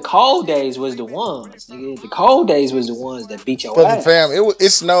 But the cold days was the ones. Nigga. The cold days was the ones that beat your ass. But fam, it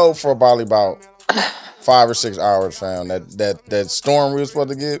snowed for probably about 5 or 6 hours, fam. That storm we were supposed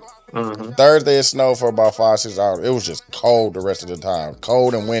to get. Mm-hmm. Thursday it snowed for about 5-6 hours. It was just cold the rest of the time.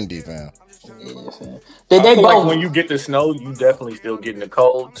 Cold and windy, fam. Yeah, fam. They both, like when you get the snow, you definitely still getting the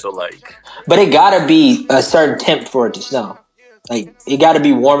cold. So like, but it gotta be a certain temp for it to snow. Like it gotta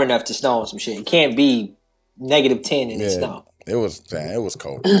be warm enough to snow on some shit. It can't be -10 in the snow. It was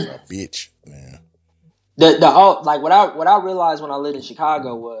cold as a bitch, man. Like what I realized when I lived in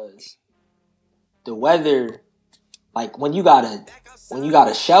Chicago was the weather Like when you gotta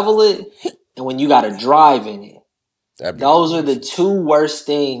shovel it and when you gotta drive in it. Those are the two worst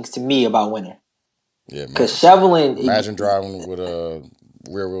things to me about winter. Yeah, man. Because shoveling. Imagine driving with a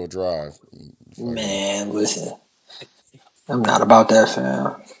rear wheel drive. Man, listen. I'm not about that,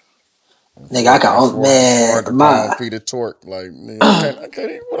 fam. Nigga, I got 400 pound feet of torque. Like, nigga, I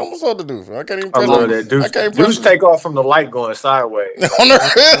can't even. What am I supposed to do? I can't even. I love that. Dudes take off from the light going sideways. On the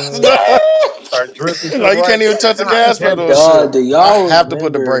wrist. Start drifting. Like you can't even touch the gas pedal. Dog, do y'all I have to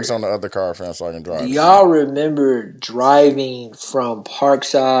put the brakes on the other car, fam, so I can drive. Do y'all remember driving from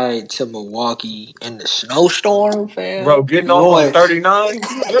Parkside to Milwaukee in the snowstorm, fam? Bro, getting off on 39.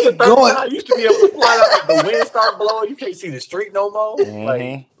 Remember 39 used to be able to fly out like the wind start blowing. You can't see the street no more. Mm-hmm.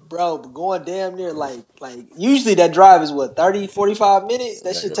 Like, bro, but going damn near like usually that drive is what 30, 45 minutes.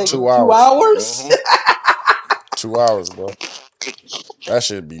 That should take 2 hours. Mm-hmm. 2 hours, bro. That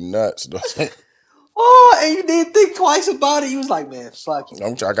should be nuts, though. Oh, and you didn't think twice about it. You was like, man, fuck it.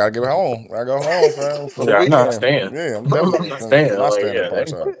 I gotta get home. I go home, fam. For the I'm weekend. not staying. Yeah, I'm definitely not staying. Not staying in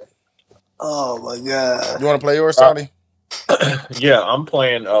Parkside. Oh my god. You want to play yours, Saudi? Yeah, I'm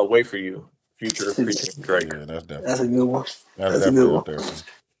playing Wait For You. Future Drake. Yeah, that's a good one. That's a good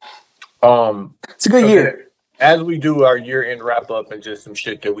one. It's a good year. As we do our year-end wrap-up and just some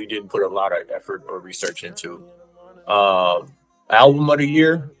shit that we didn't put a lot of effort or research into. Album of the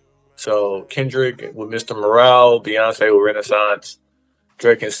year. So Kendrick with Mr. Morale, Beyonce with Renaissance,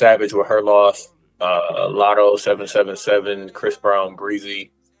 Drake and Savage with Her Loss, Lotto 777, Chris Brown,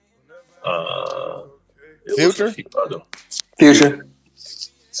 Breezy. Future? Future.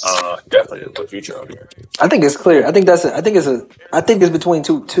 Definitely put Future on here. I think it's clear. I think it's between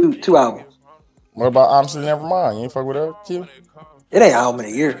two albums. What about Honestly Nevermind? You ain't fuck with that, Q? It ain't album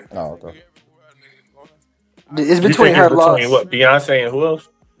of the year. Oh, okay. It's between Her Loss. Between what? Beyonce and who else?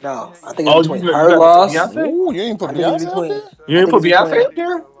 No, I think it's between Her Loss. Ooh, you ain't put Beyonce up there? You ain't put Beyonce up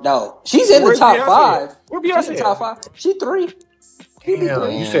there? No, she's in the top 5. Where Beyonce? She's in the top 5. She 3.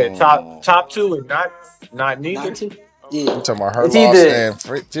 Damn, you said top 2 and not neither. Not 2. Yeah, you talking about Her Loss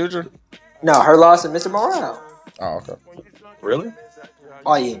and Future? No, Her Loss and Mr. Morale. Oh, okay. Really?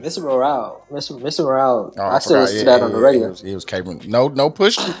 Oh yeah, Mr. Morale. Mr. Morale. Oh, I still listen to that on the radio. He was caping. No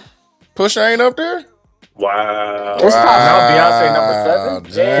push. Pusha ain't up there. Wow. It's Now Beyonce number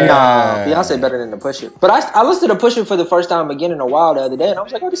 7. Nah, Beyonce better than the Pusha. But I listened to Pusha for the first time again in a while the other day, and I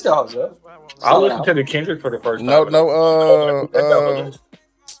was like, oh, he still holds up. I listened to the Kendrick for the first time.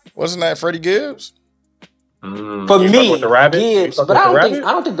 What's his name? Freddie Gibbs. For me, with the rabbit? Gibbs, but I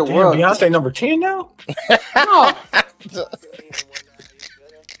don't think the world. Beyonce number 10 now. No.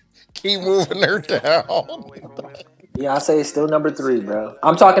 Keep moving her down. Beyonce is still number 3, bro.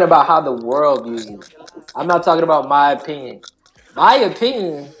 I'm talking about how the world views it. I'm not talking about my opinion. My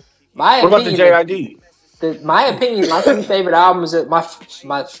opinion. What about the JID? My opinion, my 3 favorite albums,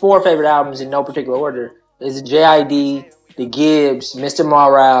 my 4 favorite albums in no particular order is the JID, the Gibbs, Mr.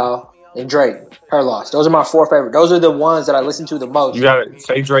 Morale, and Drake. Her Loss. Those are my 4 favorite. Those are the ones that I listen to the most. You gotta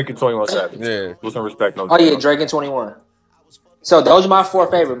say Drake and 21 Savage. Yeah. With some respect. No. Oh yeah, Drake and 21. So those are my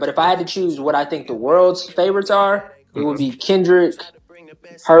 4 favorite. But if I had to choose what I think the world's favorites are, it would be Kendrick,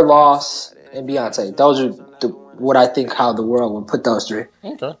 Her Loss, and Beyonce. Those are what I think how the world would put those 3.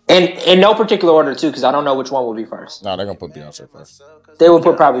 Okay. And in no particular order too, because I don't know which one will be first. No, they're gonna put Beyonce first. They will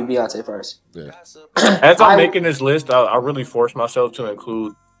put probably Beyonce first. Yeah. As I'm making this list, I really forced myself to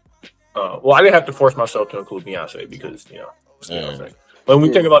include. Well, I didn't have to force myself to include Beyonce because it's Beyonce. But when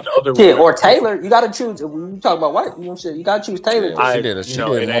we think about the other, or Taylor, you got to choose. When you talk about white, you got to choose Taylor. Yeah, she did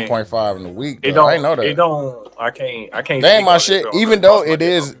 1.5 in a week. I didn't know that. I can't. That ain't my shit. Even though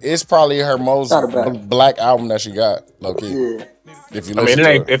it's probably her most black album that she got. Low key. Yeah. If you listen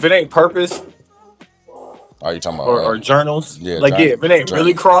to it. If it ain't Purpose. Are you talking about or Journals? Yeah, if it ain't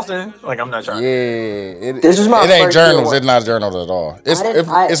really crossing, I'm not trying. Yeah, this is my it ain't Journals. It's not Journals at all.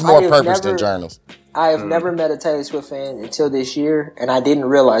 It's more Purpose than Journals. I have never met a Taylor Swift fan until this year, and I didn't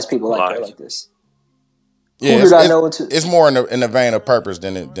realize people like her like this. Yeah, who did I know? It's more in the vein of Purpose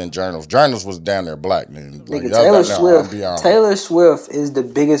than Journals. Journals was down there black, man. Like, Taylor Swift is the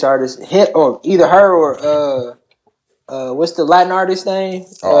biggest artist, or either her or what's the Latin artist name?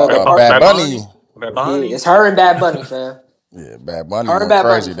 Bad Bunny. Yeah, it's her and Bad Bunny, fam. Yeah, Bad Bunny went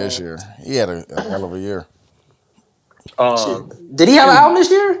crazy this year. He had a hell of a year. Did he have an album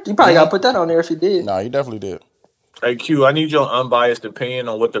this year? You probably got to put that on there if he did. No, he definitely did. Hey, Q, I need your unbiased opinion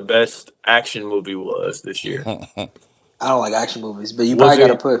on what the best action movie was this year. I don't like action movies, but you probably got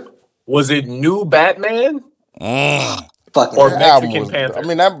to put... Was it New Batman? Fucking or Mexican Panther? I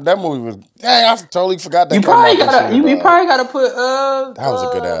mean, that movie was... Dang, I totally forgot that. You probably got to put... that was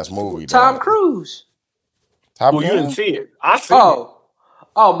a good-ass movie. Tom Cruise. Top Well, you didn't Gun? see it. I seen it.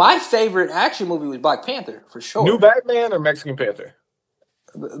 Oh, my favorite action movie was Black Panther for sure. New Batman or Mexican Panther?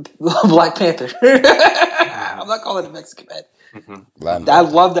 Black Panther. I'm not calling it Mexican Panther. I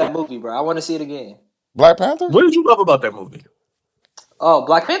love that movie, bro. I want to see it again. Black Panther? What did you love about that movie? Oh,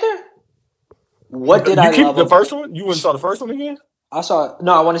 Black Panther? What did I keep love? The first one? You went and saw the first one again? I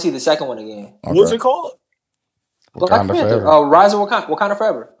want to see the second one again. Okay. What's it called? Black Wakanda Panther. Forever. Rise of Wakanda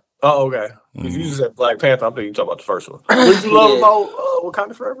Forever. Oh, okay. If you just said Black Panther, I'm thinking you talking about the first one. What did you love about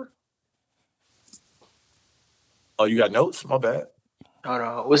Wakanda Forever? Oh, you got notes? My bad. Hold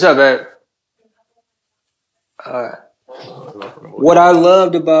on. What's up, babe? What I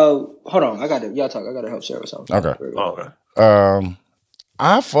loved about... Hold on. Y'all talk. I got to help Sarah with something. Okay. Okay.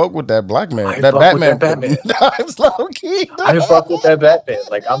 I fuck with that black man. I That fuck with Batman. that Batman. It's low key. I didn't fuck with that Batman.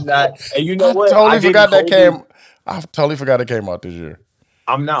 Like, I'm not... And you know what? I totally forgot it came out this year.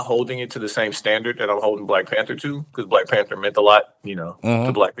 I'm not holding it to the same standard that I'm holding Black Panther to, because Black Panther meant a lot,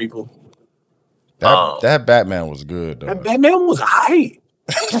 to black people. That Batman was good, though. That Batman was hype.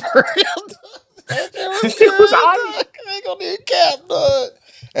 It was hype. I ain't gonna need cap, dog.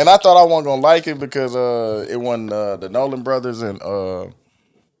 And I thought I wasn't gonna like it because it wasn't the Nolan brothers and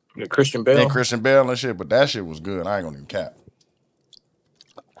Christian Bale. And shit, but that shit was good. I ain't gonna even cap.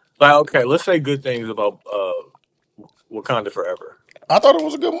 Like, okay, let's say good things about Wakanda Forever. I thought it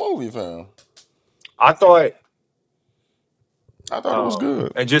was a good movie, fam. I thought it was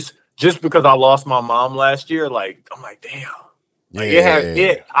good. And just because I lost my mom last year, like, I'm like, damn. Like,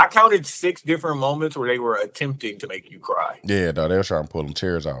 I counted 6 different moments where they were attempting to make you cry. Yeah, though, they were trying to pull them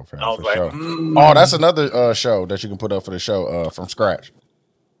tears out, fam. I was like, sure. Oh, that's another show that you can put up for the show from scratch.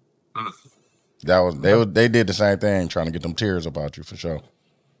 That was they did the same thing, trying to get them tears about you for sure.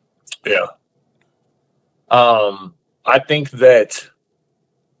 Yeah. I think that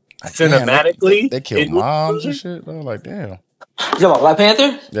cinematically they killed moms and shit. I was like, damn. You talking about Black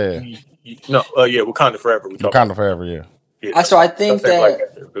Panther? Yeah. No, Wakanda Forever. Wakanda Forever, yeah. So I think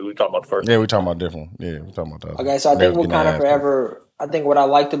that we talking about the first. Yeah, we talking about different. Yeah, we talking about that. Okay, so I think Wakanda Forever. I think what I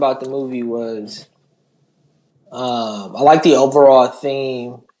liked about the movie was, I like the overall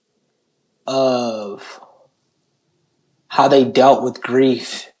theme of how they dealt with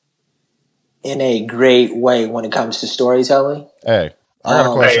grief in a great way when it comes to storytelling. Hey, I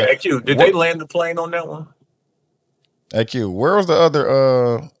got a question. Hey, Q, did they land the plane on that one? Hey, Q, where was the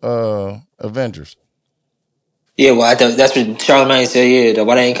other Avengers? Yeah, well, that's what Charlamagne said. Yeah,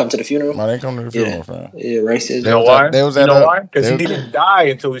 why they ain't come to the funeral? Why they ain't come to the funeral, fam? Yeah, racist. You know why? Why? Because he didn't die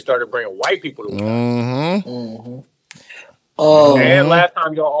until we started bringing white people to the and last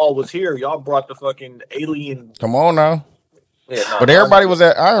time y'all all was here, y'all brought the fucking alien. Come on now. Yeah, but everybody was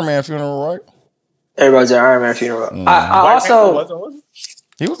at Iron Man funeral, right? Everybody's at Iron Man funeral. I also...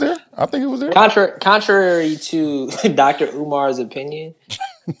 He was there. I think he was there. Contrary to Dr. Umar's opinion,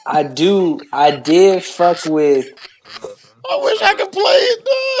 I did fuck with. I wish I could play it,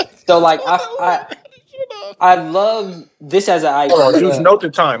 dog. So like I love this as an idea. Hold on, use note the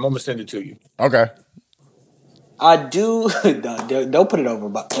time. I'm gonna send it to you. Okay. I do. Don't put it over.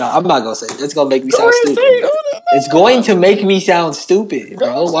 But no, I'm not gonna say it. It's gonna make me sound stupid. It's going to make me sound stupid,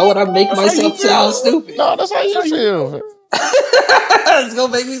 bro. Why would I make myself sound stupid? No, that's how you feel. It's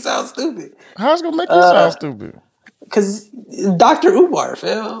gonna make me sound stupid. How's it gonna make you sound stupid? Because Dr. Umar,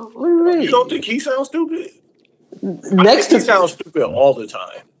 Phil. What do you mean? You don't think he sounds stupid? He sounds stupid all the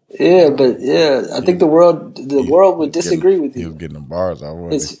time. Yeah, but I think the world would disagree with you. He was getting the bars out.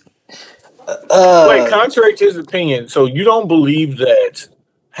 Wait, contrary to his opinion, so you don't believe that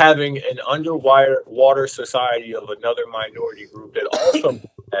having an underwater society of another minority group that also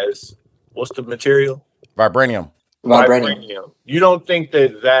has what's the material? Vibranium. You don't think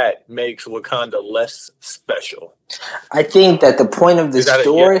that makes Wakanda less special? I think that the point of the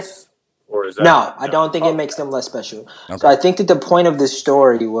story... Or is that no, I don't think it makes them less special. Okay. So I think that the point of the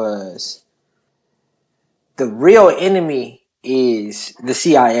story was the real enemy is the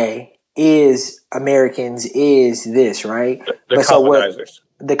CIA, is Americans, is this, right? The colonizers.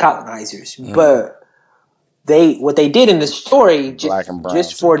 The colonizers. Mm. But what they did in the story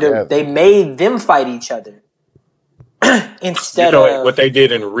they made them fight each other. Instead of what they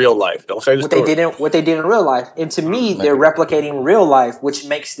did in real life. Don't say the story. What they did in real life. And to me, they're replicating real life, which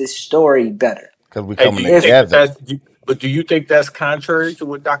makes this story better. Because we coming together. But do you think that's contrary to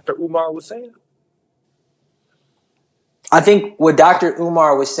what Dr. Umar was saying? I think what Dr.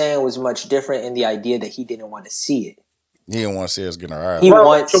 Umar was saying was much different in the idea that he didn't want to see it. He didn't want to see us getting our eyes. He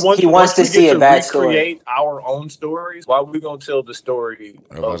wants to see a bad story. Create our own stories. Why are we gonna tell the story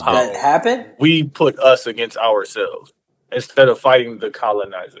of how that happened? We put us against ourselves. instead of fighting the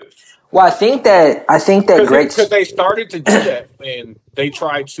colonizers. Well, I think that great. Because they started to do that when they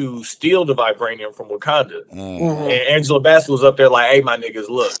tried to steal the vibranium from Wakanda. Mhm. And Angela Bassett was up there like, hey, my niggas,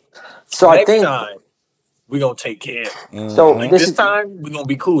 look, So I next think time we're going to take care of it. so. Like This this is time, we're going to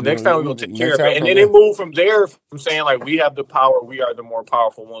be cool. Next time, we're going to take care Next of it. time, And then it moved from there, from saying, like, we have the power. We are the more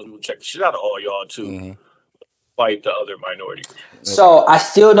powerful ones. We will check the shit out of all y'all, too. Fight the other minority. so. I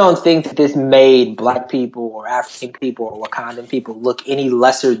still don't think that this made Black people or African people or Wakandan people look any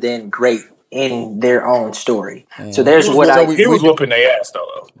lesser than great in their own story. So there's what So I. we- He was whooping their ass, though.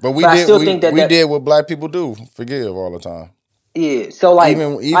 But we But I did. still We, think that we that- did what Black people do: forgive all the time. Yeah. So like,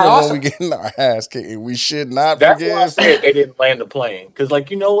 Even I also, when we getting our ass kicked, we should not That's why I forgive. said they didn't land the plane. Because,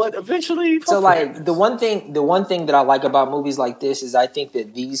 like, you know what? Eventually, So fuck like forgiveness. the one thing that I like about movies like this is I think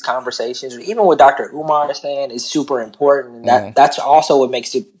that these conversations, or even what Dr. Umar is saying, is super important, and that's also what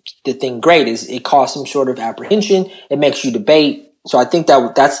makes the thing great. Is it causes some sort of apprehension, it makes you debate. So I think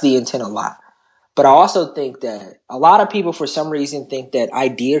that's the intent a lot. But I also think that a lot of people, for some reason, think that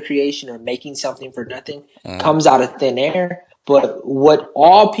idea creation or making something for nothing comes out of thin air. But what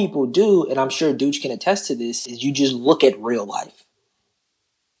all people do, and I'm sure Dooch can attest to this, is you just look at real life.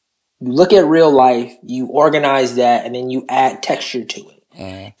 You look at real life, you organize that, and then you add texture to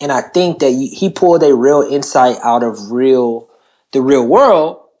it. And I think that he pulled a real insight out of the real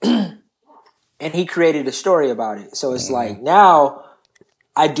world, and he created a story about it. So it's like now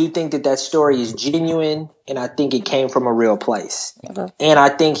I do think that story is genuine, and I think it came from a real place. Okay. And I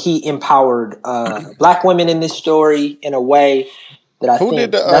think he empowered Black women in this story in a way that I Who think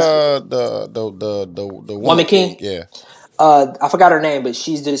did that's the Woman King? Yeah. I forgot her name, but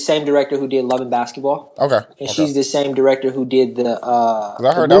she's the same director who did Love and Basketball. Okay. And she's the same director who did the. 'Cause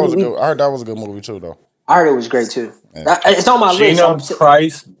I heard that was a good. I heard that was a good movie too, though. I heard it was great too. Yeah. It's on my list. Gina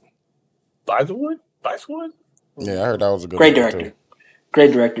Price Bicewood? Yeah, I heard that was a good Great movie director. too.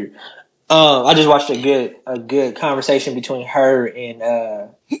 Great director. I just watched a good conversation between her and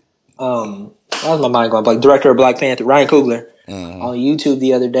how's my mind going? Like director of Black Panther, Ryan Coogler, on YouTube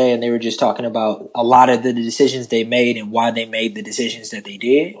the other day, and they were just talking about a lot of the decisions they made and why they made the decisions that they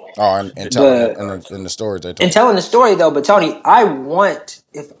did. Oh, and telling in the stories they told. And telling the story though, but Tony, I want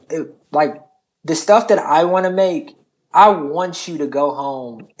if like the stuff that I want to make, I want you to go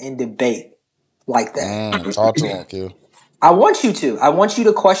home and debate like that. Talk to him, Q. I want you to. I want you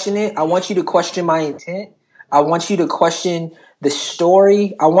to question it. I want you to question my intent. I want you to question the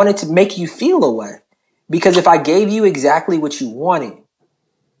story. I want it to make you feel a way. Because if I gave you exactly what you wanted,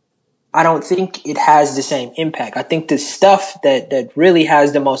 I don't think it has the same impact. I think the stuff that really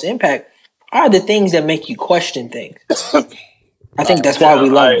has the most impact are the things that make you question things. I think that's why we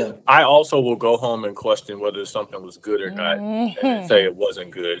love them. I also will go home and question whether something was good or not, and say it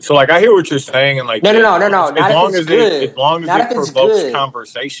wasn't good. So, like, I hear what you're saying, and like, No. as Not long if it's as good. as long as Not it if it's provokes good.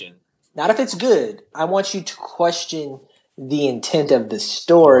 conversation. Not if it's good. I want you to question the intent of the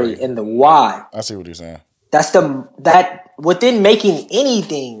story and the why. I see what you're saying. That's that within making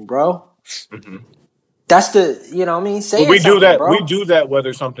anything, bro. That's the you know what I mean. But we do that. Bro. We do that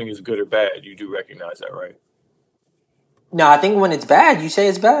whether something is good or bad. You do recognize that, right? No, I think when it's bad, you say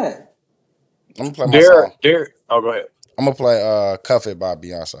it's bad. I'm gonna play my song. Oh, go ahead. I'm gonna play "Cuff It" by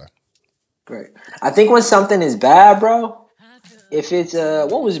Beyonce. Great. I think when something is bad, bro. If it's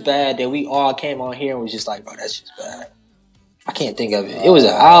what was bad that we all came on here and was just like, bro, that's just bad. I can't think of it. It was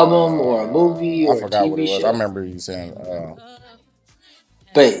an album or a movie or I forgot a TV what it was. show. I remember you saying.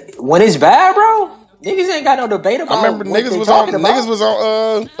 But when it's bad, bro, niggas ain't got no debate about. I remember what niggas they was on. talking about. Niggas was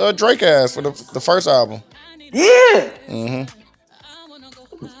on Drake ass for the first album. Yeah.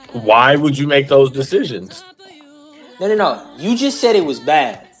 Why would you make those decisions? No. You just said it was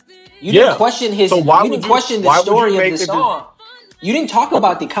bad. You Yeah. didn't question his. So why you would didn't you- question the why would you story of make the the song. You didn't talk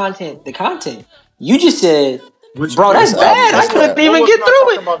about the content. The content. You just said, Which- bro, that's This bad. album I is couldn't bad. even What was get not through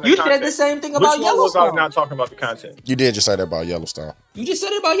talking it. about the You said content? the same thing Which about one was I Yellowstone. not talking about the content? You did just say that about Yellowstone. You just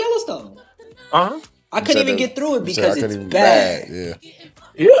said it about Yellowstone. Uh-huh. I couldn't said even that- get through it you said because I couldn't it's even- bad. Yeah.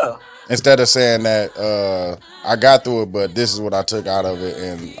 Yeah. Instead of saying that I got through it, but this is what I took out of it,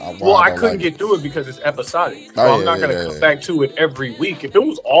 and Well, I don't couldn't like get it. through it because it's episodic. So Oh, I'm yeah, not going to yeah, come yeah. back to it every week. If it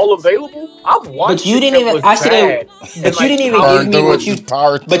was all available, I've watched But you it didn't that even. was I said, bad. but And, you like, didn't even how- give me Through what it, you. just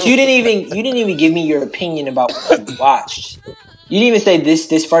powered But through you it. didn't even give me your opinion about what you watched. You didn't even say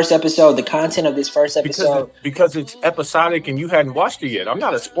this first episode, the content of this first episode. because it's episodic and you hadn't watched it yet. I'm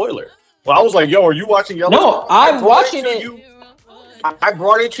not a spoiler. Well, I was like, yo, are you watching Yellowstone? No, I'm I brought watching to it. you- I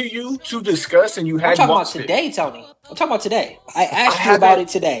brought it to you to discuss, and you I'm hadn't talking about watched it. today, Tony. I'm talking about today. I asked you haven't- about it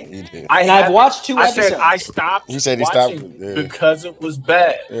today. You did. I And I've haven't- watched 2 I episodes. said I stopped. You said he watching stopped, yeah. because it was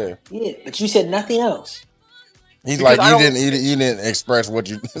bad. Yeah. Yeah, but you said nothing else. He's Because like, I don't. you didn't express what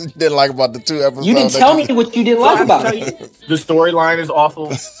you didn't like about the 2 episodes. You didn't tell me what you didn't So I like have to about tell it. you, the storyline is awful.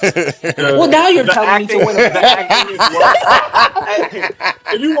 Well, now you're telling me to win. The acting is worse.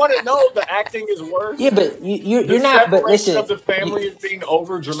 If you want to know, the acting is worse. Yeah, but The you're not. But separation listen, of the family is being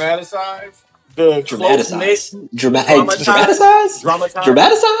over dramatized. The close knit, dramatize.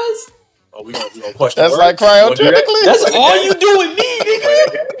 Oh, we gonna question. That's words? like You wanna do that? cryogenically. That's all you do with me, Play nigga.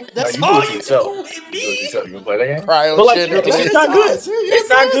 that game? That's No, you do all it to you yourself. do with You do it me. to yourself. You gonna play that game? But like, Cryogenically. it's not good. It's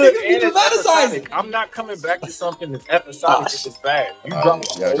not good, You and it's dramatize episodic. I'm not coming back to something that's episodic if it's bad. You Oh, drop you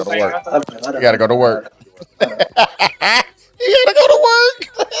the gotta whole go to thing work. after that. You gotta go to work. You gotta go to work.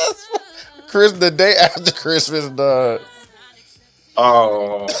 Chris, the day after Christmas, dog.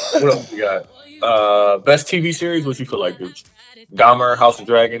 What else we got? Best TV series. What you feel like, dude? Dahmer, House of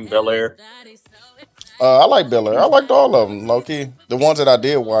Dragon, Bel Air. I like Bel Air. I liked all of them, low key. The ones that I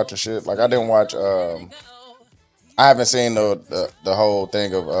did watch and shit. Like I didn't watch. I haven't seen the whole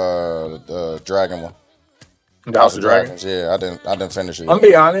thing of the Dragon one. House of Dragon. Dragons. Yeah, I didn't finish it. I'm gonna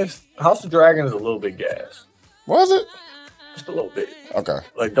be honest. House of Dragon is a little bit gas. Was it? Just a little bit. Okay.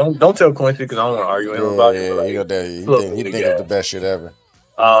 Like don't tell Quincy because I don't want to argue with him about it. But, like, He think it's the best shit ever.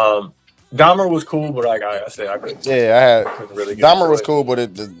 Dahmer was cool, but like I said, I couldn't. Yeah, couldn't really get Dahmer into was it. cool, but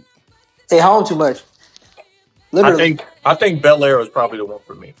Stay home too much. Literally. I think Bel Air was probably the one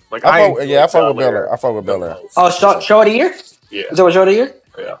for me. Like I enjoyed fuck with Bel Air. I fuck with the Bel Air. most. Oh, show of the year? Yeah, Is that what show of the year?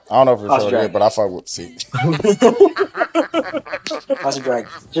 yeah. I don't know if it's House of short Dragon. but I fuck with see. House of Dragon.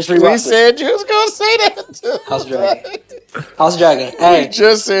 Just We rewatch it. said you was gonna say that too. House of Dragon. House of Dragon. We Hey,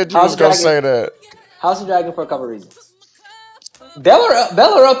 just said you House was of gonna Dragon. say that. House of Dragon for a couple reasons. Bel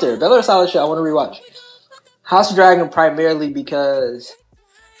Air up there. Bel Air solid shit. I want to rewatch. House of Dragon primarily because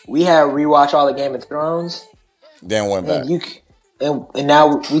we had rewatch all the Game of Thrones, Then went back. and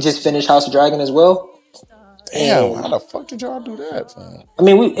now we just finished House of Dragon as well. Damn, And, how the fuck did y'all do that, man? I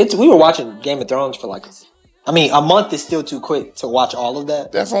mean, we were watching Game of Thrones for like, I mean, a month is still too quick to watch all of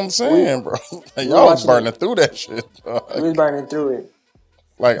that. That's what I'm saying, bro. we Y'all was watching burning through that shit. Dog. We was burning through it.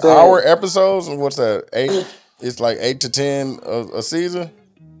 Like But- our episodes, and what's that? 8? It's like 8 to 10 a season.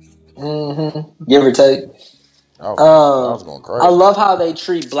 Give or take. I was going crazy. I love how they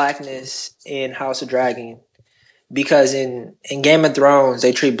treat blackness in House of Dragon because in Game of Thrones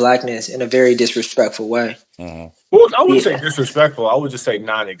they treat blackness in a very disrespectful way. Mm-hmm. Well, I wouldn't say disrespectful. I would just say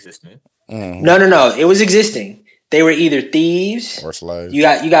non-existent. Mm-hmm. No. It was existing. They were either thieves. Or slaves. You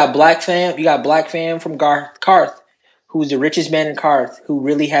got black fam. You got black fam from Karth, who's the richest man in Karth, who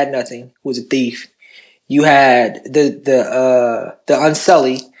really had nothing, who was a thief. You had the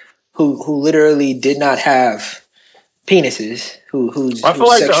Unsullied, who literally did not have penises. I feel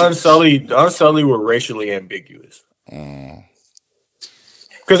like the Unsullied were racially ambiguous because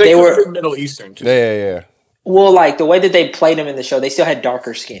they were Middle Eastern too. Yeah. Well, like the way that they played them in the show, they still had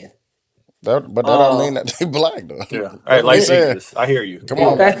darker skin. But that don't mean that they black though. Yeah, hey, like Jesus, I hear you. Come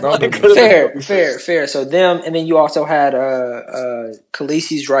on, Okay. don't do this. Fair. So them, and then you also had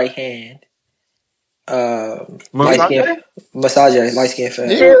Khaleesi's right hand. Light skin fat.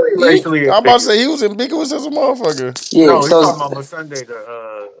 Yeah, I'm about to say he was ambiguous as a motherfucker. Yeah, No, he's so talking about Sunday,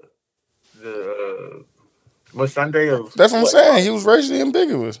 the Sunday of. That's what I'm saying. He was racially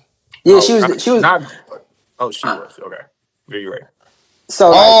ambiguous. yeah, she was. Not. Oh, she was okay. Yeah, you're right.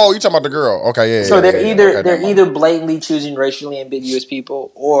 So Oh, you talking about the girl? Okay, yeah. so yeah, they're yeah, either okay, they're never mind. either blatantly choosing racially ambiguous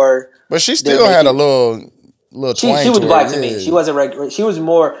people, or But she still had a little twang. she was to black her, to me. yeah. She wasn't regular. She was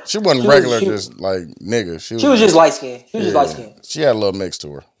more. She wasn't she was- regular, she- just like nigga. She was just light skinned. She was just light skinned. She had a little mix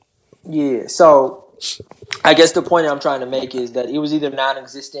to her. Yeah. So I guess the point I'm trying to make is that it was either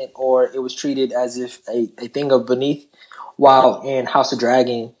non-existent or it was treated as if a thing of beneath. While in House of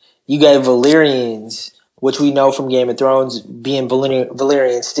Dragon, you gave Valyrians, which we know from Game of Thrones, being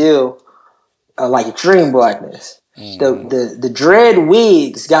Valyrian still like extreme blackness. The dread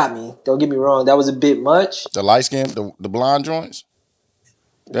wigs got me. Don't get me wrong, that was a bit much. The light skin, the blonde joints.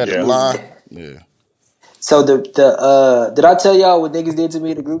 That the Yeah. blonde. Yeah. So did I tell y'all what niggas did to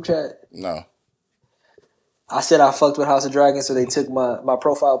me in the group chat? No. I said I fucked with House of Dragon, so they took my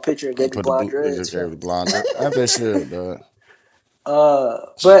profile picture and gave me Put blonde they dreads. just gave the blonde. I bet shit, dog.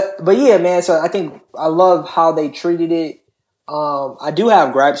 But yeah, man. So I think I love how they treated it. I do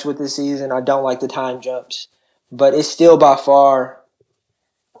have gripes with this season. I don't like the time jumps, but it's still by far.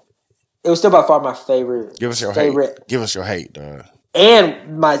 It was still by far my favorite. Give us your favorite. hate. Give us your hate, dog.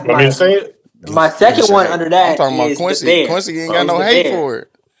 And my Want me to say it? my second one under that I'm talking about is Quincy. The Bear. Quincy ain't got Is no The hate Bear. for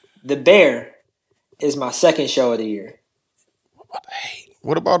it. The Bear is my second show of the year.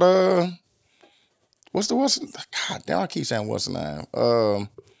 What about what's God damn, I keep saying what's the name?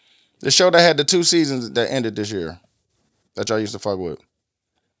 The show that had the 2 seasons that ended this year that y'all used to fuck with.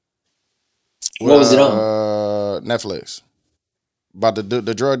 What was it on? Netflix. About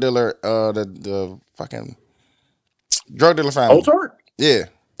the drug dealer, the fucking drug dealer family. Ozark? Yeah.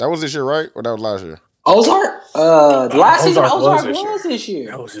 That was this year, right? Or that was last year? Ozark? The last season of Ozark Ozark was this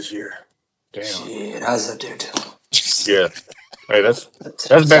year. That was this year. Damn. Shit, I was up there too. Yeah. Hey, that's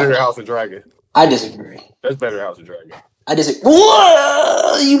better than House of Dragon. I disagree. That's better than House of Dragon. I disagree.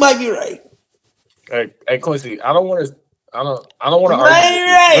 Whoa, you might be right. Hey, Quincy, I don't want to argue.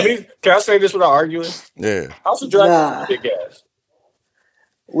 Right. With you. Can I say this without arguing? Yeah. House of Dragon was a big gas.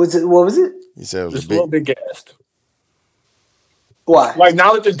 What was it? He said it was Just a little bit gassed. Why? Like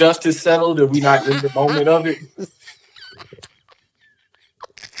now that the dust is settled and we not in the moment of it.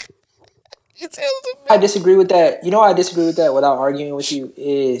 I disagree with that. You know why I disagree with that without arguing with you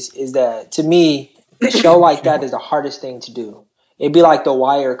is that to me, a show like that is the hardest thing to do. It'd be like The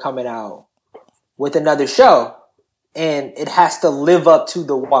Wire coming out with another show and it has to live up to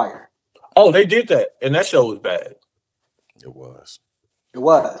The Wire. Oh, they did that. And that show was bad. It was. It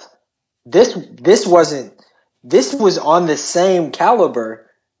was. This wasn't. This was on the same caliber.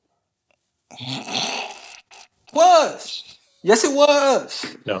 Was. Yes, it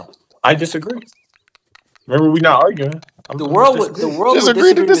was. No, I disagree. Remember, we not arguing. The world would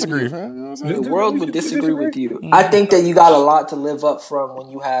Disagree to disagree, with you. man. The world would disagree with you. I think that you got a lot to live up from when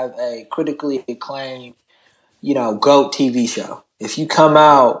you have a critically acclaimed, GOAT TV show. If you come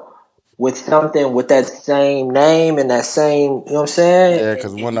out with something with that same name and that same, you know what I'm saying? Yeah,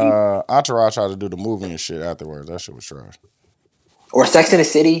 because when Entourage tried to do the movie and shit afterwards, that shit was trash. Or Sex and the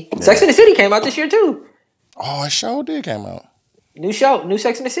City. Yeah. Sex and the City came out this year too. Oh, it sure did came out. New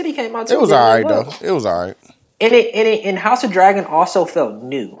Sex and the City came out too. It was alright though. It was alright. And House of Dragon also felt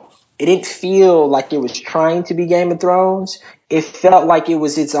new. It didn't feel like it was trying to be Game of Thrones. It felt like it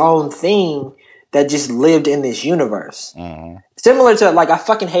was its own thing that just lived in this universe. Mm-hmm. Similar to, I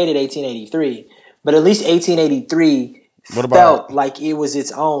fucking hated 1883, but at least 1883 felt like it was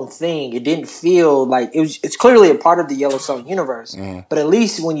its own thing. It didn't feel like it's clearly a part of the Yellowstone universe, but at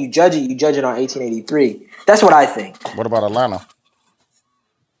least when you judge it on 1883. That's what I think. What about Atlanta?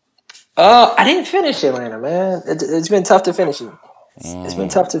 I didn't finish Atlanta, man. It's been tough to finish it. It's been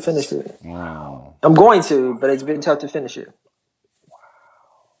tough to finish it. I'm going to, but it's been tough to finish it.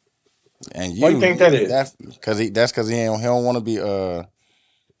 And why do you think that is? That's because he don't want to be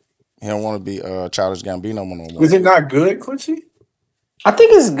Childish Gambino no more. Was it not good, Quincy? I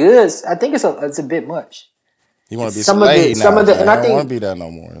think it's good. I think it's a bit much. You want to be Slade now. And I don't want to be that no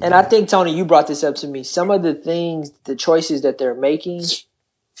more. And I think, Tony, you brought this up to me. Some of the things, the choices that they're making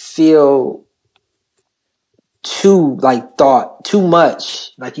feel too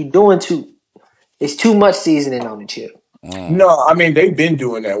much. Like you're doing it's too much seasoning on the chip. No, I mean they've been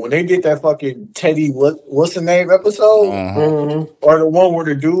doing that. When they did that fucking Teddy, what's the name episode, or the one where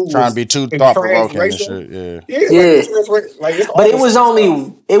the dude trying to be too thought provoking and shit. Yeah. But it was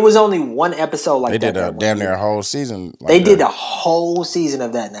only one episode like that. They did damn near a whole season. They did a whole season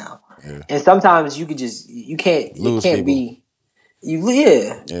of that now, and sometimes you can't lose people.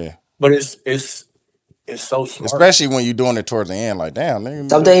 Yeah. But it's so smart, especially when you're doing it towards the end. Like damn,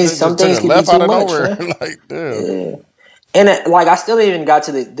 some things can left be too out of much, nowhere. Like damn. Yeah. And I still didn't even got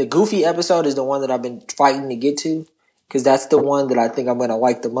to the Goofy episode is the one that I've been fighting to get to because that's the one that I think I'm gonna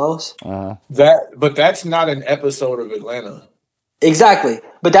like the most. But that's not an episode of Atlanta. Exactly,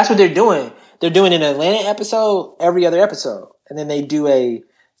 but that's what they're doing. They're doing an Atlanta episode every other episode, and then they do a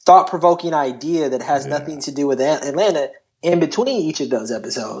thought-provoking idea that has nothing to do with Atlanta in between each of those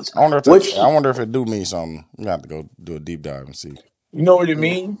episodes. I wonder if it do mean something. You have to go do a deep dive and see. You know what it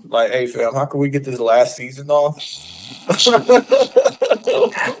mean? Like, hey fam, how can we get this last season off?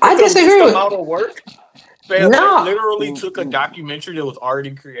 I disagree with amount of work. Fam, they literally took a documentary that was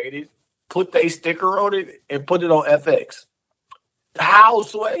already created, put a sticker on it, and put it on FX. How,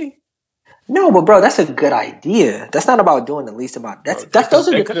 Sway? No, but bro, that's a good idea. That's not about doing the least amount. They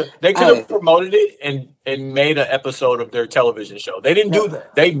could have promoted it and made an episode of their television show. They didn't do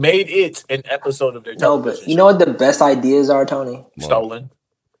that. They made it an episode of their television show. You know what the best ideas are, Tony? Stolen.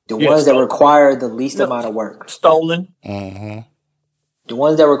 The ones that require the least amount of work. Stolen. Mm-hmm. The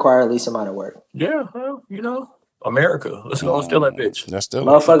ones that require the least amount of work. Yeah, well, America. Let's go and steal that bitch. That's still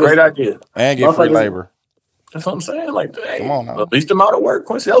a great idea. And get free labor. That's what I'm saying. Like, hey, come on now. The least amount of work,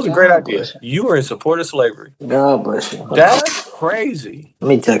 Quincy. That was a great idea. You were in support of slavery. God bless you. That's crazy. Let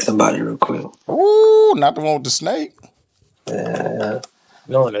me text somebody real quick. Ooh, not the one with the snake. Yeah.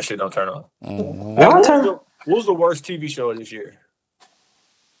 Knowing that shit don't turn on. Mm-hmm. What was the worst TV show of this year?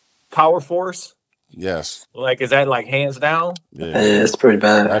 Power Force? Yes. Like, is that like hands down? Yeah. it's pretty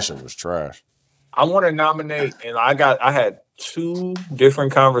bad. That shit was trash. I want to nominate, and I had 2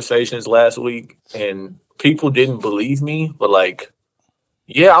 different conversations last week, and people didn't believe me, but like,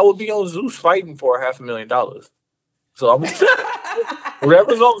 yeah, I would be on Zeus fighting for $500,000. So I'm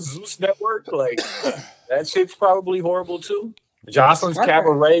whatever's on Zeus Network, like that shit's probably horrible too. Jocelyn's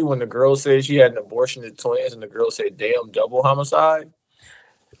Cabaret, when the girl said she had an abortion to twins, and the girl said, "Damn, double homicide."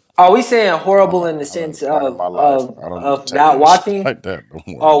 Are we saying horrible in the sense of not watching? Like that no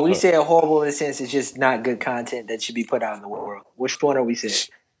more. Oh, we saying horrible in the sense it's just not good content that should be put out in the world. Which one are we saying?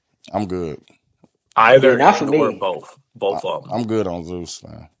 I'm good. Either not for or me. both of them. I'm good on Zeus,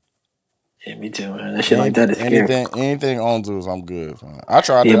 man. Yeah, me too, man. That shit like that is scary. Anything on Zeus, I'm good. Man. I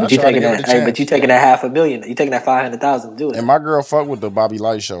tried Yeah, to. but you taking that? Hey, but you taking that $500,000? You taking that 500,000 to do it? And my girl fucked with the Bobby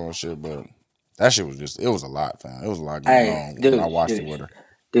Light show and shit, but that shit was just. It was a lot, fam. It was a lot going on when I watched it with her.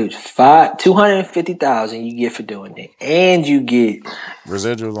 Dude, $250,000 you get for doing it, and you get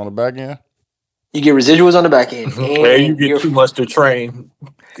residuals on the back end. You get residuals on the back end, and you get too much to train.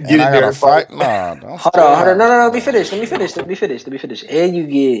 Get and I gotta fight. Nah, don't hold on. No. Let me finish. Let me finish. And you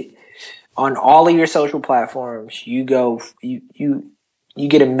get on all of your social platforms. You get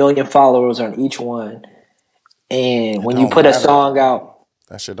 1 million followers on each one, and when you put a song out,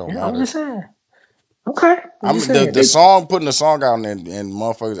 that shit don't matter. I'm just saying. Okay. The song, putting the song out and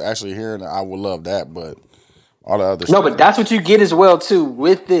motherfuckers actually hearing it, I would love that, but all the other but that's what you get as well too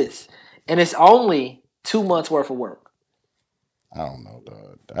with this, and it's only 2 months worth of work. I don't know,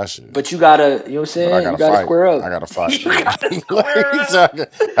 dog. That shit. But you gotta, you know what I'm saying? You gotta square up. I gotta fight.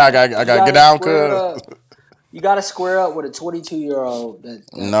 I gotta get down, cuz. You gotta square up with a 22-year-old.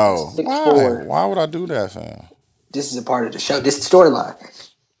 No. Why? Why would I do that, fam? This is a part of the show. This is the storyline.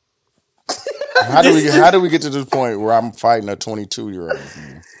 How do we get to this point where I'm fighting a 22-year-old?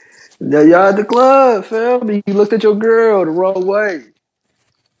 Now y'all at the club, fam. You looked at your girl the wrong way.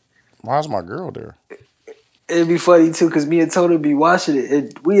 Why's my girl there? It'd be funny too, cause me and Tony be watching it,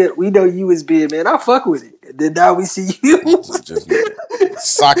 and we know you as being, man, I fuck with it. And then now we see you just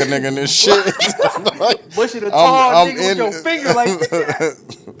sock a nigga in this shit. Bushing a tall nigga with your finger like that.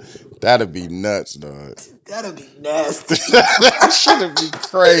 That'd be nuts, dog. That'd be nasty. That shit'd be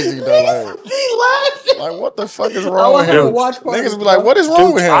crazy, though. Like, what the fuck is wrong with him? Niggas be like, what is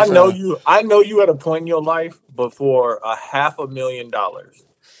wrong with him? I know you at a point in your life before $500,000.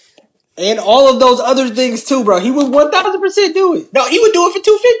 And all of those other things too, bro. He would 1,000% do it. No, he would do it for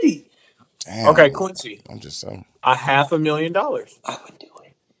 $250. Damn, okay, Quincy. I'm just saying. $500,000. I would do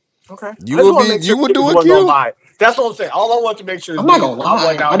it. Okay. You would do it, Q? That's what I'm saying. All I want to make sure is I'm not gonna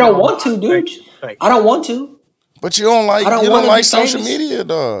lie. I don't want to, dude. Thank you. I don't want to. But you don't like social media,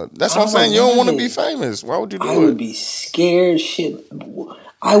 dog. That's what I'm saying. You don't want to be famous. Why would you do it? I would be scared shit.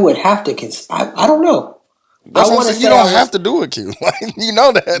 I would have to I don't know. That's what I'm saying. You don't have to do it, Q. Like, you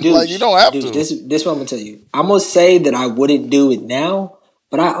know that. Dude, like, you don't have to. This is what I'm gonna tell you. I'm gonna say that I wouldn't do it now,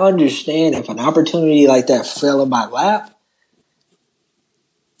 but I understand if an opportunity like that fell in my lap.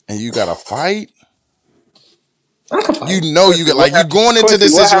 And you gotta fight. I can fight. You know you got like you going into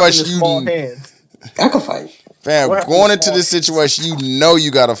this situation. I can fight. Fam, going into this situation, you know you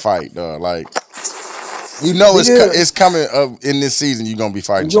gotta fight, dog. Like, you know it's coming up in this season. You're gonna be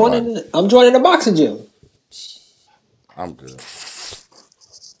fighting. I'm joining the boxing gym. I'm good.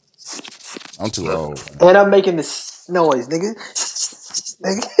 I'm too old. Man. And I'm making this noise, nigga.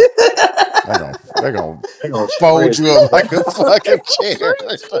 They're gonna fold you up like a fucking chair.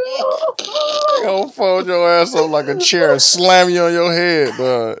 They're gonna fold your ass up like a chair and slam you on your head,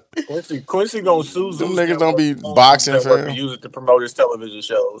 dog. Quincy gonna sue them niggas don't be boxing, fam. Use it to promote his television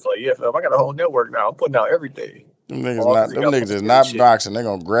shows. Like, yeah, fam, I got a whole network now. I'm putting out everything. Them niggas is not boxing. They're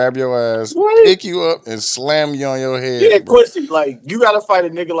gonna grab your ass, pick you up, and slam you on your head. Yeah, Quincy, like, you gotta fight a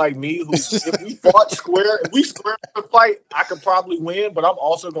nigga like me who, if we fought square, if we square the fight, I could probably win, but I'm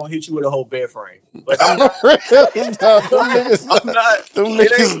also gonna hit you with a whole bed frame. Like, I'm not. Them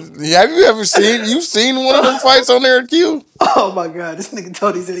niggas, have you ever seen one of them fights on there, Q? Oh my god, this nigga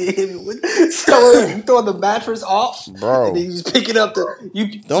Tony said he hit me with throwing the mattress off, bro. And then he's picking up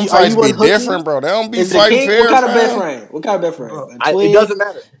them fights be different, bro. They don't be fighting fair. What kind of bed frame? What kind of bed frame? It doesn't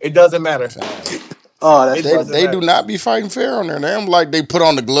matter. It doesn't matter. Oh, they do not be fighting fair on there. They don't like they put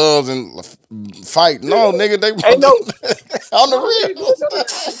on the gloves and fight. No, nigga, they ain't no on the real. What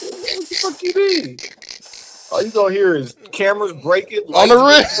the fuck you mean? All you gonna hear is cameras breaking on the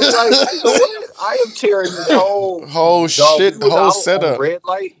wrist. I am tearing this whole shit, the whole setup. Red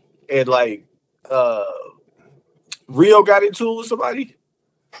light and like Rio got into it with somebody.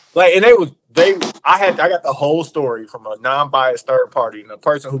 Like, and I got the whole story from a non-biased third party, and the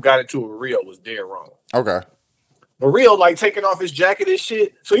person who got into it with Rio was dead wrong. Okay. But Rio like taking off his jacket and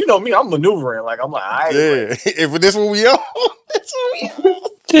shit. So you know me, I'm maneuvering. Like I'm like, If this what we on, this what we on.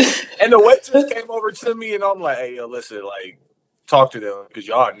 And the waitress came over to me, and I'm like, hey, yo, listen, like, talk to them because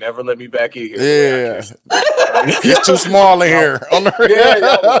y'all never let me back in here. Yeah, it's too small in here. On the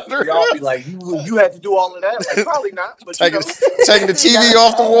y'all be like, you had to do all of that. Like, probably not, but taking the TV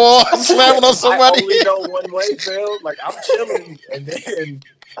off the wall, slamming on somebody. I only know one way, Phil. Like I'm chilling, and then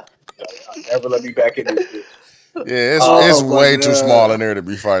never let me back in this shit. Yeah, it's way too small in there to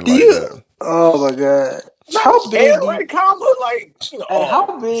be fighting like that. Oh my god! How big? How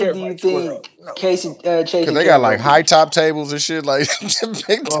big do you think Chase? Because they got like high top tables and shit. Like, we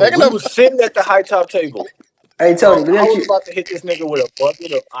was sitting at the high top table. Hey Tony, I was about to hit this nigga with a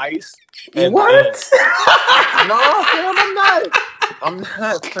bucket of ice. And what? No, I'm not. I'm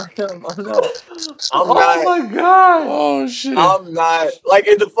not. Oh my god! Oh shit! I'm not. Like,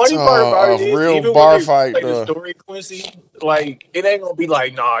 and the funny part about it is, real even bar when they, fight, like the story, Quincy, like it ain't gonna be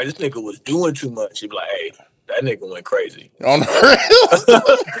like, nah, this nigga was doing too much. You be like, hey, that nigga went crazy. On the real.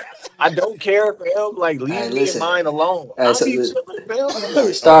 I don't care for him. Like, leave me and mine alone. I'll be chilling, real.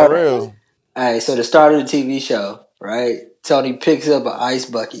 All right, so the start of the TV show, right? Tony picks up an ice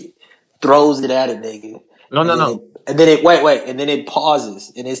bucket, throws it at a nigga. No. And then it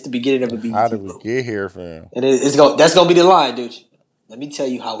pauses, and it's the beginning of a BET. How did we get here, fam? And that's gonna be the line, dude. Let me tell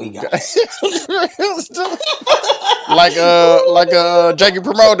you how we got it. like Jakey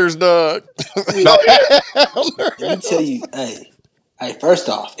Promoters, dog. Let me tell you, hey. First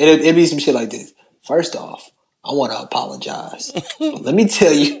off, it'd be some shit like this. First off, I want to apologize. Let me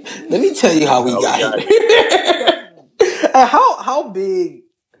tell you how we got it.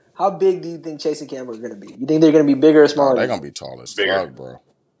 How big do you think Chase and Cam are going to be? You think they're going to be bigger or smaller? They're going to be tall as fuck, bro.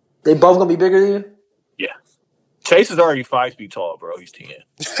 They both going to be bigger than you? Yeah. Chase is already 5 feet tall, bro. He's 10.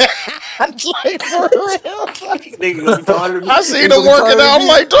 Like, for real. I seen him working out. I'm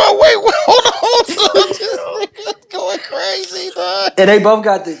like, dog, wait, hold on. This nigga's going crazy, dog. And they both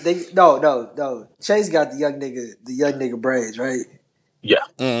got no. Chase got the young nigga braids, right? Yeah.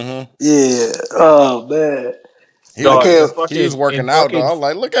 Mm-hmm. Yeah. Oh man. He was working out, though. I'm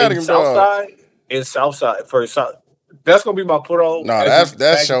like, look at him, dog. In Southside, that's gonna be my put on. No,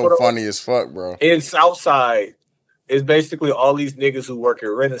 that show funny as fuck, bro. In Southside, it's basically all these niggas who work at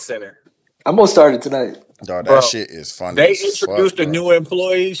Rent-A-Center. I'm gonna start it tonight. Dog, that shit is funny. They introduced a new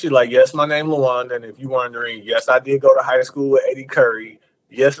employee. She's like, yes, my name LaWanda, and if you're wondering, yes, I did go to high school with Eddie Curry.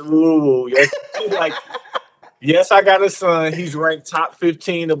 Yes, yes, like. Yes, I got a son. He's ranked top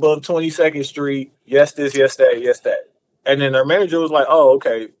 15 above 22nd Street. Yes, this, yes, that, yes, that. And then their manager was like, oh,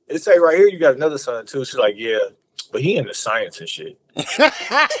 okay. It say right here you got another son, too. She's like, yeah, but he into science and shit.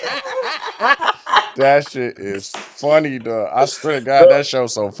 That shit is funny, dog. I swear to God, that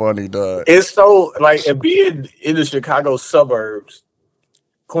show's so funny, dog. It's so, like, and being in the Chicago suburbs,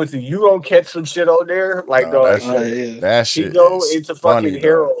 Quincy, you gonna catch some shit on there? Like, dog, that shit he go into fucking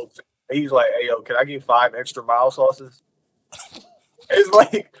Harold's. He's like, hey, yo, can I get 5 extra mild sauces? It's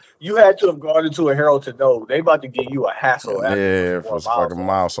like you had to have gone into a Harold to know they about to give you a hassle. For fucking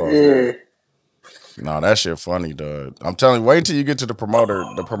mild sauce. Yeah. No, that shit funny, dog. I'm telling you, wait till you get to the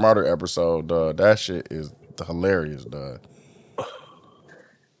promoter episode, dog. That shit is hilarious, dog.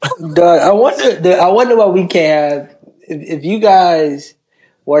 Dog, I wonder what we can have if you guys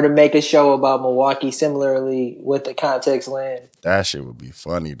were to make a show about Milwaukee similarly with the context land. That shit would be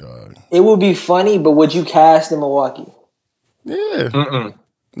funny, dog. It would be funny, but would you cast in Milwaukee? Yeah. Mm-mm.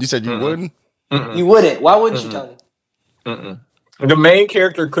 You said you wouldn't? Mm-mm. You wouldn't. Why wouldn't you, Tony? The main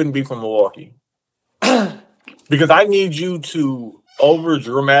character couldn't be from Milwaukee. Because I need you to over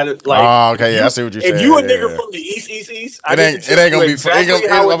dramatic. Like, oh, okay, yeah, I see what you're saying. If you a nigga from the East, it ain't gonna be funny.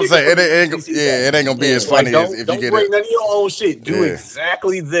 It ain't gonna be as funny as if you get it. Don't bring none of your own shit. Do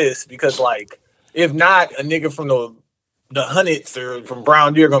exactly this because, like, if not, a nigga from the Hunnits or from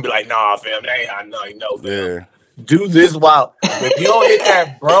Brown Deer gonna be like, nah, fam, that ain't how I know, fam. Yeah. Do this while if you don't hit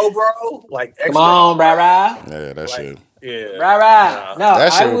that, bro, like come on, rah. Yeah, that shit. Yeah, rah. No,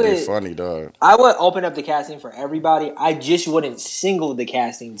 that shit would be funny, dog. I would open up the casting for everybody. I just wouldn't single the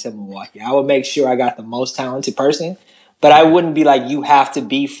casting to Milwaukee. I would make sure I got the most talented person, but I wouldn't be like you have to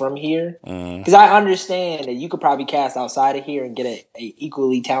be from here because I understand that you could probably cast outside of here and get a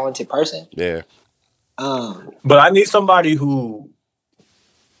equally talented person. Yeah. But I need somebody who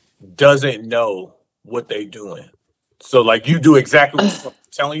doesn't know what they doing. So like you do exactly what I'm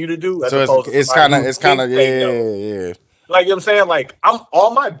telling you to do. So it's kind of yeah. Like, you know what I'm saying? Like, I'm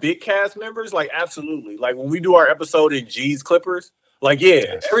all my big cast members, like, absolutely. Like, when we do our episode in G's Clippers, Like,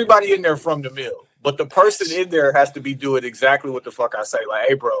 yeah, everybody in there from the mill, but the person in there has to be doing exactly what the fuck I say. Like,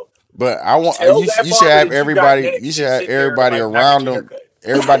 hey, bro, But I want tell you. that You should barber have that you got everybody. You next should and have sit there everybody like not get around your him. haircut.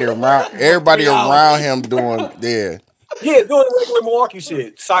 Everybody Yo. around him doing. Yeah. Yeah, doing the regular Milwaukee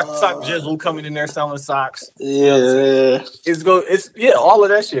shit. Sock jizzle coming in there selling socks. You know what I'm saying? Yeah. It's all of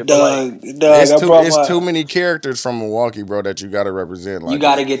that shit. But like, It's I too. brought It's my. too many characters from Milwaukee, bro, that you got to represent. You Like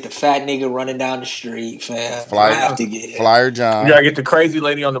got to get the fat nigga running down the street, fam. You have to get him. Flyer you John. gotta get the crazy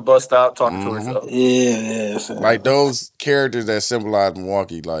lady on the bus stop talking to herself. Yeah, fam. Like those characters that symbolize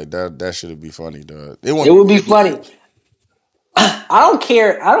Milwaukee, like that should be funny, dog. It would be funny. I don't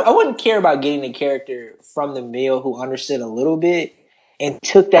care. I wouldn't care about getting a character from the mill who understood a little bit and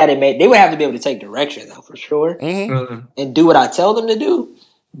took that and made. They would have to be able to take direction though, for sure, and do what I tell them to do.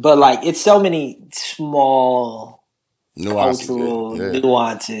 But like, it's so many small cultural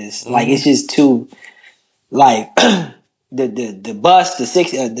nuances. Like, it's just too like. The bus, the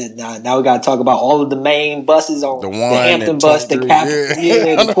six. Now we got to talk about all of the main buses on the Hampton bus, the Cap,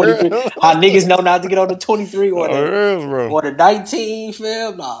 the 23. How niggas know not to get on the 23 or the 19,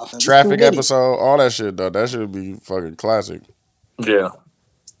 fam. Nah, fam, traffic episode, all that shit though. That should be fucking classic. Yeah,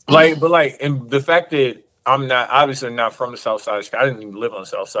 and the fact that I'm obviously not from the South Side. I didn't even live on the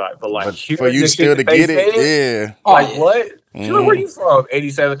South Side, but like, for you still to get it, Like, what? She's like, where you from?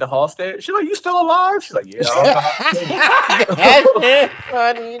 87th and Halstead. She's like, you still alive? She's like, yeah.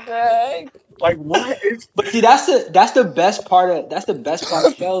 Funny, dang. Like, what? But see, that's the best part of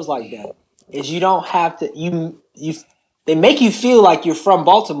shows like that is you don't have to they make you feel like you're from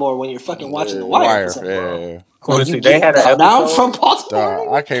Baltimore when you're fucking watching The Wire. They had an episode. Now I'm from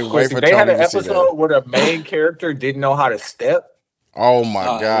Baltimore. I can't wait for They had Tony an to see that. episode where the main character didn't know how to step. Oh my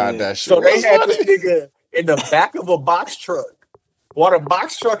god, that shit. So they had this nigga in the back of a box truck. While the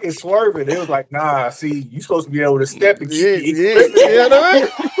box truck is swerving, it was like, nah, see, you supposed to be able to step and keep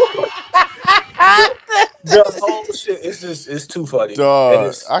The whole shit, it's too funny.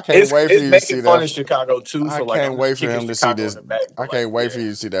 Dog, I can't wait for you to see fun that. in Chicago too. I can't wait for him to see this. I can't wait for you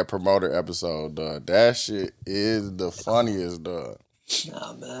to see that promoter episode, dog. That shit is the funniest, dog.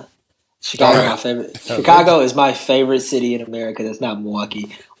 Nah, man. Chicago, my favorite. Chicago is my favorite city in America. That's not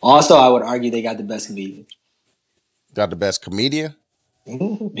Milwaukee. Also, I would argue they got the best comedians. Got the best comedian?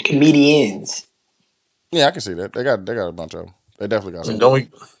 The comedians. Yeah, I can see that. They got a bunch of them. They definitely got some. You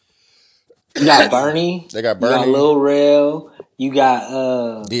got Bernie. They got Bernie. You got Lil Rel. You got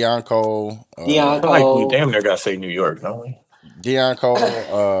Deion Cole. Deion Cole. We damn near got to say New York, don't we? Deion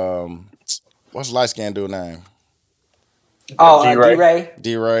Cole. What's light skinned dude name? Oh, D-Ray.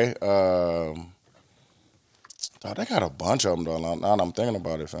 D-Ray. They got a bunch of them though. Now that I'm thinking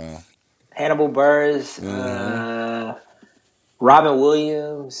about it, fam. Hannibal Buress. Robin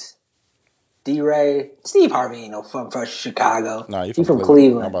Williams. D-Ray. Steve Harvey ain't no from Chicago. Nah, he from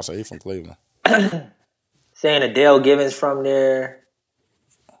Cleveland. I'm about to say he from Cleveland. Saying Adele Givens from there.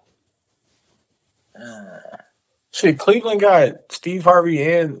 Shit, Cleveland got Steve Harvey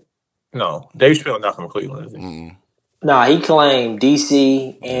and Dave Chappelle not from Cleveland, is he? Nah, he claimed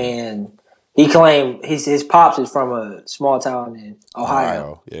DC and he claimed his pops is from a small town in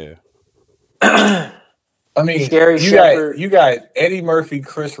Ohio. Yeah. I mean, you got Eddie Murphy,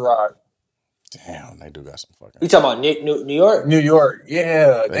 Chris Rock. Damn, they do got some fucking. You talking about New York? New York,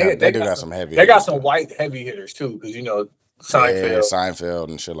 yeah. They do got some heavy. They got some white heavy hitters too, because Seinfeld, Seinfeld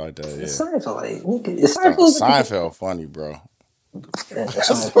and shit like that. Yeah, Seinfeld funny, bro.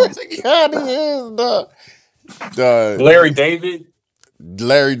 Larry David.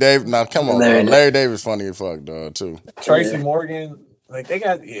 Now come on, Larry David's funny as fuck, dog. Too. Tracy Morgan, like they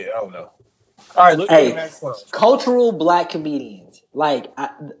got. Yeah, I don't know. All right, let's go to the next one. Cultural black comedians,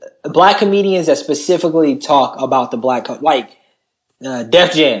 black comedians that specifically talk about the black culture, like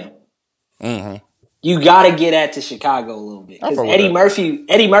Def Jam. Mm-hmm. You got to get at to Chicago a little bit because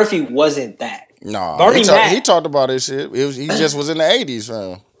Eddie Murphy wasn't that. No, he talked about his shit. He just was in the 80s,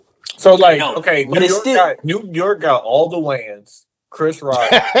 fam. So New York got all the Wayans, Chris Rock,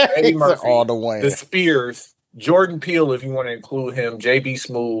 Eddie Murphy, all the Wayans, the Spears, Jordan Peele, if you want to include him, JB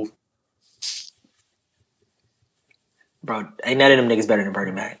Smoove. Bro, ain't none of them niggas better than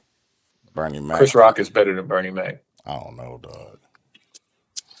Bernie Mac. Chris Rock is better than Bernie Mac. I don't know,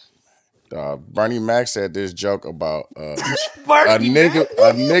 dog. Bernie Mac said this joke about a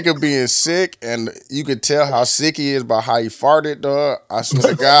nigga being sick, and you could tell how sick he is by how he farted, dog. I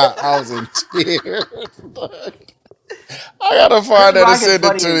swear to God, I was in tears. I gotta find that and send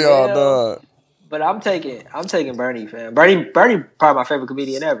it to y'all, dog. But I'm taking Bernie, fam. Bernie probably my favorite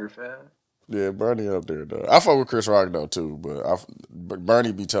comedian ever, fam. Yeah, Bernie up there, though. I fuck with Chris Rock though too, but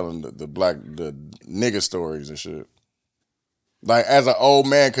Bernie be telling the nigga stories and shit. Like as an old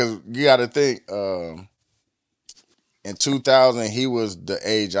man, because you got to think. In 2000, he was the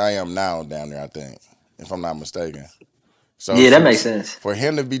age I am now down there. I think, if I'm not mistaken. So Yeah, that makes sense. For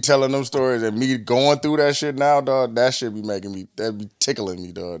him to be telling them stories and me going through that shit now, dog, that shit be making me. That be tickling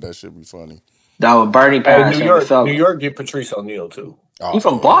me, dog. That should be funny. That was Bernie Hey, Parrish. New York get Patrice O'Neal too. Oh, He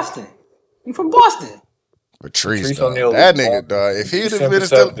from Boston. You from Boston? Patrice O'Neal, that nigga, dog. If he'd have been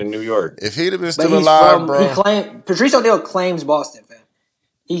still in New York, if he'd have been still alive, bro. Patrice O'Neal claims Boston, fam.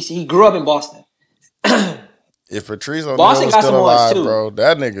 He grew up in Boston. If Patrice O'Neal was still alive, bro,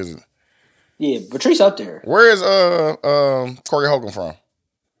 that nigga's. Yeah, Patrice up there. Where is Corey Holcomb from?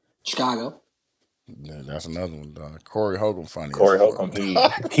 Chicago. Yeah, that's another one, dog. Corey Holcomb funny. Corey Holcomb,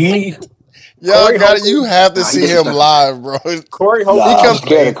 he y'all got it. You have to see him live, bro. Corey Holcomb.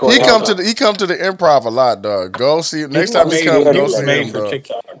 He come to the Improv a lot, dog. Go see him next time he come. Go see him, dog.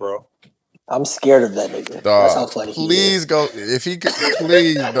 TikTok, bro. I'm scared of that nigga. Dog, that's how funny please go. If he could,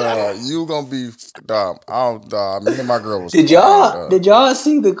 please, dog. You gonna be, dog. Dog. Me and my girl was. Did y'all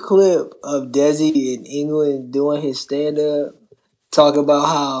see the clip of Desi in England doing his stand up? Talk about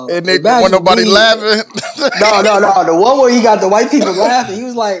how and when nobody laughing. No. The one where he got the white people laughing. He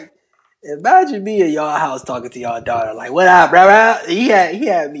was like, "Imagine me in y'all house talking to y'all daughter. Like, what up, bro? He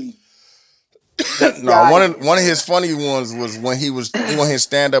had me." No, one of his funny ones was when he went his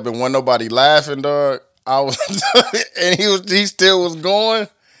stand up and wasn't nobody laughing, dog. I was and he still was going.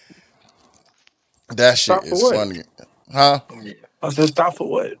 That shit is funny, huh? I said, stop for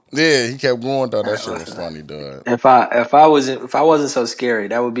what? Yeah, he kept going though. That shit was funny, dog. If I wasn't so scary,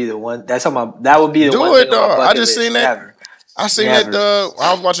 that would be the one. That would be the one. Do it, dog. I just seen that. Never. I seen that.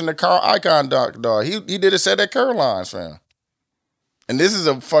 I was watching the Carl Icahn dog. He did a set at Caroline's, fam. And this is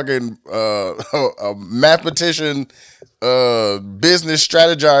a fucking a mathematician, business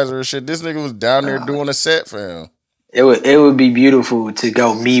strategizer and shit. This nigga was down there doing a set for him. It would be beautiful to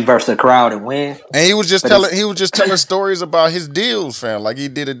go me versus the crowd and win. And he was just telling stories about his deals, fam. Like he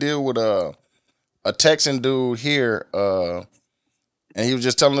did a deal with a Texan dude here, and he was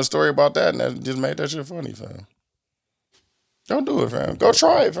just telling a story about that, and that just made that shit funny, fam. Don't do it, fam. Go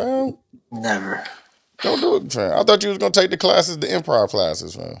try it, fam. Never. Don't do it, fam. I thought you was gonna take the improv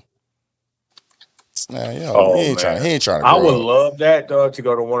classes, fam. Man, he ain't trying to. I would love that, dog, to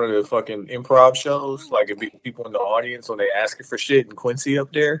go to one of the fucking improv shows. Like, if people in the audience when they asking for shit and Quincy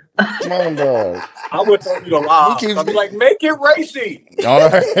up there. Come on, dog. I would throw you alive. I'd be like, make it racy. All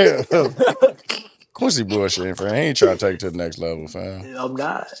right. Quincy bullshit, fam. He ain't trying to take it to the next level, fam. I'm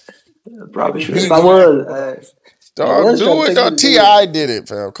not. Probably should. If I was. Dog, do it, dog. T.I. did it,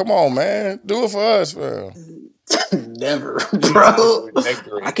 fam. Come on, man. Do it for us, fam. Never, bro.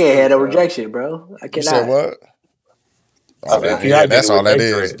 I can't handle rejection, bro. I cannot. You said what? That's all that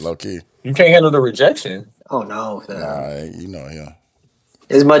is, low key. You can't handle the rejection. Oh no, nah, you know him.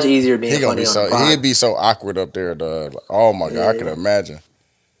 It's much easier being funny on the pod. He'd be so awkward up there, dog. Oh my god, I can imagine.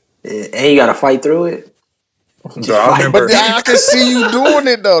 Yeah. And you gotta fight through it. But I can see you doing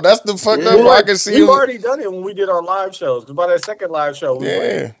it though. That's the fucked up. I can see you. We've already done it when we did our live shows. By that second live show, we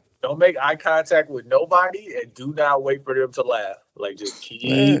went, don't make eye contact with nobody and do not wait for them to laugh. Like, just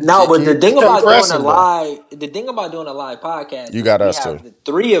keep. No, but the thing about doing a live podcast, you got us to the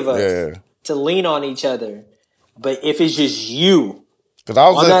three of us to lean on each other. But if it's just you, because I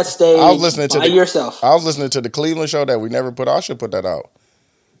was on that stage, I was listening to yourself. I was listening to the Cleveland show that we never put. I should put that out.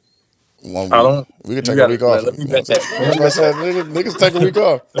 We could take a week off. Let me vet that. Niggas take a week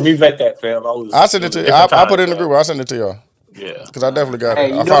off. Let me vet that, fam. I send it to you. I put it in the group. I send it to y'all. Yeah, because I definitely got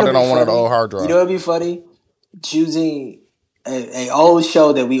it. I found it on one of the old hard drives. You know what'd be funny? Choosing a old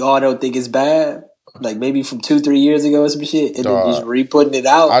show that we all don't think is bad, like maybe from 2-3 years ago or some shit, and then just re-putting it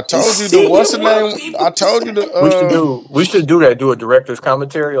out. I told you the what's the name? I told you the. We should do that. Do a director's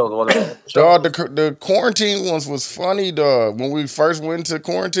commentary on one of them. Dog, the quarantine ones was funny, dog. When we first went into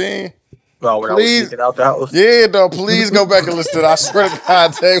quarantine. No, when please, I was sneaking out the house. Yeah, dog. Please go back and listen to that. I swear to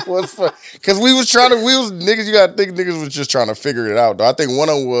God, that was fun. Because we was niggas. You gotta think niggas was just trying to figure it out. Dog. I think one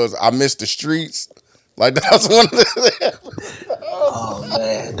of them was I missed the streets. Like that's one of the. Oh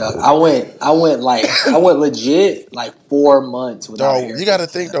man, dog. I went legit like 4 months without. Dog, you got to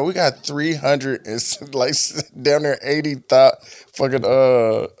think though. We got 300 and like down there 80 fucking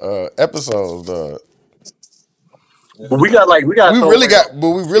episodes, dog. But we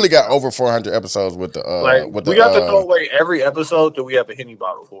really got over 400 episodes with the we got to throw away every episode that we have a Henny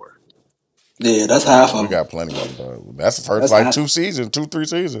bottle for. Yeah, that's half of them. We got plenty of them. That's the first like 3 seasons.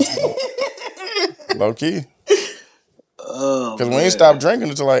 Low key. Because we ain't stopped drinking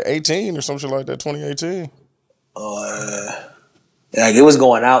until like 18 or something like that, 2018. Like it was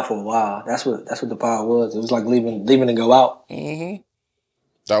going out for a while. That's what the pod was. It was like leaving to go out. Mm-hmm.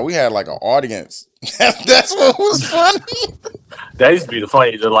 So we had like an audience. That's what was funny. That used to be the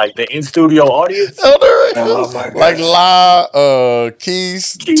funny, the in studio audience. Oh my god! Like La,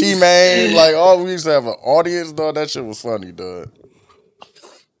 Keys, Keys. T-Main, like we used to have an audience, dog. That shit was funny, dog.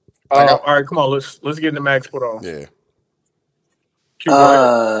 All right, come on, let's get into Max put on. Yeah.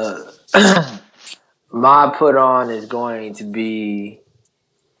 My put on is going to be,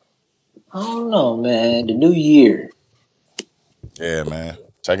 I don't know, man. The new year. Yeah, man.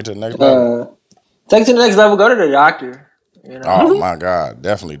 Take it to the next level. Take it to the next level. Go to the doctor. You know? Oh my God,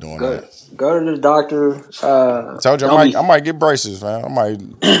 definitely doing that. Go to the doctor. I told you I might get braces, man. I might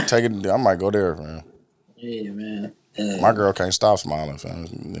take it. I might go there, man. Yeah, man. My girl can't stop smiling, fam.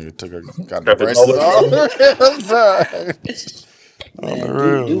 Nigga got the braces on.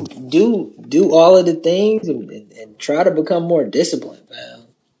 Man, do all of the things and try to become more disciplined, man.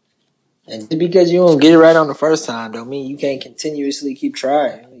 And just because you don't get it right on the first time don't mean you can't continuously keep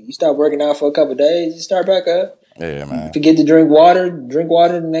trying. You stop working out for a couple of days, you start back up. Yeah, man. Forget to drink water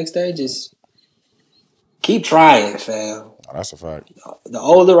the next day. Just keep trying, fam. Oh, that's a fact. The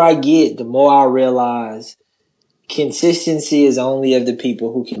older I get, the more I realize consistency is only of the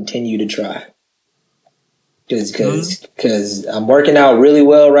people who continue to try. Because I'm working out really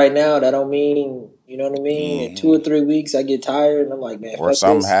well right now. That don't mean, you know what I mean? In 2 or 3 weeks, I get tired and I'm like, man, or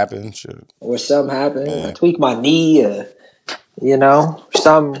something happens. Or something happens. Yeah. I tweak my knee,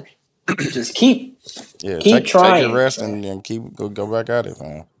 something. Just keep trying. Take your rest and keep go back at it,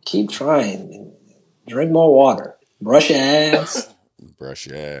 man. Keep trying. Drink more water. Brush your ass. Brush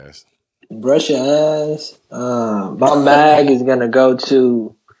your ass. My mag is gonna go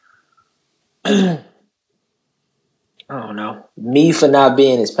to I don't know. Me for not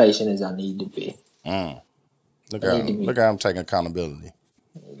being as patient as I need to be. Look how I'm taking accountability.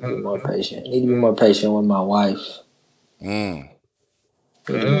 Need to be more patient. Need to be more patient with my wife. Need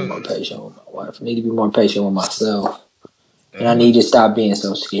to be more patient with my wife. Need to be more patient with myself. And I need to stop being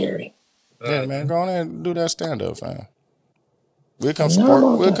so scary. Yeah, man. Go on and do that stand up, fam. We'll come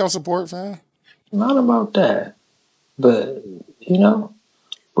support. We'll come support, fam. Not about that. But,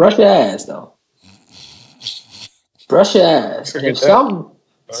 brush your ass, though. Brush your ass. And if something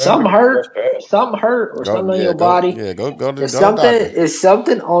hurt, or something on your body. Yeah, go to the If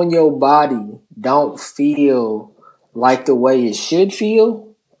something on your body don't feel like the way it should feel.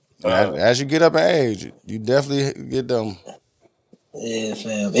 As you get up in age, you definitely get them. Yeah,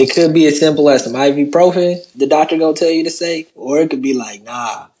 fam. It could be as simple as some ibuprofen the doctor gonna tell you to take, or it could be like,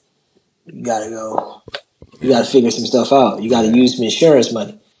 nah, you gotta go. You gotta figure some stuff out. You gotta use some insurance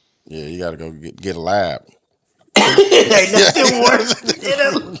money. Yeah, you gotta go get a lab. Ain't nothing worse than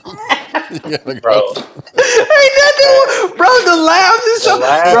bro. Ain't nothing worse. Bro, the labs is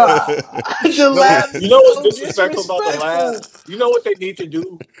something. Bro, the lab. You know what's disrespectful about the lab? You know what they need to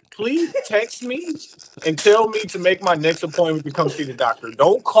do? Please text me and tell me to make my next appointment to come see the doctor.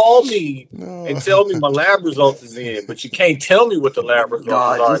 Don't call me and tell me my lab results is in, but you can't tell me what the lab results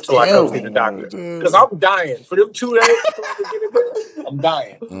are until I come see the doctor. Because I'm dying. For them 2 days, I'm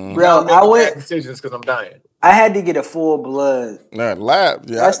dying. Bro, I went decisions because I'm dying. I had to get a full blood lab.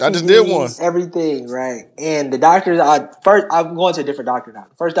 Yeah, I just did one. Everything, right? And the doctor, I'm going to a different doctor now.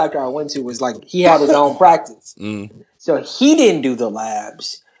 The first doctor I went to was like, he had his own practice. So he didn't do the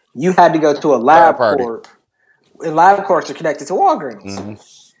labs. You had to go to a lab corp. And lab corps are connected to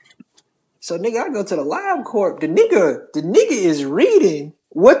Walgreens. So nigga, I go to the lab corp. The nigga is reading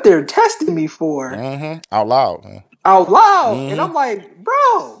what they're testing me for. Out loud. And I'm like,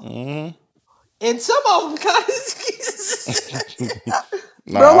 bro. And some of them kind of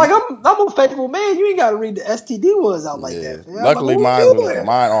bro, like I'm a faithful man. You ain't gotta read the STD ones out like that. Man. Luckily,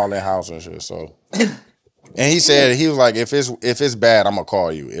 mine all in house and shit. So, and he said he was like, if it's bad, I'm gonna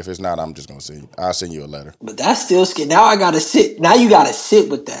call you. If it's not, I'm just gonna see you. I'll send you a letter. But that's still scary. Now I gotta sit. Now you gotta sit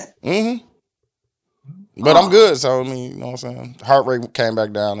with that. But I'm good. So I mean, you know what I'm saying. Heart rate came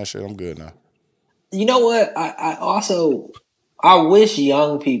back down and shit. I'm good now. You know what? I wish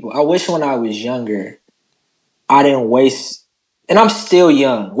young people, I wish when I was younger, I didn't waste, and I'm still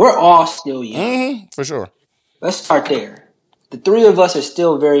young. We're all still young. For sure. Let's start there. The 3 of us are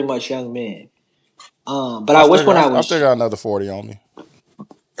still very much young men. But I wish when I was... I still got another 40 on me.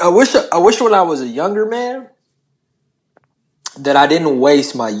 I wish when I was a younger man that I didn't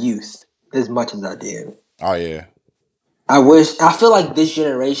waste my youth as much as I did. Oh, yeah. I feel like this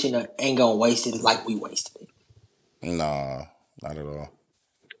generation ain't gonna waste it like we wasted it. Nah. Not at all.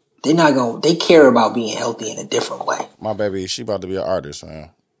 They care about being healthy in a different way. My baby, she about to be an artist,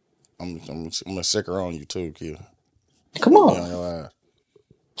 man. I'm gonna sick her on you too, kid. Come Be on. on your ass.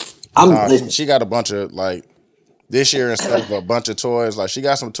 I'm listen. She got a bunch of like this year instead of a bunch of toys. Like she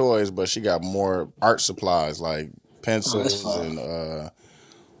got some toys, but she got more art supplies like Oh, that's pencils fine. and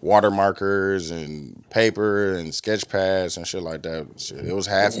water markers and paper and sketch pads and shit like that. Shit, it was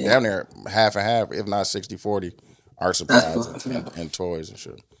half, Yeah, damn near half and half, if not 60-40 art that's supplies fine. and toys and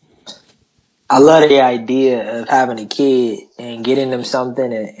shit. I love the idea of having a kid and getting them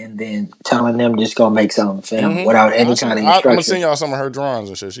something and then telling them just go make something for him without any kind of I'm gonna instruction. send y'all some of her drawings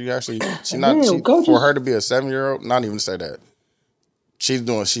and shit. Yeah, go For her just to be a 7-year-old, not even to say that. She's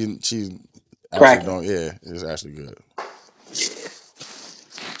actually cracking. doing, yeah, it's actually good.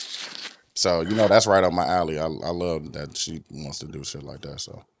 So that's right up my alley. I love that she wants to do shit like that.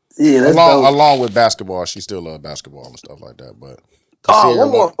 So Yeah, that's dope. along with basketball, she still loves basketball and stuff like that. But to see Oh, her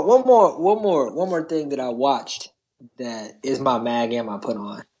want, one more thing that I watched that is my mag and my put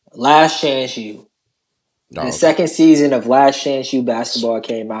on. Last Chance U. The oh, okay, second season of Last Chance U basketball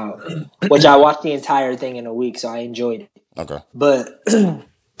came out, which I watched the entire thing in a week, so I enjoyed it. okay, But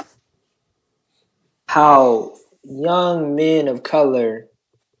how young men of color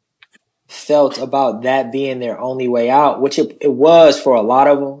felt about that being their only way out, which it was for a lot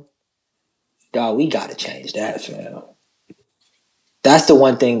of them, dog, we got to change that, fam. That's the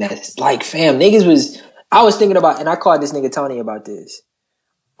one thing that's like, fam, niggas was, I was thinking about, and I called this nigga Tony about this.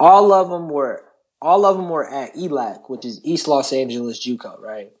 All of them were at ELAC, which is East Los Angeles JUCO,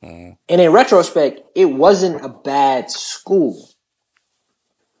 right? mm-hmm. And in retrospect, it wasn't a bad school.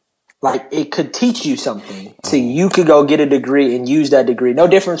 Like, it could teach you something. So you could go get a degree and use that degree. No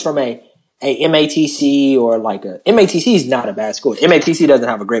difference from a MATC or like a MATC is not a bad school. MATC doesn't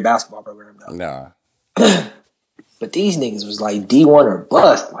have a great basketball program though. Nah, But these niggas was like D1 or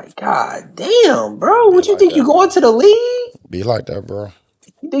bust. Like, god damn, bro. What you like think that, you going to the league? be like that, bro.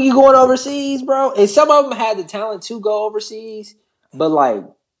 You think you going overseas, bro? And some of them had the talent to go overseas. But like,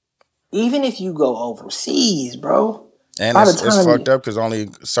 even if you go overseas, bro, And by the it's time fucked up because only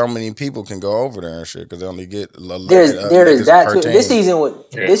so many people can go over there and shit because they only get there is niggas that per too. team. This season was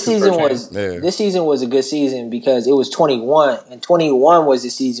Yeah, this two season per team. was Yeah. this season was a good season because it was 21, and 21 was the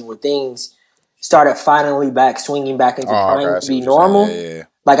season where things started finally swinging back into trying Okay, I to see be what you're saying. normal. Yeah.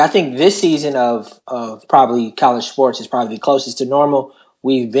 Like, I think this season of probably college sports is probably the closest to normal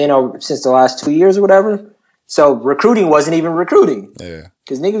we've been over since the last 2 years or whatever. So recruiting wasn't even recruiting Yeah.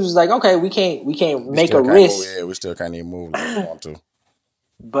 because niggas was like, okay, we can't We make still a can't risk. move. Yeah, we still can't even move like we want to.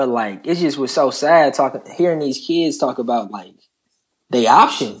 But like, it just was so sad hearing these kids talk about like they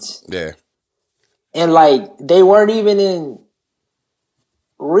options. Yeah. And like, they weren't even in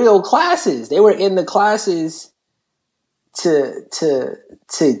real classes. They were in the classes to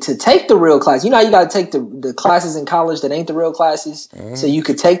take the real class. You know how you got to take the classes in college that ain't the real classes, so you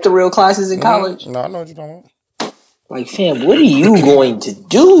could take the real classes in college. No, I know what you're talking about. Like, fam, what are you going to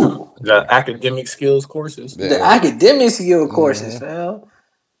do? The academic skills courses. Yeah. The academic skill courses, fam.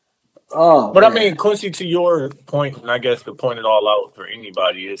 Oh, But I man. mean, Quincy, to your point, and I guess to point it all out for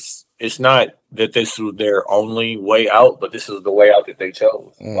anybody, it's not that this was their only way out, but this is the way out that they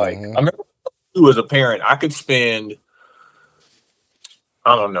chose. Like, I remember as a parent, I could spend,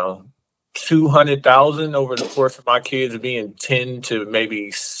 I don't know, 200,000 over the course of my kids being 10 to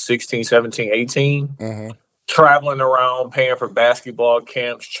maybe 16, 17, 18, traveling around, paying for basketball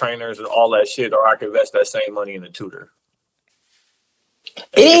camps, trainers, and all that shit, or I could invest that same money in a tutor.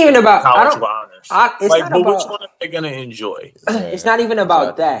 It ain't even about college of honors. it's Like, not but about. which one are they gonna enjoy? It's not even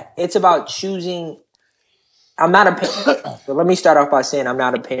about that. It's about choosing. I'm not a parent, but let me start off by saying I'm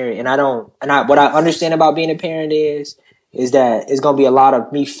not a parent, and what I understand about being a parent is that it's gonna be a lot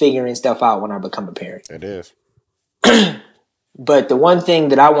of me figuring stuff out when I become a parent. It is. But the one thing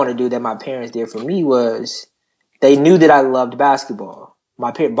that I want to do that my parents did for me was they knew that I loved basketball.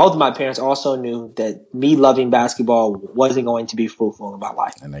 Both of my parents also knew that me loving basketball wasn't going to be fruitful in my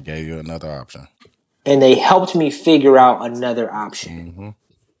life. And they gave you another option. And they helped me figure out another option.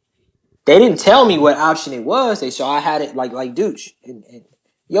 They didn't tell me what option it was. They saw I had it like Dooch and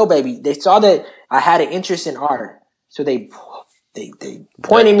Yo Baby. They saw that I had an interest in art. So they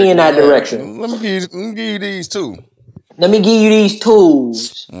pointed me in that direction. Let me give you these too. Let me give you these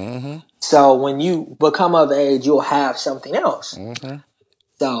tools. So when you become of age, you'll have something else.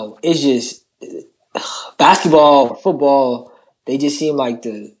 So it's just basketball or football. They just seem like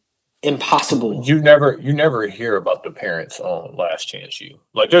the impossible. You never hear about the parents on Last Chance U.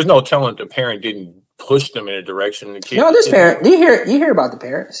 Like, there's no telling the parent didn't push them in a direction. The kid, No, this parent. You hear about the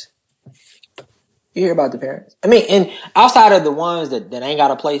parents. You hear about the parents. I mean, and outside of the ones that ain't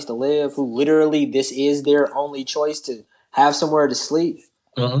got a place to live, who literally this is their only choice to have somewhere to sleep.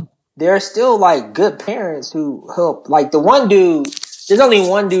 there are still like good parents who help. Like the one dude, there's only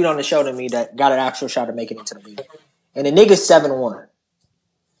one dude on the show to me that got an actual shot at making it to the league, and the nigga's 7-1,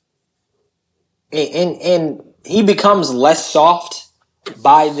 and he becomes less soft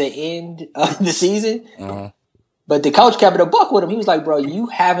by the end of the season. But the coach kept it a buck with him. He was like, "Bro, you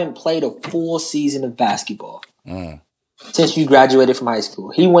haven't played a full season of basketball since you graduated from high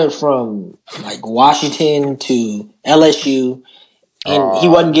school." He went from like Washington to LSU. And he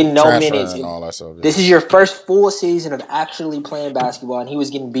wasn't getting no minutes. And all that stuff, yeah. This is your first full season of actually playing basketball, and he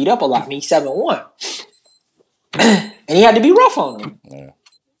was getting beat up a lot. And he's 7-1, and he had to be rough on him. Yeah.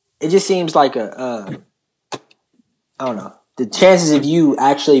 It just seems like I don't know. The chances of you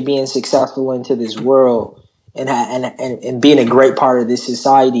actually being successful into this world and being a great part of this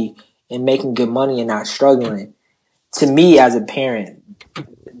society and making good money and not struggling, to me as a parent,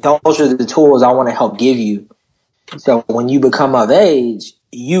 those are the tools I want to help give you. So when you become of age,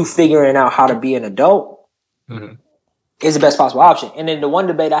 you figuring out how to be an adult is the best possible option. And then the one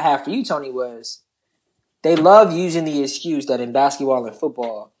debate I have for you, Tony, was they love using the excuse that in basketball and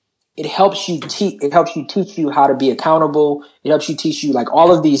football, it helps you teach you how to be accountable. It helps you teach you like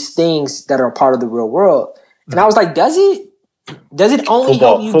all of these things that are a part of the real world. And I was like, does it? Does it only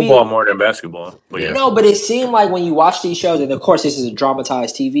help you football more than basketball? But yeah. No, but it seemed like when you watch these shows, and of course this is a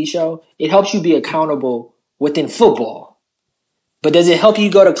dramatized TV show, it helps you be accountable within football. But does it help you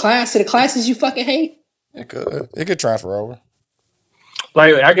go to the classes you fucking hate? It could transfer over.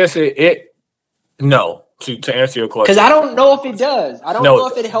 Like I guess no. To answer your question, because I don't know if it does. I don't know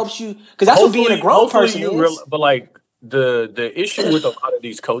if it helps you, because that's what being a grown person is. But like the issue with a lot of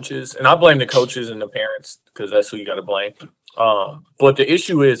these coaches, and I blame the coaches and the parents because that's who you got to blame. But the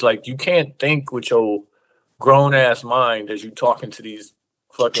issue is like you can't think with your grown ass mind as you talking to these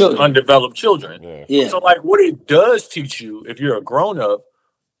fucking undeveloped children. Yeah. So like what it does teach you if you're a grown up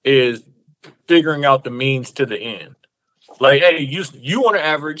is figuring out the means to the end. Like, hey, you want to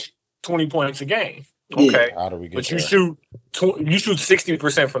average 20 points a game. Okay, how do we get but there? you shoot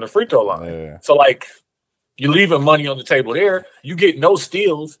 60% from the free throw line. Yeah. So like you're leaving money on the table there. You get no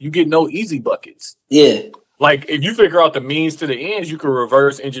steals. You get no easy buckets. Yeah. Like if you figure out the means to the ends, you can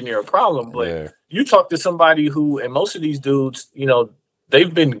reverse engineer a problem. But you talk to somebody who, and most of these dudes, you know,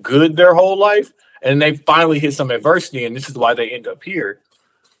 they've been good their whole life, and they finally hit some adversity, and this is why they end up here.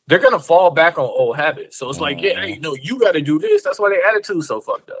 They're gonna fall back on old habits. So it's like, yeah, hey, no, you got to do this. That's why their attitude's so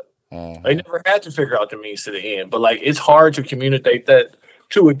fucked up. They never had to figure out the means to the end, but like it's hard to communicate that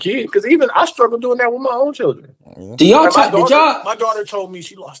to a kid because even I struggle doing that with my own children. Do y'all? Like my daughter told me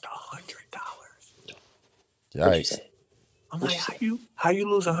she lost $100. Yikes! I'm like, how you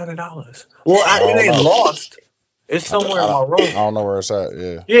lose $100? Well, it ain't lost. It's somewhere in my room. I don't know where it's at.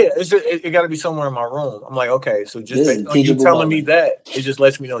 Yeah, it got to be somewhere in my room. I'm like, okay, so just based on you telling me that, it just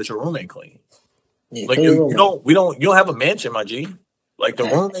lets me know that your room ain't clean. Yeah, like you don't have a mansion, my G. Like the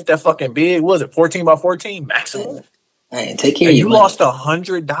room ain't that fucking big. What was it 14 by 14 maximum? And take care of you lost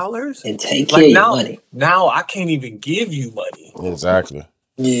 $100 and take care of your money. Now I can't even give you money. Exactly.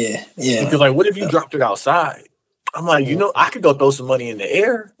 Yeah. Because like, what if you dropped it outside? I'm like, I could go throw some money in the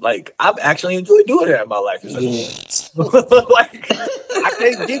air. Like I've actually enjoyed doing that in my life. It's like, like I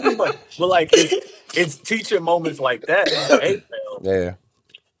can't give you money, but like it's teaching moments like that. Hey, yeah.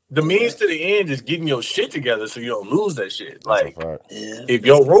 The means to the end is getting your shit together so you don't lose that shit. Like, if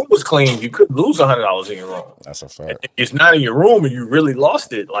your room was clean, you could lose $100 in your room. That's a fact. If it's not in your room and you really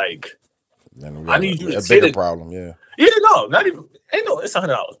lost it. Like, I need you to sit bigger problem. Yeah. Yeah, no, not even. It's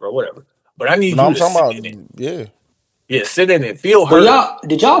 $100, bro. Whatever. But I need you to sit in it. Yeah, sit in it. Feel hurt.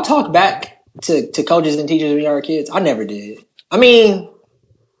 Did y'all talk back to coaches and teachers when y'all were kids? I never did. I mean.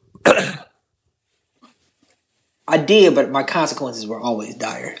 I did, but my consequences were always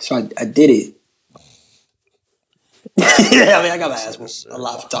dire. So I did it. I mean, I got my ass a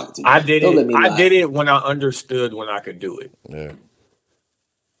lot for talking to you. I did it. I did it when I understood when I could do it. Yeah.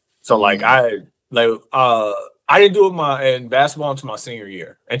 So like I didn't do it in basketball until my senior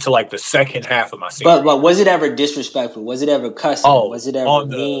year, until like the second half of my senior year. But was it ever disrespectful? Was it ever cussing? Was it ever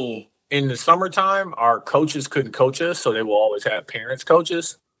mean? In the summertime, our coaches couldn't coach us, so they will always have parents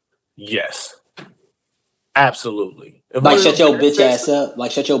coaches. Yes. Absolutely. Like shut your bitch ass up.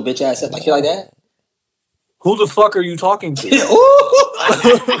 Like shut your bitch ass up. Like shit like that. Who the fuck are you talking to?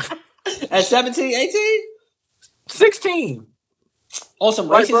 At 17, 18? 16. On some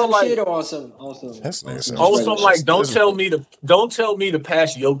racism shit or on some like don't tell me to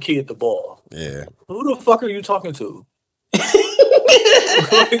pass your kid the ball. Yeah. Who the fuck are you talking to?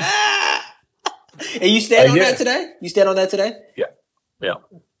 And you stand on that today? You stand on that today? Yeah.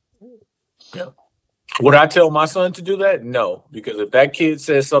 Would I tell my son to do that? No, because if that kid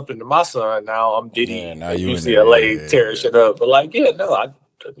says something to my son, now I'm Diddy Yeah, now at you in UCLA there. tearing shit up. But like, yeah, no,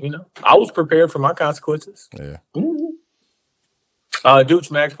 I was prepared for my consequences. Yeah.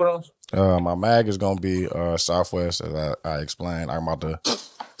 Dooch, Max, put on. My mag is gonna be Southwest, as I explained. I'm about to.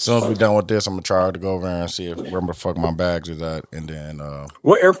 As soon as we're done with this, I'm gonna try to go over and see where the fuck my bags is at, and then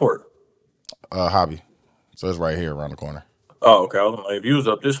What airport? Hobby. So it's right here around the corner. Oh, okay. I was like, if you was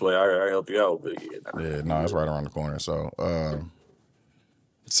up this way, I help you out. But Yeah, no, it's right around the corner. So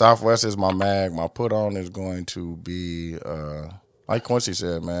Southwest is my mag. My put on is going to be like Quincy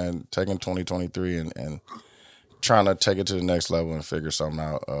said, man, taking 2023 and trying to take it to the next level and figure something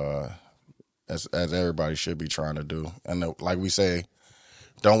out. As everybody should be trying to do. And like we say,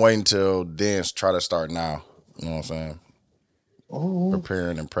 don't wait until then. Try to start now. You know what I'm saying?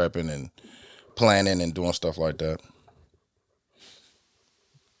 Preparing and prepping and planning and doing stuff like that.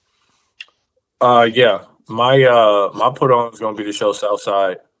 Yeah. My put on is gonna be the show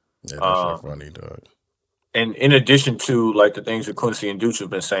Southside. Yeah, that shit funny, dog. And in addition to like the things that Quincy and Dooch have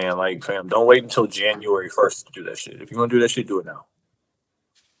been saying, like, fam, don't wait until January 1st to do that shit. If you're gonna do that shit, do it now.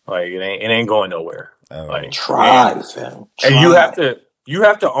 Like it ain't going nowhere. Like try, fam. And you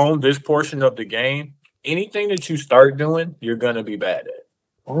have to own this portion of the game. Anything that you start doing, you're gonna be bad at.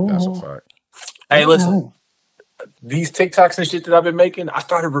 That's a fact. Hey, listen, these TikToks and shit that I've been making, I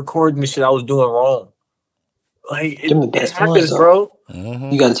started recording the shit I was doing wrong. Like it happens, bro.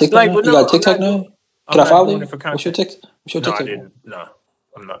 You got a TikTok? You got a TikTok now? Can I follow you? What's your TikTok? No, I didn't. No,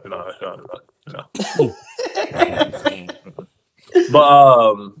 I'm not. No.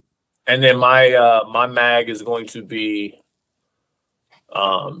 But and then my mag is going to be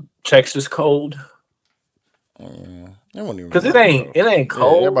Texas cold. Because it ain't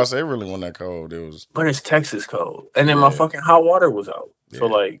cold. Yeah, everybody say it really wasn't that cold. It was, but it's Texas cold. And then my fucking hot water was out. Yeah. So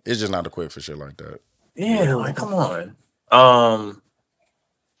like, it's just not equipped for shit like that. Yeah, like come on.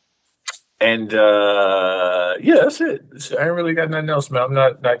 And yeah, that's it. I ain't really got nothing else, man. I'm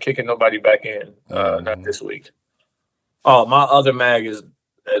not kicking nobody back in. Not this week. Oh, my other mag is,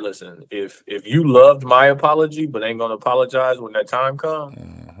 hey, listen, if you loved my apology but ain't gonna apologize when that time comes,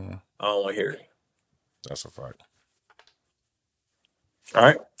 I don't want to hear it. That's a fact. All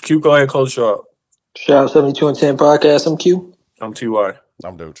right, Q, go ahead, close the show out. Shout out 72 and 10 podcast. I'm Q. I'm TY.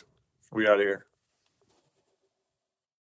 I'm Dooch. We out of here.